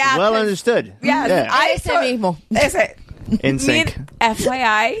 yeah. well 'cause- understood. Yeah. Yeah. I saw. In sync.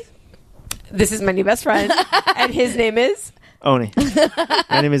 FYI, this is my new best friend, and his name is. Oni.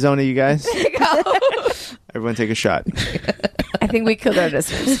 My name is Oni, you guys. Everyone take a shot. I think we killed our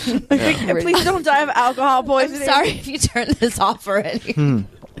listeners. please don't die of alcohol I'm poisoning. sorry if you turn this off already.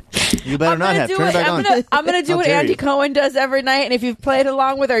 You better not have. Turn it back on. I'm gonna do How what dare Andy you. Cohen does every night, and if you've played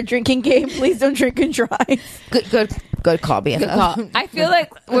along with our drinking game, please don't drink and drive. Good call, BFF. Good call. I feel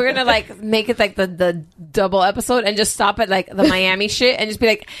like we're gonna like make it like the double episode and just stop at like the Miami shit and just be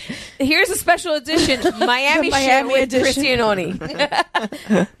like, here's a special edition Miami, The Miami shit with edition. Christy and Oni.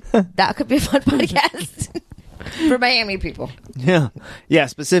 That could be a fun podcast for Miami people. Yeah. Yeah,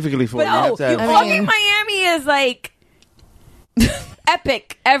 specifically for But you. no, have to have- fucking Miami is like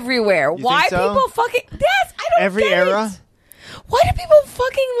epic everywhere. You Why think so? people fucking yes? I don't Every get era? It. Why do people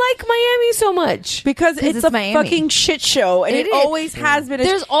fucking like Miami so much? Because it's a Miami. fucking shit show, and it is. always has been.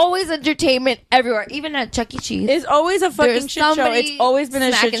 There's alwa's entertainment everywhere, even at Chuck E. Cheese. It's always a fucking There's shit show. somebody It's always been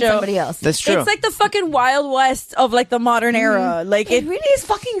a shit smacking show. somebody else. That's true. It's like the fucking Wild West of like the modern era. Like It really is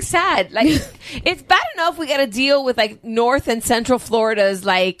fucking sad. Like, it's bad enough we got to deal with like North and Central Florida's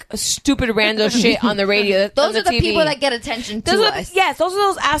like stupid rando shit on the radio. Those on the are the TV. people that get attention to Those are us. yes, those are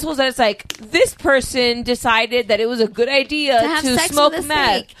those assholes that it's like this person decided that it was a good idea To have to sex smoke with a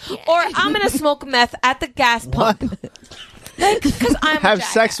meth, snake. Yeah. or I'm gonna smoke meth at the gas pump. Like, because I'm a have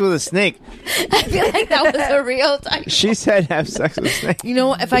jackass. sex with a snake. I feel like that was a real time. She said have sex with a snake. You know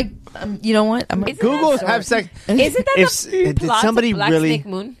what? If I, you know what? I'm Isn't Google that- have sex. Isn't that If- the did plot somebody of Black really- Snake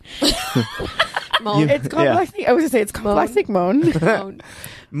Moon? Moan. You- it's called Yeah. plastic. I was gonna say it's called Plastic Moan. Moan.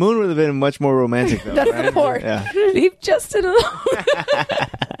 Moon would have been much more romantic, though. That's right? the port. Yeah. Leave Justin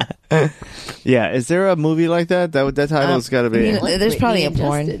alone. Yeah. Is there a movie like that? That title's got to be. you know, there's probably a Whitney and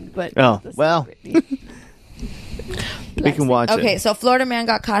porn. Justin, but Oh, well. We can watch Okay, it. so Florida man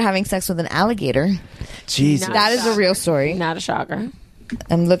got caught having sex with an alligator. Jesus. That is a real story. not a shocker.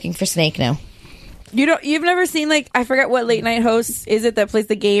 I'm looking for Snake now. You've never seen like I forget what late night host is it that plays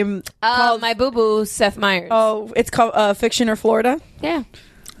the game? My boo boo, Seth Meyers. Oh, it's called Fiction or Florida. yeah.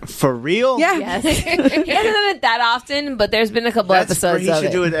 For real? Yeah. Yes. He hasn't done it that often, but there's been a couple That's episodes he of should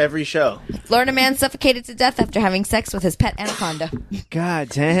it. do it every show. Florida man suffocated to death after having sex with his pet anaconda. God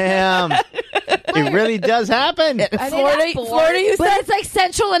damn. It really does happen. Florida, you But said, it's like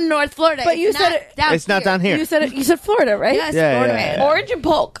Central and North Florida. But you said it- It's not down here. you said Florida, right? Yes, Yeah, Florida. yeah, yeah. Orange and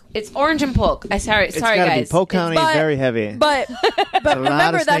Polk. It's Orange and Polk. Sorry, It's gotta guys. be. Polk County is But- very heavy. But lot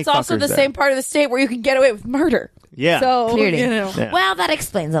remember, of that's snake also fuckers the there. same part of the state where you can get away with murder. Yeah. So Clearly. you know, Yeah. Well, that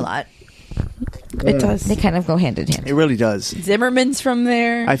explains a lot. it does. They kind of go hand in hand. It really does. Zimmerman's from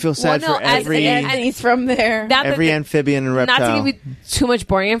there. I feel sad Well, no, for as- every and- and he's from there. Not that every they- amphibian and reptile. Not to give you too much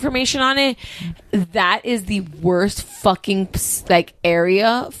boring information on it, that is the worst fucking like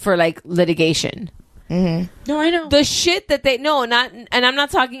area for like litigation. No, I know. The shit that they no, not, and I'm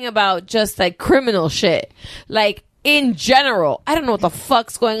not talking about just like criminal shit, like in general. I don't know what the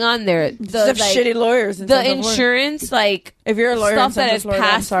fuck's going on there. Just have shitty lawyers. in The Central Florida. insurance, like If you're a lawyer in stuff that Central is Florida, I'm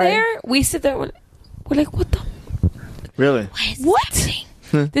passed sorry. there, we sit there. We're like, what the. Really? What?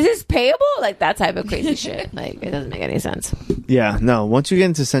 This is payable? Like that type of crazy shit. Like it doesn't make any sense. Yeah. No. Once you get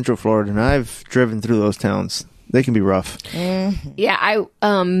into Central Florida, and I've driven through those towns, they can be rough. Yeah, I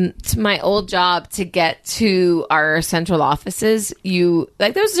to my old job to get to our central offices,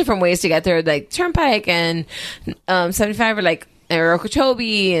 there's different ways to get there, like Turnpike and 75 or like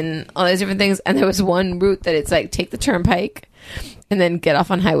Okeechobee and all those different things. And there was one route that it's like take the Turnpike and then get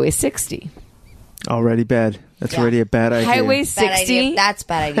off on Highway 60. Already bad. That's already a bad idea. Highway Bad 60 idea. That's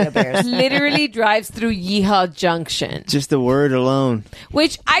bad idea, Bears. literally drives through Yeehaw Junction. Just the word alone.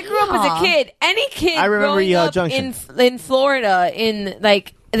 Which I grew up as a Yeehaw. kid. Any kid I remember growing Yeehaw up Junction. in Florida in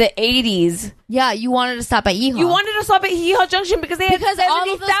like the 80s, Yeah, you wanted to stop at Yeehaw. you wanted to stop at Yeehaw Junction because they had because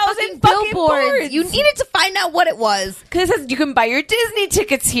all of those 70,000 fucking billboards. You needed to find out what it was. Because it says you can buy your Disney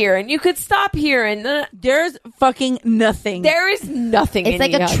tickets here and you could stop here and There's fucking nothing. there is nothing It's in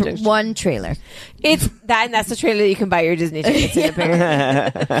like a Yeehaw Junction. one trailer. It's that and that's the trailer that you can buy your Disney tickets in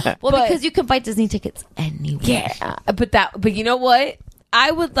apparently. Well, But- because you can buy Disney tickets anywhere. Yeah. But you know what?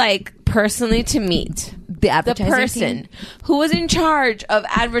 I would like personally to meet The the advertising person team. who was in charge of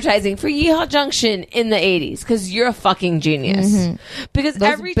advertising for Yeehaw Junction in the 80s because you're a fucking genius. Because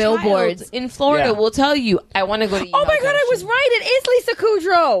Those every billboards. child in Florida Yeah. will tell you, I want to go to Yeehaw Oh my god, I was Junction." right. It is Lisa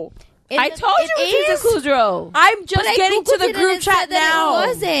Kudrow. I told you it was Lisa Kudrow. I'm just But I getting to Googled the it and group it chat said that it now.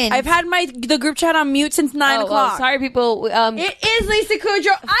 wasn't. I've had the group chat on mute since 9 Oh, o'clock. well, sorry, people. It is Lisa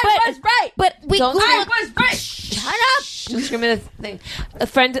Kudrow. I was right. But we Don't Googled. say- I was right. Shut up. Discriminative thing. A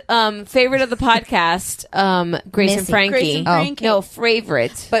friend, favorite of the podcast, Grace and Missy. Frankie. Grace and Frankie. No,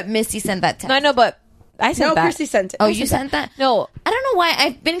 favorite. But Missy sent that text. No, I know, but I sent No, that. Chrissy sent it. Oh, you sent that? No, I don't know why.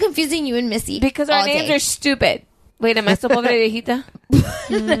 I've been confusing you and Missy because our all names day. are stupid. Wait, am I still pobre viejita?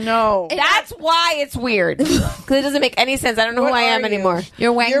 No. That's why it's weird. Because it doesn't make any sense. I don't know What who I are am you? anymore.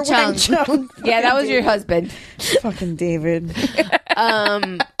 You're Wang You're Chung. Wang Chung. Yeah, that was your husband. Fucking David.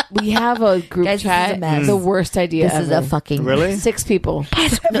 We have a group Guys, this is chat. a mess. The worst idea This is a ever. fucking Really? 6 people.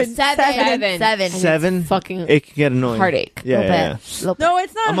 No, seven. Seven. Seven. Fucking It can get annoying. heartache. Yeah, Little yeah, yeah. bit. Little No,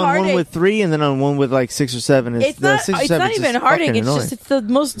 it's not I'm on heartache. one with 3, and then on one with like 6 or 7. It's the not. 6 or It's 7 not is even just heartache. fucking It's annoying. just it's the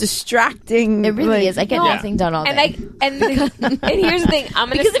most distracting. It really is. I get No. nothing done all day. and here's the thing. I'm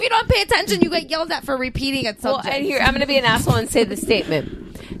gonna because if you don't pay attention, you get yelled at for repeating a Well, subject. and here I'm going to be an asshole and say the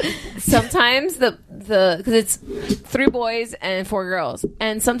statement. Sometimes because it's 3 boys and 4 girls,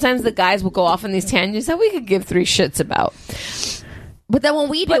 and sometimes the guys will go off on these tangents that we could give 3 shits about. But then when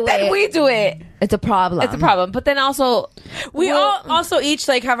we do But then it, we do it. it's a problem. It's a problem. But then also, We well, all also each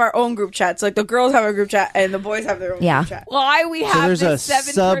like have our own group chats. Like the girls have a group chat and the boys have their own Yeah. group chat. why we have So there's a this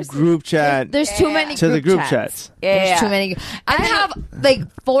 7 sub group chat There's too many to the group chats. chats. Yeah. There's too many. I have like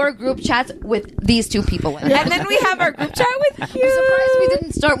 4 group chats with these 2 people in it. And then we have our group chat with I'm surprised we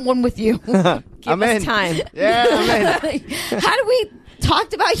didn't start one with you. Give I'm us in. time. Yeah, I'm in. Had we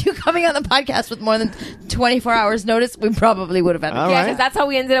talked about you coming on the podcast with more than 24 hours notice, we probably would have had All a Yeah, right. because that's how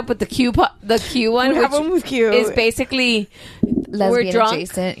we ended up with the Q one, We have which one with Q. is basically we're lesbian drunk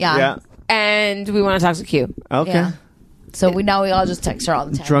adjacent. Yeah. Yeah. and we want to talk to Q. Okay. Yeah. So we all just text her all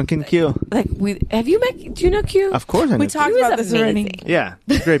the time. Drunken Q. Like have you met? Do you know Q? Of course I know. We talked Q is about this already. amazing. Yeah.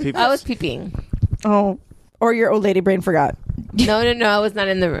 Great people. I was peeping. Oh, or your old lady brain forgot. No, I was not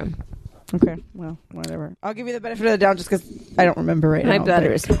in the room. Okay, well, whatever. I'll give you the benefit of the doubt just because I don't remember right My now. bladder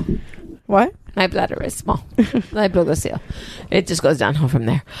but- is small. What? My bladder is small. My blood goes seal. It just goes downhill from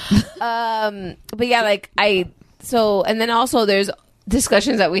there. But yeah, and then also there's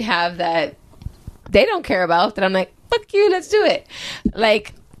discussions that we have that they don't care about that I'm like, fuck you, let's do it.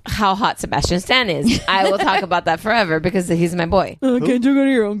 Like how hot Sebastian Stan is. I will talk about that forever because he's my boy. Can't you go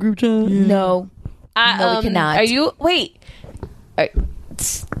to your own group chat? No. No, we cannot. Are you? Wait. I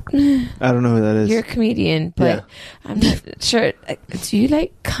don't know who that is. You're a comedian, but Yeah. I'm not sure. Do you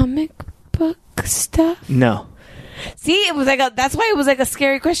like comic book stuff? No. See, it was like that's why it was like a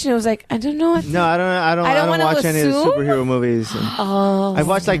scary question. It was like, I don't know. No, I don't wanna watch any of the assume? superhero movies. Oh, I've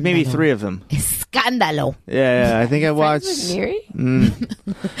watched like maybe 3 of them. Escándalo. Yeah, I think I watched. Miri?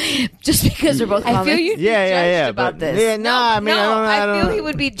 Just because we're both I feel you'd be judged about but, this. Yeah, I mean, I don't feel know. he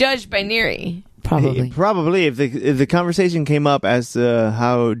would be judged by Neri. Probably if the conversation came up as to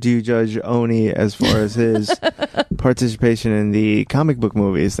how do you judge Oni as far as his participation in the comic book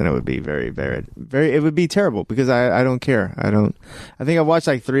movies, then it would be very, very, very. It would be terrible because I don't care. I think I watched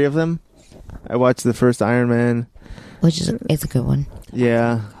like 3 of them. I watched the first Iron Man, which is it's a good one.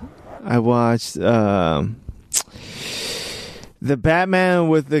 Yeah, I watched the Batman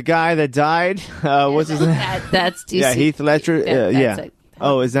with the guy that died. What's his name? That's DC. Yeah, Heath Ledger. Yeah.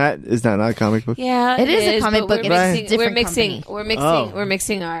 Is that not a comic book? Yeah, it is a comic book. We're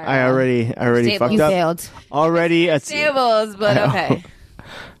mixing our. I already fucked you up. Failed. Already a stables, but okay.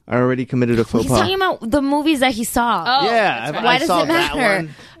 I already committed a faux He's pas. talking about the movies that he saw. Oh, yeah, right. Why I does saw it matter? that one.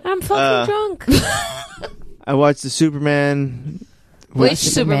 I'm fucking drunk. I watched the Superman. Which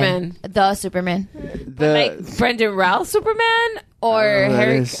Superman? The Superman. Like Brendan Routh Superman or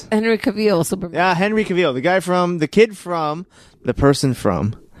Henry Cavill Superman? Yeah, Henry Cavill, the person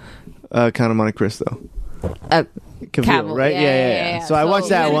from Count of Monte Cristo. Cavill, right? Yeah. So I watched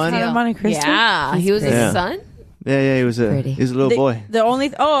that one. Count of Monte Cristo? Yeah, he was his son. Yeah, he was a little boy. The only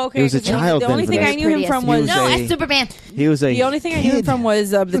He was a child. The only thing I knew him from was as Superman. He was the only thing I knew him from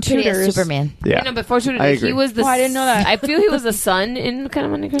was the Tudors. Superman. Yeah, no, before Tudors, he was the. I didn't know that. I feel he was the son in Count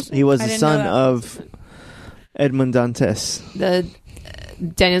of Monte Cristo. He was the son of Edmond Dantes. The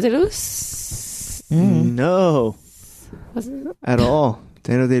Daniel Day-Lewis. No, Wasn't it? at all.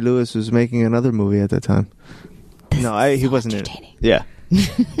 Daniel Day-Lewis was making another movie at that time. He wasn't in it. Yeah.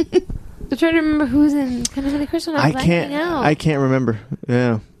 I'm trying to remember who's in Count of Monte Cristo. I can't remember.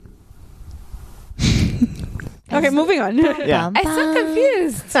 Yeah. Okay, moving on. Yeah. I'm so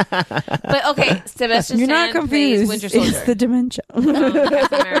confused. But okay, Sebastian You're not Stan plays confused. Winter Soldier. It's the dementia.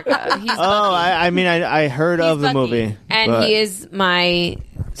 Captain America. He's I heard He's of the Bucky. movie. And but he is my...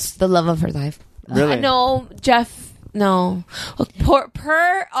 The love of her life. Really? No, Jeff... No.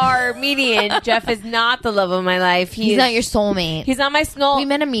 Per our median, Jeff is not the love of my life. He's not your soulmate. He's not my... No. We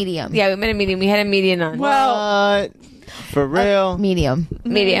met a medium. Yeah, we met a medium. We had a median on. What? For real? Medium.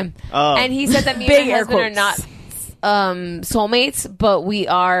 Medium. Oh. And he said that me and my husband are not soulmates, but we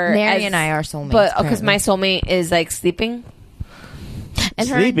are... Mary and I are soulmates. But because my soulmate is like sleeping. And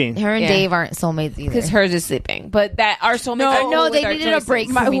sleeping. Her and Yeah. Dave aren't soulmates either. Because hers is sleeping. But that our soulmates are No, with they our needed a break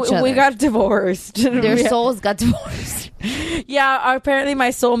choices. from each other. We got divorced. Their souls got divorced. Yeah, apparently my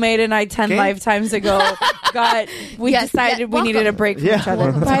soulmate and I 10 lifetimes ago we decided we needed a break from each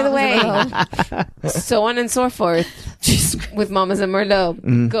other. By the way, so on and so forth with Mamas and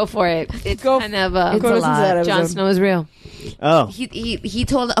Merlot. Go for it. It's kind of It's a lot. Jon Snow is real. Oh. He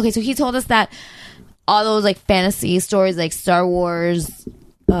told us that all those like fantasy stories like Star Wars,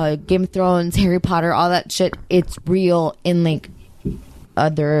 Game of Thrones, Harry Potter, all that shit, it's real in like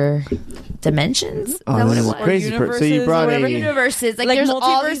other dimensions. Is that what it was? Crazy. So you brought or whatever. Universes, like, Like there's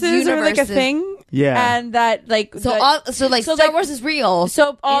all these multiverses are like a universes. thing. Yeah. And that like So Star Wars is real.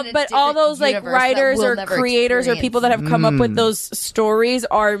 So all, in a but all different those like universe writers that we'll or never creators or experience. people that have come up with those stories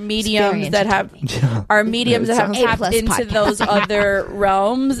are mediums that have tapped A+ into podcast. those other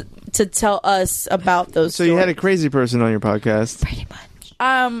realms to tell us about those. So you had a crazy person on your podcast. Pretty much.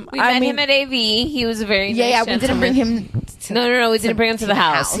 We met him at AV. He was a very nice We didn't bring him. No, we didn't bring him to the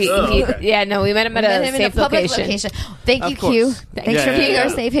house. We met him at a safe location. Thank you, Of course. Q. Yeah, Thanks for yeah, being yeah. our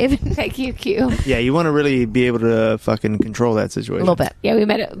safe haven. Thank you, Q. Yeah, you want to really be able to fucking control that situation. A little bit. Yeah, we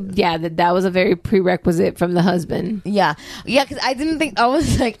met. That was a very prerequisite from the husband. Yeah, because I didn't think, I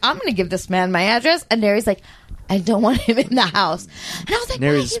was like, I'm gonna give this man my address, and Mary's like, I don't want him in the house, and I was like,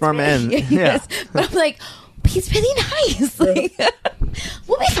 Mary's why? a smart He's really- man. Yes, but I'm like, he's really nice. Like,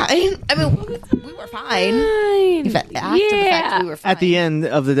 we'll be fine. I mean, we were fine. After the fact, we were fine. At the end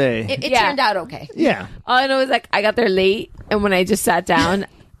of the day. It turned out okay. Yeah. All I know is like I got there late, and when I just sat down,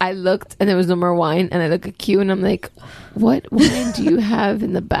 I looked and there was no more wine, and I look at Q and I'm like, "What wine do you have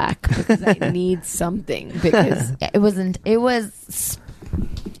in the back? Because I need something." Because Yeah, it was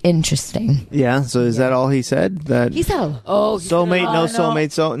interesting. Yeah. So is that all he said? That He said, soulmate, no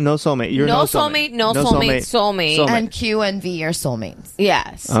soulmate, no soulmate. You're no no soulmate, no soulmate. and Q and V are soulmates.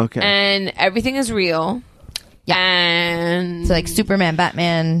 Yes. Okay. And everything is real. Yeah. And So like Superman,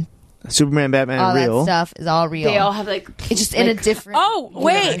 Batman, Superman, Batman, all real. that stuff is all real. they all have like It's just in a different. Oh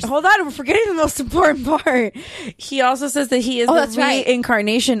wait, universe. hold on! We're forgetting the most important part. He also says that he is that's the right.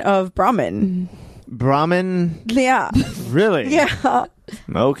 reincarnation of Brahman. Brahmin. Yeah, Really? yeah,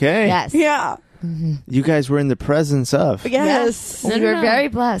 Okay. Yes. yeah. You guys were in the presence of. Yes. We were very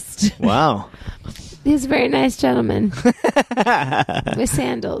blessed. Wow. He's a very nice gentleman with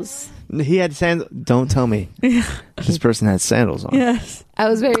sandals. He had sandals. Don't tell me. This person had sandals on. Yes. I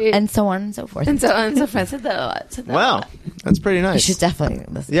was very And so on and so forth. and so on and so forth. Said that a lot. Said that a Wow. lot. That's pretty You nice. should definitely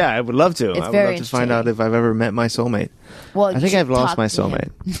listen. Yeah, I would love to. It's I would very love to find interesting. out if I've ever met my soulmate. Well, I you think should I've lost talk my to him.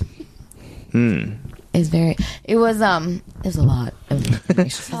 soulmate. It was a lot of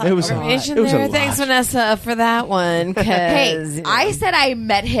information. It was a lot. Information It was a there. lot. Thanks, Vanessa, for that one. 'cause, Hey, I said I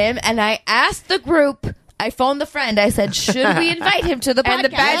met him, and I asked the group. I phoned the friend. I said, "Should we invite him to the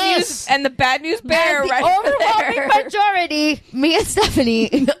podcast?" And the bad news bear And the right overwhelming there. majority, me and Stephanie,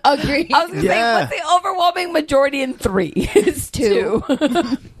 agreed. I was going to Yeah. say, what's the overwhelming majority in 3? It's 2.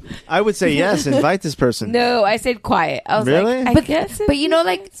 I would say yes. Invite this person. No, I said quiet. I was Really? like, I guess. But you know,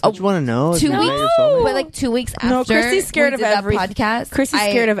 like Don't you want to know? if 2 you met weeks, your soulmate? but like 2 weeks after, No, Chrissy's scared we of did that everything. podcast. Chrissy's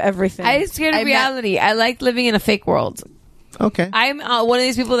scared of everything. I'm scared of I met- reality. I like living in a fake world. Okay. I'm one of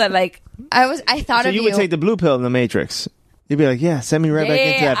these people that like. I thought So of you would take the blue pill in the Matrix. You'd be like, yeah, send me right back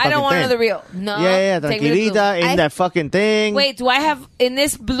into that I fucking don't want to thing. know the real. No. Yeah, take me to blue. tranquilita in I- that fucking thing. Wait, do I have in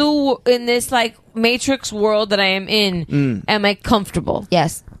this like Matrix world that I am in? Am I comfortable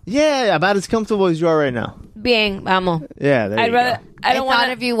Yes, Yeah, about as comfortable as you are right now. being? Amo. Yeah, there I'd you rather. go. I don't thought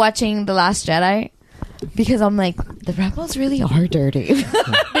want of you watching The Last Jedi because I'm like, the rebels really are dirty.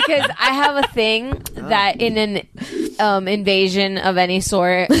 because I have a thing that in an invasion of any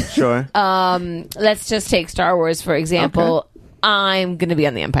sort. Sure. Let's just take Star Wars for example. I'm gonna be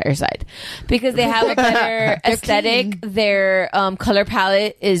on the Empire side because they have a better aesthetic. Their color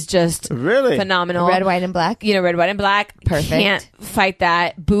palette is just Really? phenomenal. Red, white, and black. You know, red, white, and black. Perfect. Can't fight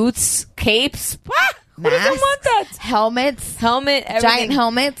that. Boots, capes. Who doesn't Masks, want that? helmets, Helmet, everything. giant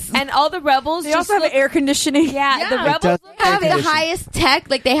helmets. and all the rebels. They just also have look- air conditioning. Yeah, the Yeah. rebels does- look have the condition. highest tech.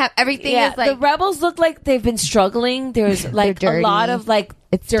 Like they have everything. Yeah, is like the rebels look like they've been struggling. There's like a dirty. lot of like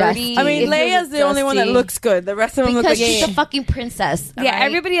It's dirty. dusty. I mean, it feels Leia's the only one that dusty. looks good. The rest of them look because like she's a fucking princess. Yeah, right?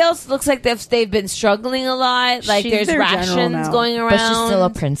 everybody else looks like they've been struggling a lot. Like She's there's their general rations now. going around. but she's still a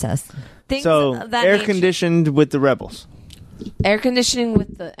princess. Things So of that air nature. conditioned with the rebels, air conditioning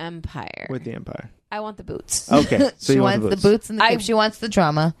with the Empire. with the Empire. I want the boots. Okay, so She you wants want the boots and the I- cape. She wants the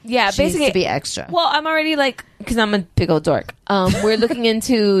drama. Yeah, she needs basically to be extra. Well, I'm already like because I'm a big old dork. We're looking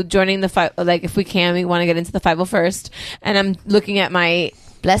into joining the if we can, we want to get into the 501st, and I'm looking at my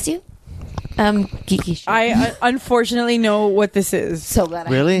Bless you. geeky shit. I unfortunately know what this is. So glad.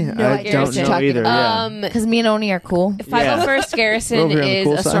 Really? No I idea don't what you're know talking either. about. Yeah. Because me and Oni are cool. 501st Garrison We're over here on the is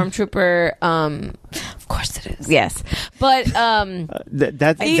cool a side. stormtrooper. Of course it is. Yes, but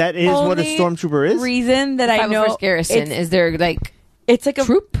That The is what a only stormtrooper is. Reason that I know 501st Garrison is there like it's like a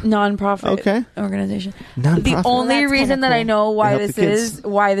troop? non-profit Okay. organization. Non-profit. The only that's reason kinda that I cool. know They why help this the kids. is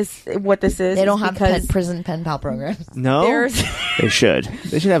what this is. They don't is have because prison pen pal programs. No, there's they should.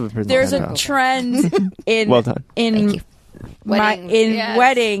 They should have a prison. there's a pen pal. trend in Well done. Thank in you. Weddings, yes.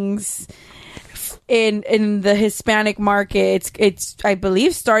 weddings in the Hispanic market. It's I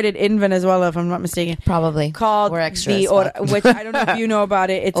believe started in Venezuela if I'm not mistaken. Probably. Called We're extra the as fuck. which I don't know if you know about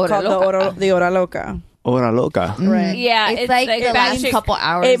it. It's Hora called Loca. the Hora Loca. Hora loca. Right. yeah, It's like the last batshit- couple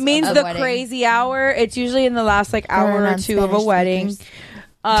hours. It means of the wedding. crazy hour. It's usually in the last like hour or non-Spanish two of a wedding.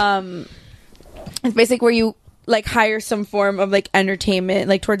 speakers. It's basically where you like hire some form of like entertainment,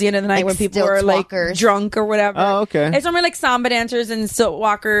 like towards the end of the night Like when people stilts are like walkers. drunk or whatever. Oh, okay. It's normally like samba dancers and silt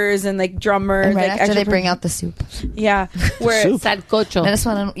walkers and like drummers. And right like after they extra- bring out the soup. yeah, where Soup. Sancocho.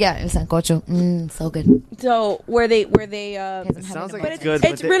 Venezuelan, yeah, it was sancocho. So good. so where they It sounds like But it's it's- good.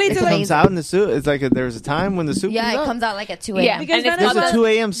 it's but really it to, like- comes out in the soup. It's like there's a time when the soup Yeah, comes it out. comes out like at 2 a.m. Yeah. because And if There's Venezuela, a 2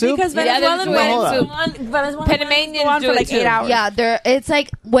 a.m. soup. because Yeah, Venezuelan there's Hold weddings up. go on, Venezuelan weddings Panamanians go on do for it like too. 8 hours. Yeah, it's like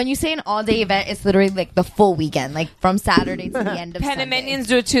when you say an all-day event, it's literally like the full weekend, like from Saturday to the end of Panamanians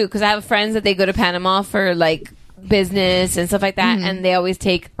do it too because I have friends that they go to Panama for like business and stuff like that, and they always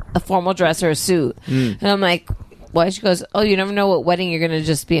take a formal dress or a suit. And I'm like, why? She goes, oh, you never know what wedding you're gonna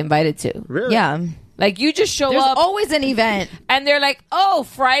just be invited to. Really? Yeah. Like you just show There's up always an event. and they're like, oh,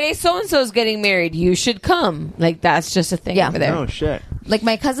 Friday so and so's getting married. You should come. Like that's just a thing Yeah. over there. Oh shit. Like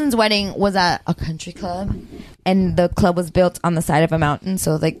my cousin's wedding was at a country club, and the club was built on the side of a mountain.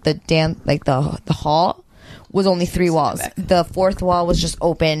 So like the the hall was only 3 walls. The 4th wall was just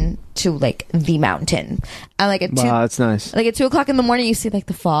open to like the mountain. And like at Wow, that's nice. like at 2 o'clock in the morning, you see like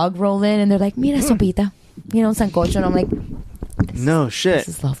the fog roll in, and they're like, "Mira sopita," you know, sancocho, and I'm like, No shit.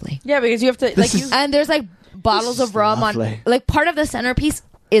 "This is lovely." Yeah, because you have to like you. And there's like bottles This of is rum lovely. on like part of the centerpiece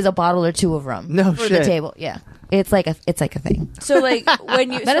is a bottle or 2 of rum. No for shit. the table. Yeah, it's like a thing. So like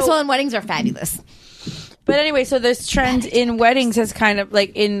when you Venezuelan weddings are fabulous. But anyway, so this trend in weddings has kind of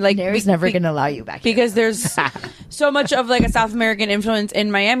like Mary's never going to allow you back here. because there's so much of like a South American influence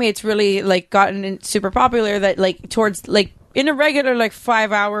in Miami. It's really like gotten super popular that like towards like in a regular like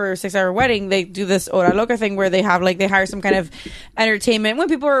 5-hour or 6-hour wedding, they do this Hora Loca thing where they have like they hire some kind of entertainment when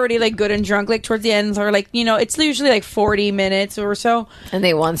people are already like good and drunk, like towards the ends, or like it's usually like 40 minutes or so. And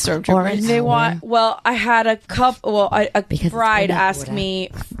they want stormtroopers. They want. Well, I had a couple. Well, a bride asked me.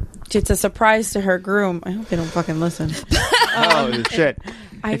 It's a surprise to her groom. I hope they don't fucking listen. Oh shit!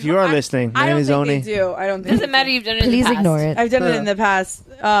 If you are listening, I don't think Manizoni. they do. I don't think Doesn't matter. You've done it. Please in the past. ignore it. I've done it in the past,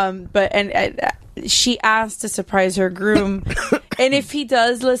 but she asked to surprise her groom, and if he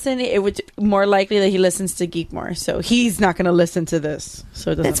does listen, it would more likely that he listens to Geek More. So he's not going to listen to this.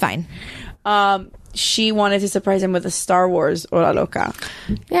 So it doesn't. It's fine. She wanted to surprise him with a Star Wars Hora Loca.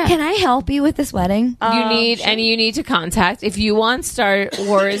 Yeah. Can I help you with this wedding? You need to contact if you want Star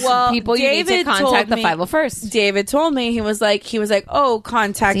Wars people. You need to contact the 501st. David told me he was like, oh,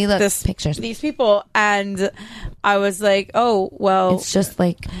 contact See, look, these people, and I was like, oh, well, It's just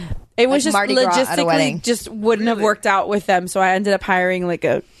like it was like just Mardi Gras at a wedding. logistically just wouldn't have worked out with them, so I ended up hiring like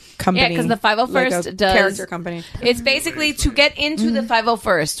a company. Yeah, because the 501st like a does character company. It's basically to get into the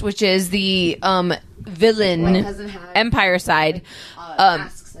 501st, which is the villain Empire side.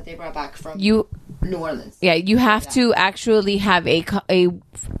 masks that they brought back from You New Orleans. Yeah, you have to actually have a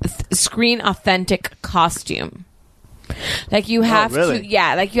screen authentic costume. Like you have really? to,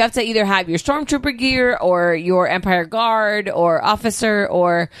 yeah. Like you have to either have your stormtrooper gear or your Empire Guard or officer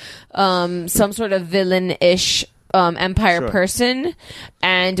or some sort of villain-ish Empire person.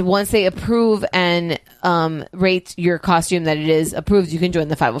 And once they approve and rate your costume that it is approved, you can join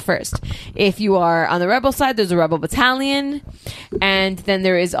the 501st. If you are on the Rebel side, there's a Rebel Battalion, and then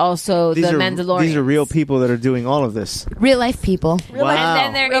there is also the Mandalorian. These are real people that are doing all of this. Real life people. Wow.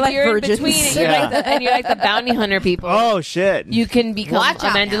 And then if you're in between, and you're like the bounty hunter people. Oh shit! You can become Watch a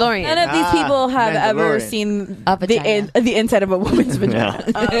out Mandalorian. None of these people have ever Mandalorian. seen A vagina. the inside of a woman's vagina.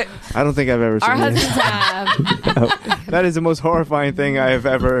 I don't think I've ever seen Our this. husbands have. That is the most horrifying thing I have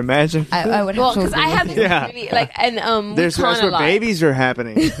ever imagined. I would Well, have because I have Yeah. really, like, and There's we con that's a where lot. babies are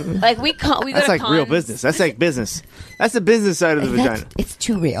happening. Like we go That's to like real cons. business. That's like business. That's the business side of the vagina. It's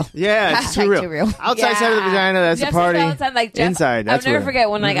too real. Yeah, it's too Hashtag real. too real. Outside side of the vagina, that's Jeff the party. says all the time, like, Jeff, Inside, that's I'll never where. forget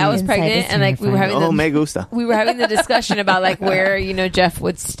when like I was Inside pregnant is and like we were having Oh, me the gusta. we were having the discussion about like where Jeff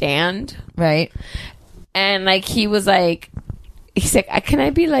would stand, Right? and like he's like, can I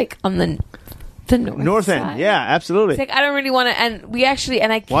be like on the North end. side? Yeah, absolutely. It's like I don't really want to, and we actually,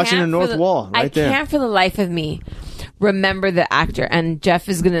 and I can't Watching the north for wall, right I there. can't for the life of me remember the actor, and Jeff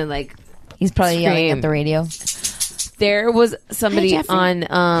is gonna like. He's probably yelling Scream. at the radio. There was somebody Jeffrey. on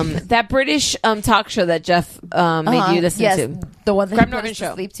that British talk show that Jeff made you listen yes, to. the one that Graham he put Norton us show.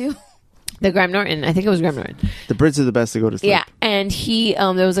 to sleep to. The Graham Norton. I think it was Graham Norton. The Brits are the best to go to sleep. Yeah, and he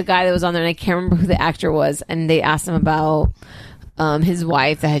there was a guy that was on there, and I can't remember who the actor was, and they asked him about his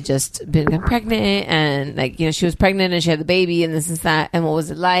wife that had just been pregnant, and like she was pregnant and she had the baby, and this and that, and what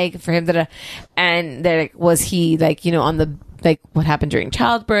was it like for him to, and they're like, was he like on the like what happened during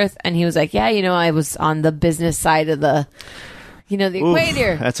childbirth, and he was like, yeah, I was on the business side of the the Oof,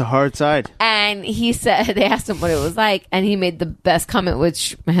 equator. that's a hard side. And he said, they asked him what it was like, and he made the best comment,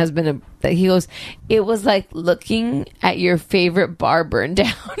 which my husband, that he goes, it was like looking at your favorite bar burn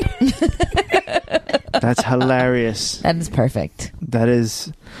down. That's hilarious. That is perfect. That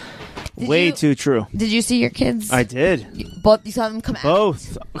is way you- too true. Did you see your kids? I did. Both. You saw them come out.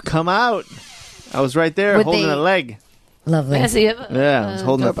 Both come out. I was right there Would holding they- a leg. Lovely. Yeah, so you have Yeah, I was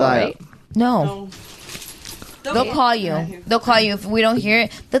holding a doorbell, thigh right? up. No. They'll call you. They'll call you if we don't hear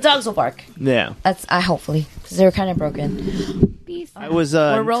it. The dogs will bark. Yeah. That's hopefully because they're kind of broken. I was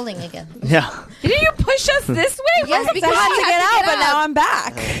We're rolling again. Yeah. Didn't you push us this way? Yes, I because had she to had get to out, but now I'm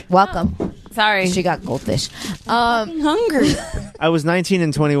back. Welcome. Sorry. She got goldfish. Hungry. I was 19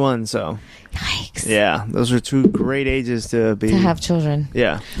 and 21, so Yikes. yeah, those are two great ages to be. To have children.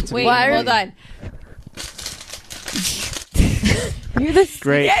 Yeah. Wait, hold on. You're the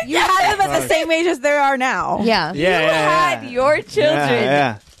Great. You had them at the same age as they are now. Yeah. Yeah, You yeah, had yeah. your children. Yeah,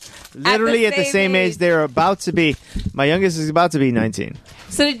 yeah. Literally at the same age they're about to be. My youngest is about to be 19.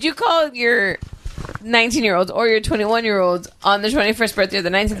 So did you call your 19-year-olds or your 21-year-olds on the 21st birthday or the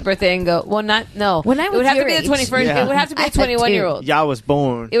 19th birthday and go, well, no. When I was it would have to your be the age. 21st. Yeah. It would have to be I the had two. 21-year-old. Y'all was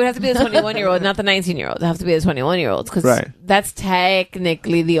born. It would have to be the 21-year-old, not the 19-year-old. It would have to be the 21-year-olds because Right. that's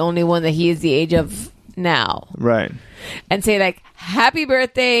technically the only one that he is the age of now. Right. And say like, happy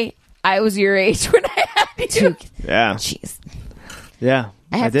birthday. I was your age when I had you. Two. Yeah. Jeez. Yeah.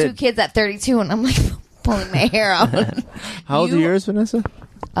 I have did. two kids at 32, and I'm like pulling my hair out. How old are yours, Vanessa?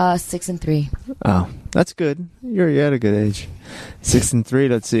 6 and 3. Oh. That's good. You're at a good age. 6 and 3.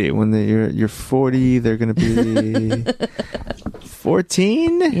 Let's see. When you're 40, they're gonna be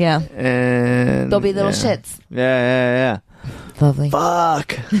 14. Yeah, and they'll be little shits. Yeah. Lovely.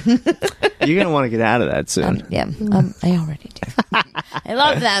 Fuck. You're gonna want to get out of that soon. I already do. I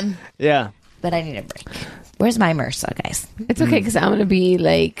love them. Yeah, but I need a break. Where's my MRSA, guys? It's okay because I'm gonna be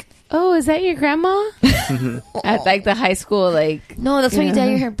like, oh, is that your grandma? At like the high school, like no, that's when you dye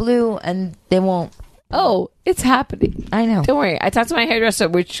your hair blue and they won't. Oh, it's happening. I know. Don't worry. I talked to my hairdresser,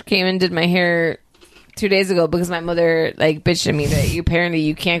 which came and did my hair 2 days ago because my mother like bitched at me that apparently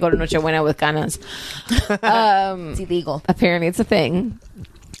you can't go to Noche Buena with canas. It's illegal. Apparently, it's a thing.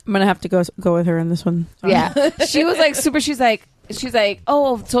 I'm gonna have to go with her in this one. Sorry. Yeah, she was like super. She's like,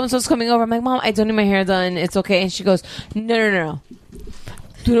 oh, so and so's coming over. I'm like, Mom, I don't need my hair done. It's okay. And she goes, no.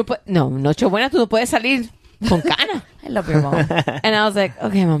 No, Noche Buena, tú no puedes salir con cana. I love your mom. And I was like,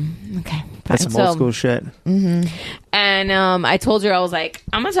 okay, Mom, okay. that's some old school shit. Mm-hmm. And I told her, I was like,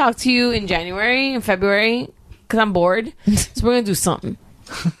 I'm gonna talk to you in January and February because I'm bored, so we're gonna do something.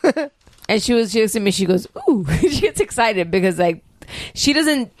 And she looks at me, she goes, ooh. She gets excited because like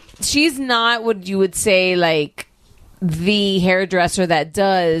she's not what you would say like the hairdresser that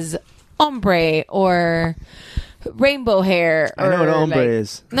does ombre or rainbow hair. I know what ombre like,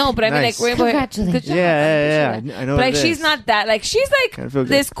 is. No, but I mean like rainbow hair. Congratulations. Good job. Yeah. I know. But like what it she's is. not that. Like she's Kinda like feel good.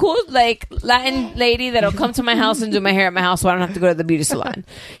 this cool like Latin lady that'll come to my house and do my hair at my house, so I don't have to go to the beauty salon.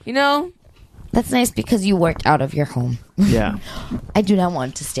 You know. That's nice because you worked out of your home. Yeah. I do not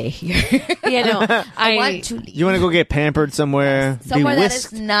want to stay here. Yeah, no. I want to leave. You want to go get pampered somewhere? Somewhere be that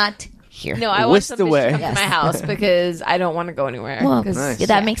whisked? is not here. No, I want Whisked some bitch away. to come to my house because I don't want to go anywhere. Well, 'Cause- Nice. yeah,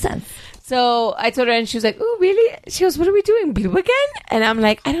 that makes sense. So I told her, and she was like, "Oh, really?" She goes, "What are we doing, blue again?" And I'm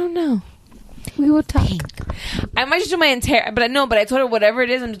like, "I don't know. We will talk. I might just do my entire, but I told her whatever it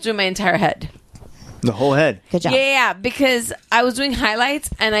is, I'm just doing my entire head. The whole head. Good job. Yeah, because I was doing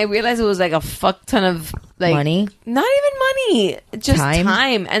highlights and I realized it was like a fuck ton of like Money? not even money, just Time?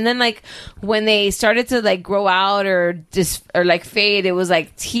 time. And then like when they started to like grow out or just or like fade, it was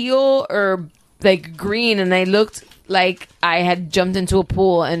like teal or like green, and I looked like I had jumped into a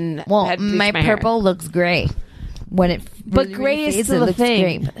pool and Well, had bleached my hair. purple looks gray when it. But really, gray really is fades, still it a looks thing.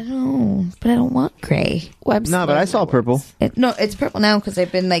 Gray, but I don't want gray. Well, I'm No, but I saw slurring my words. purple. No, it's purple now because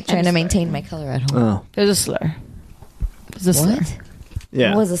I've been like trying to maintain my color at home. Oh, There's a slur. There's a slur. What? yeah.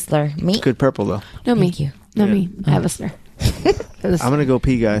 What was a slur? Me? Good purple though. No, me. Thank you. No, Yeah. me. I have a slur. I'm gonna go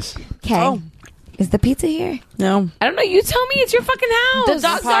pee, guys. Okay. Oh. Is the pizza here? No. I don't know. You tell me. It's your fucking house. The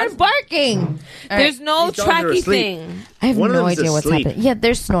dogs aren't barking. There's no These dogs are tracky asleep. thing. I have One of no them's idea what's asleep. happening. Yeah,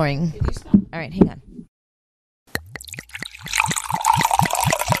 they're snoring. All right, hang on.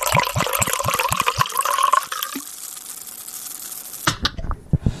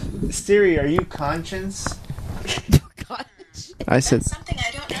 Siri, are you conscience? I said Something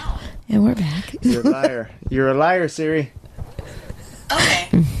I don't know. And we're back. you're a liar. You're a liar, Siri. Okay.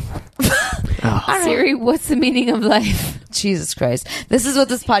 Siri, what's the meaning of life? Jesus Christ. This is what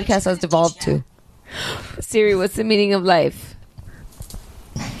this podcast has devolved to. Siri, what's the meaning of life?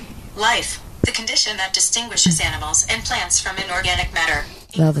 Life, the condition that distinguishes animals and plants from inorganic matter.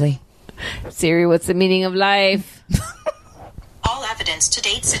 Lovely. Siri, what's the meaning of life? All evidence to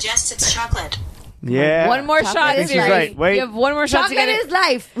date suggests it's chocolate. Yeah. One more Chocolate shot, is Siri. right. Wait. You have one more shot to Chocolate get it. is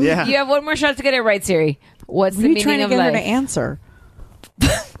life. Yeah. You have one more shot to get it right, Siri. What's What the are you trying meaning to of get her to life? answer?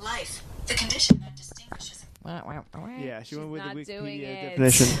 Life, the condition that distinguishes. Yeah, she went with the not doing Wikipedia it.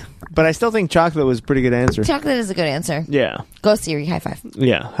 definition. But I still think chocolate was a pretty good answer. Chocolate is a good answer. Yeah. Go Siri. High five.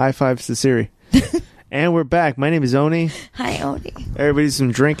 Yeah. High fives to Siri. And we're back. My name is Oni. Hi, Oni. Everybody's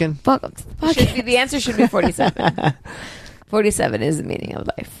some drinking. Welcome to the podcast. The answer should be 47. 47 is the meaning of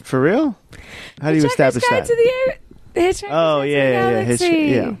life. For real? How do you establish Guide that? to the Hitchhiker's Oh, Guide to yeah, the yeah. Galaxy.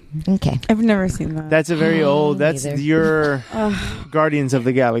 Yeah. Okay. I've never seen that. That's a very old. That's Neither. your Guardians of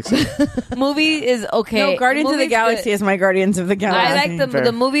the Galaxy. Movie is okay. no, Guardians of the Movie's Galaxy good. is my Guardians of the Galaxy. I like the Fair.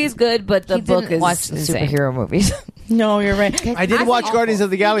 movie is good, but the He book didn't is watch the insane. superhero movies. No, you're right. I did watch Guardians of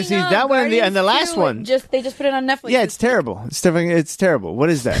the Galaxy. That one and the last one. They just put it on Netflix. Yeah, it's terrible. It's terrible. What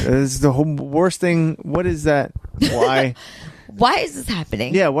is that? It's the whole worst thing. What is that? Why? Why is this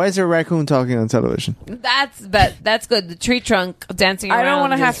happening? Yeah, why is there a raccoon talking on television? That's good. The tree trunk dancing around. I don't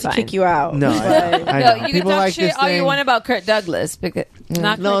want to have is to fine. kick you out. No, but- I No, know. you can People talk like shit this all you thing. want about Kurt Douglas, because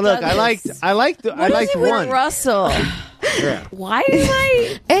not No, Kurt look, Douglas. I liked With one. Russell. Yeah. Why is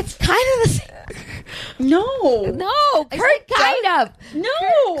I? It's kind of the same. No. No, I Kurt said kind of.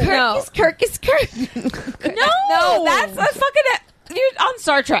 No. No. Kirk is Kirk. No, that's a fucking. You're on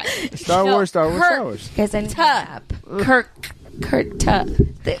Star Trek. Star Wars. Guys, I need to nap. Kirk.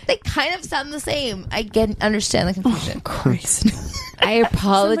 They kind of sound the same. I understand the confusion. Christ. I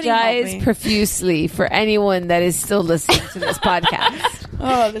apologize me. profusely for anyone that is still listening to this podcast.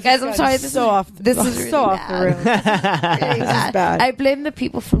 Oh, this Guys, I'm sorry. This is so off. This is really so off the bad. rails. Really bad. I blame the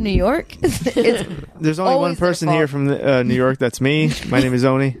people from New York. It's There's only one always their person here fault. from New York. That's me. My name is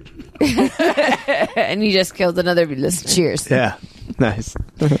Oni. And you just killed another listener. Cheers. Yeah. Nice.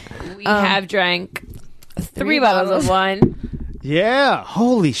 We have drank 3 bottles of wine. Yeah.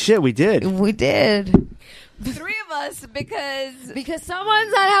 Holy shit, we did. We did. 3 of us Because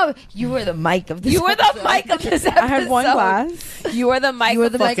someone's not how you were the mic of this. you were the mic of this episode. I had one glass. You were the mic. You were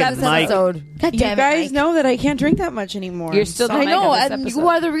the mic of Fucking this Mike. episode. God You damn it, guys Mike. know that I can't drink that much anymore. You're still the I mic know, of this and episode. you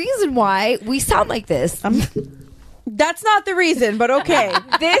are the reason why we sound like this. That's not the reason, but okay.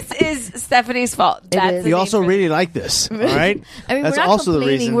 This is Stephanie's fault. That's is. the We name also for really like this. All right. I mean, That's we're not also the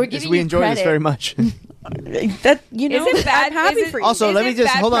complaining. reason. We're is giving we you enjoy this credit. very much. That you know, Is it bad? I'm happy Is it- for you. Also, Is let me it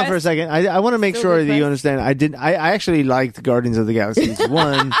just bad hold on for a press? second. I want to make Still sure good that you press? understand. I actually liked Guardians of the Galaxy.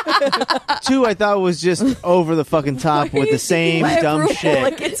 1, 2, I thought was just over the fucking top with the same My dumb approval, shit.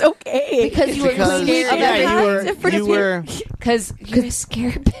 Like it's okay Because you were Because scared of yeah, everything. you were Because you're a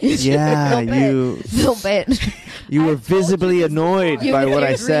scared bitch. yeah you Little bit. you were visibly annoyed by what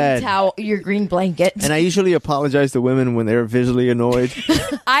I said. Your green blanket. And I usually apologize to women when they're visually annoyed.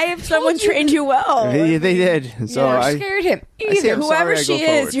 I have someone told you trained you well. they did. So you I scared him. I say I'm Whoever sorry, I she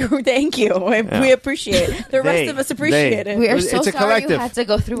go is, forward. thank you. We appreciate it. The rest They- of us appreciate they- it. we are It's so a sorry collective. you had to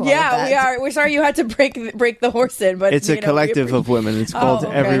go through all of Yeah, that. we are. We're sorry you had to break the horse in, but It's you a know, we collective of women. It's called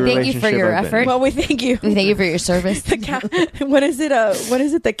okay. every Thank you relationship. for your I've been in. effort. Well, we thank you. We thank you for your service. The what is it? What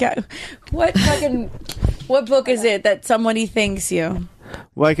is it? The cat? What fucking? What book is it that somebody thanks you?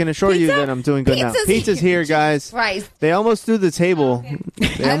 Well, I can assure you that I'm doing good now. Pizza's here, guys. Christ. They almost threw the table.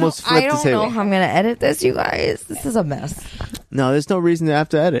 They almost I flipped don't the table. know how I'm going to edit this, you guys. This is a mess. No, there's no reason to have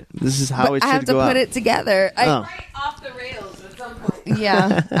to edit. This is how But it I should have to go put out. it together. Oh. off the rails at some point.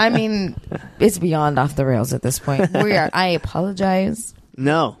 Yeah. I mean, it's beyond off the rails at this point. I apologize.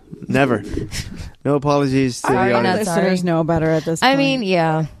 No, never. No apologies to Sorry, the not audience. sorry. Listeners know better at this point. I mean,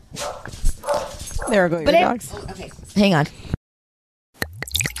 yeah. there go your But dogs. okay, hang on.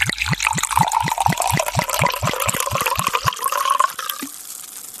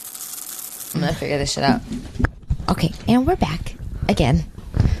 I'm gonna figure this shit out. Okay, and we're back again.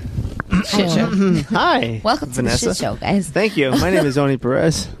 Shit show. Hi. Welcome Vanessa. to the shit show, guys. Thank you. My name is Oni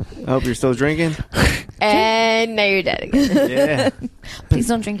Perez. I hope you're still drinking. And now you're dead again. Yeah. Please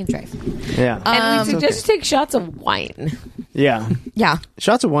don't drink and drive. Yeah. And we It's suggest you take shots of wine. Yeah. Yeah,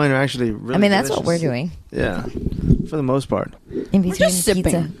 Shots of wine are actually really I mean that's what delicious. we're doing. Yeah. For the most part. In between just sipping.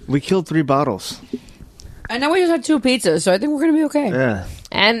 pizza. We killed 3 bottles. And now we just had 2 pizzas, so I think we're gonna be okay. Yeah.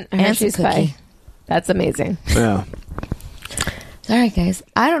 And some Hershey's cookie. pie. That's amazing. Yeah. All right, guys.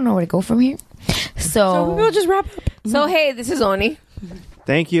 I don't know where to go from here. So we'll just wrap up. So, hey, this is Oni.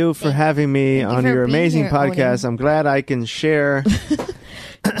 Thank you for having me Thank you on for your being amazing here, podcast. Oni. I'm glad I can share with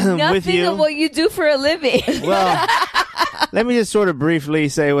Nothing you. of what you do for a living. Well, let me just sort of briefly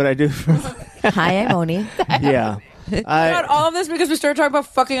say what I do for. Hi, I'm Oni. Yeah. Not I, all of this because we started talking about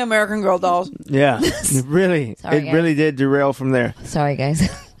fucking American Girl dolls. yeah. It really, Sorry, it guys. really did derail from there. Sorry, guys.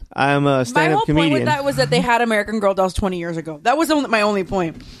 I'm a My stand-up whole point comedian. with that was that they had American Girl dolls 20 years ago. That was my only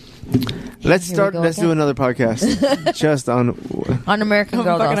point. Let's Here we start. go Let's again. do another podcast just on. On American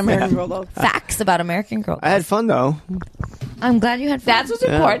Girl Fucking dolls. American Girl dolls. Facts about American Girl I had dolls. fun though. I'm glad you had fun. That's what's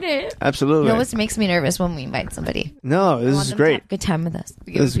Yeah. important. Absolutely. You know what makes me nervous when we invite somebody. No, I this want is them to great. have a good time with us.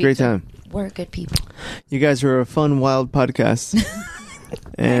 This is a great time. We're good people. You guys are a fun, wild podcast,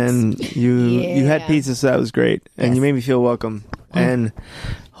 and you had Yeah. pizza, so that was great, and Yes. you made me feel welcome. And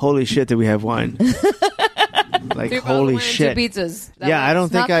holy shit, did we have wine? Like 3 bottles of holy wine and shit. 2 pizzas. Yeah, I don't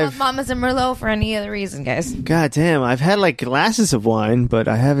think Not I've. called Mamas and Merlot for any other reason, guys. God damn, I've had like glasses of wine, but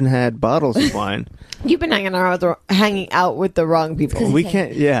I haven't had bottles of wine. You've been hanging out with the wrong people. We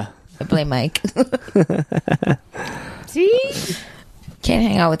can't. Yeah. I blame Mike. See? Can't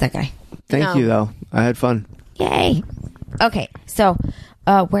hang out with that guy. Thank No. you though. I had fun. Yay. Okay, so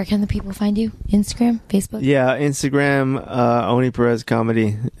where can the people find you? Instagram? Facebook? Yeah, Instagram Oni Perez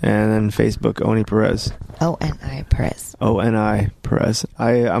Comedy, and then Facebook Oni Perez. ONI Perez. ONI Perez.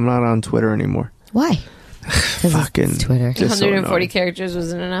 I'm not on Twitter anymore. Why? 'Cause Fucking it's Twitter. just so 140 annoying. characters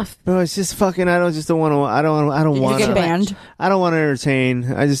wasn't enough. Bro, it's just fucking. I don't want to. I don't want Get to. banned. I don't want to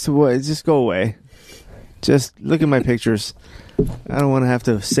entertain. I just go away. Just look at my pictures. I don't want to have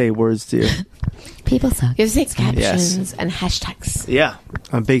to say words to you. People suck. You have to take Yes. captions and hashtags. Yeah,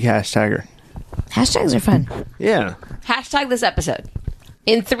 I'm a big hashtagger. Hashtags are fun. Yeah. Hashtag this episode.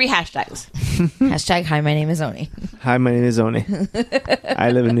 In 3 hashtags. Hashtag hi, my name is Oni. Hi, my name is Oni.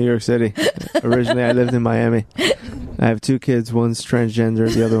 I live in New York City. Originally, I lived in Miami. I have 2 kids. One's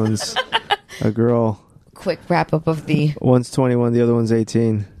transgender. The other one's a girl. Quick wrap up of the... One's 21. The other one's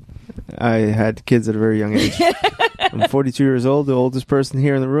 18. I had kids at a very young age. I'm 42 years old, the oldest person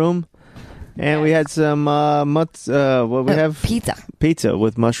here in the room. And we had some what we have? Pizza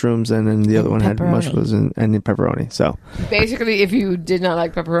with mushrooms, and then the other one had mushrooms and pepperoni. So basically, if you did not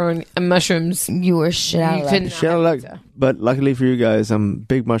like pepperoni and mushrooms, you were shit out of luck. But luckily for you guys, I'm a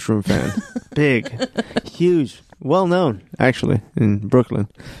big mushroom fan. Big, huge, well known actually in Brooklyn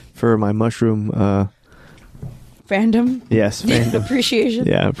for my mushroom fandom. Yes, fandom. Appreciation.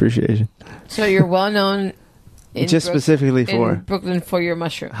 Yeah, appreciation. So you're well known. Specifically for in Brooklyn for your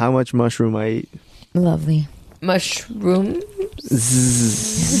mushroom. How much mushroom I eat. Lovely. Mushrooms.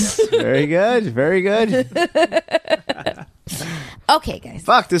 Very good. Very good. Okay, guys.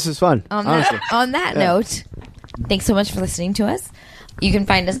 Fuck, this is fun. On that note, thanks so much for listening to us. You can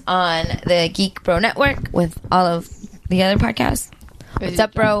find us on the Geek Bro Network with all of the other podcasts. What's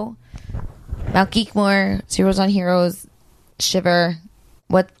Up, Bro? Mount Geekmore, Zeros on Heroes, Shiver.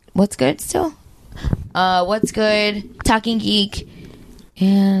 What's good still? What's good? Talking Geek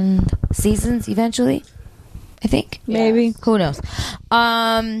and Seasons eventually. I think maybe. Who knows?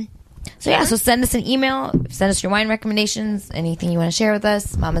 So send us an email. Send us your wine recommendations. Anything you want to share with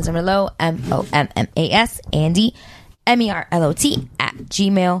us. Mamas and Merlot, MOMMAS, Andy, MERLOT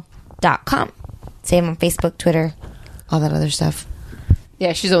 @gmail.com. Same on Facebook, Twitter, all that other stuff.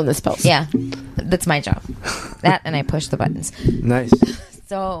 Yeah, she's on the spells. Yeah, that's my job. That and I push the buttons. Nice.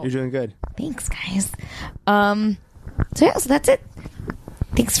 So you're doing good. Thanks, guys. So that's it.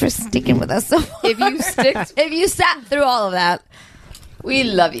 Thanks for sticking with us. So if you sat through all of that, we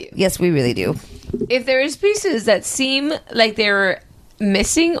love you. Yes, we really do. If there is pieces that seem like they're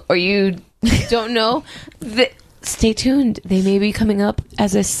missing or you don't know, stay tuned. They may be coming up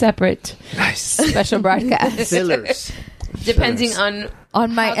as a separate special broadcast. Fillers. Depending on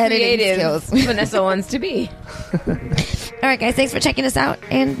my editing skills. Vanessa wants to be. All right, guys. Thanks for checking us out,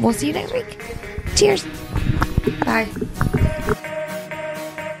 and we'll see you next week. Cheers. Bye.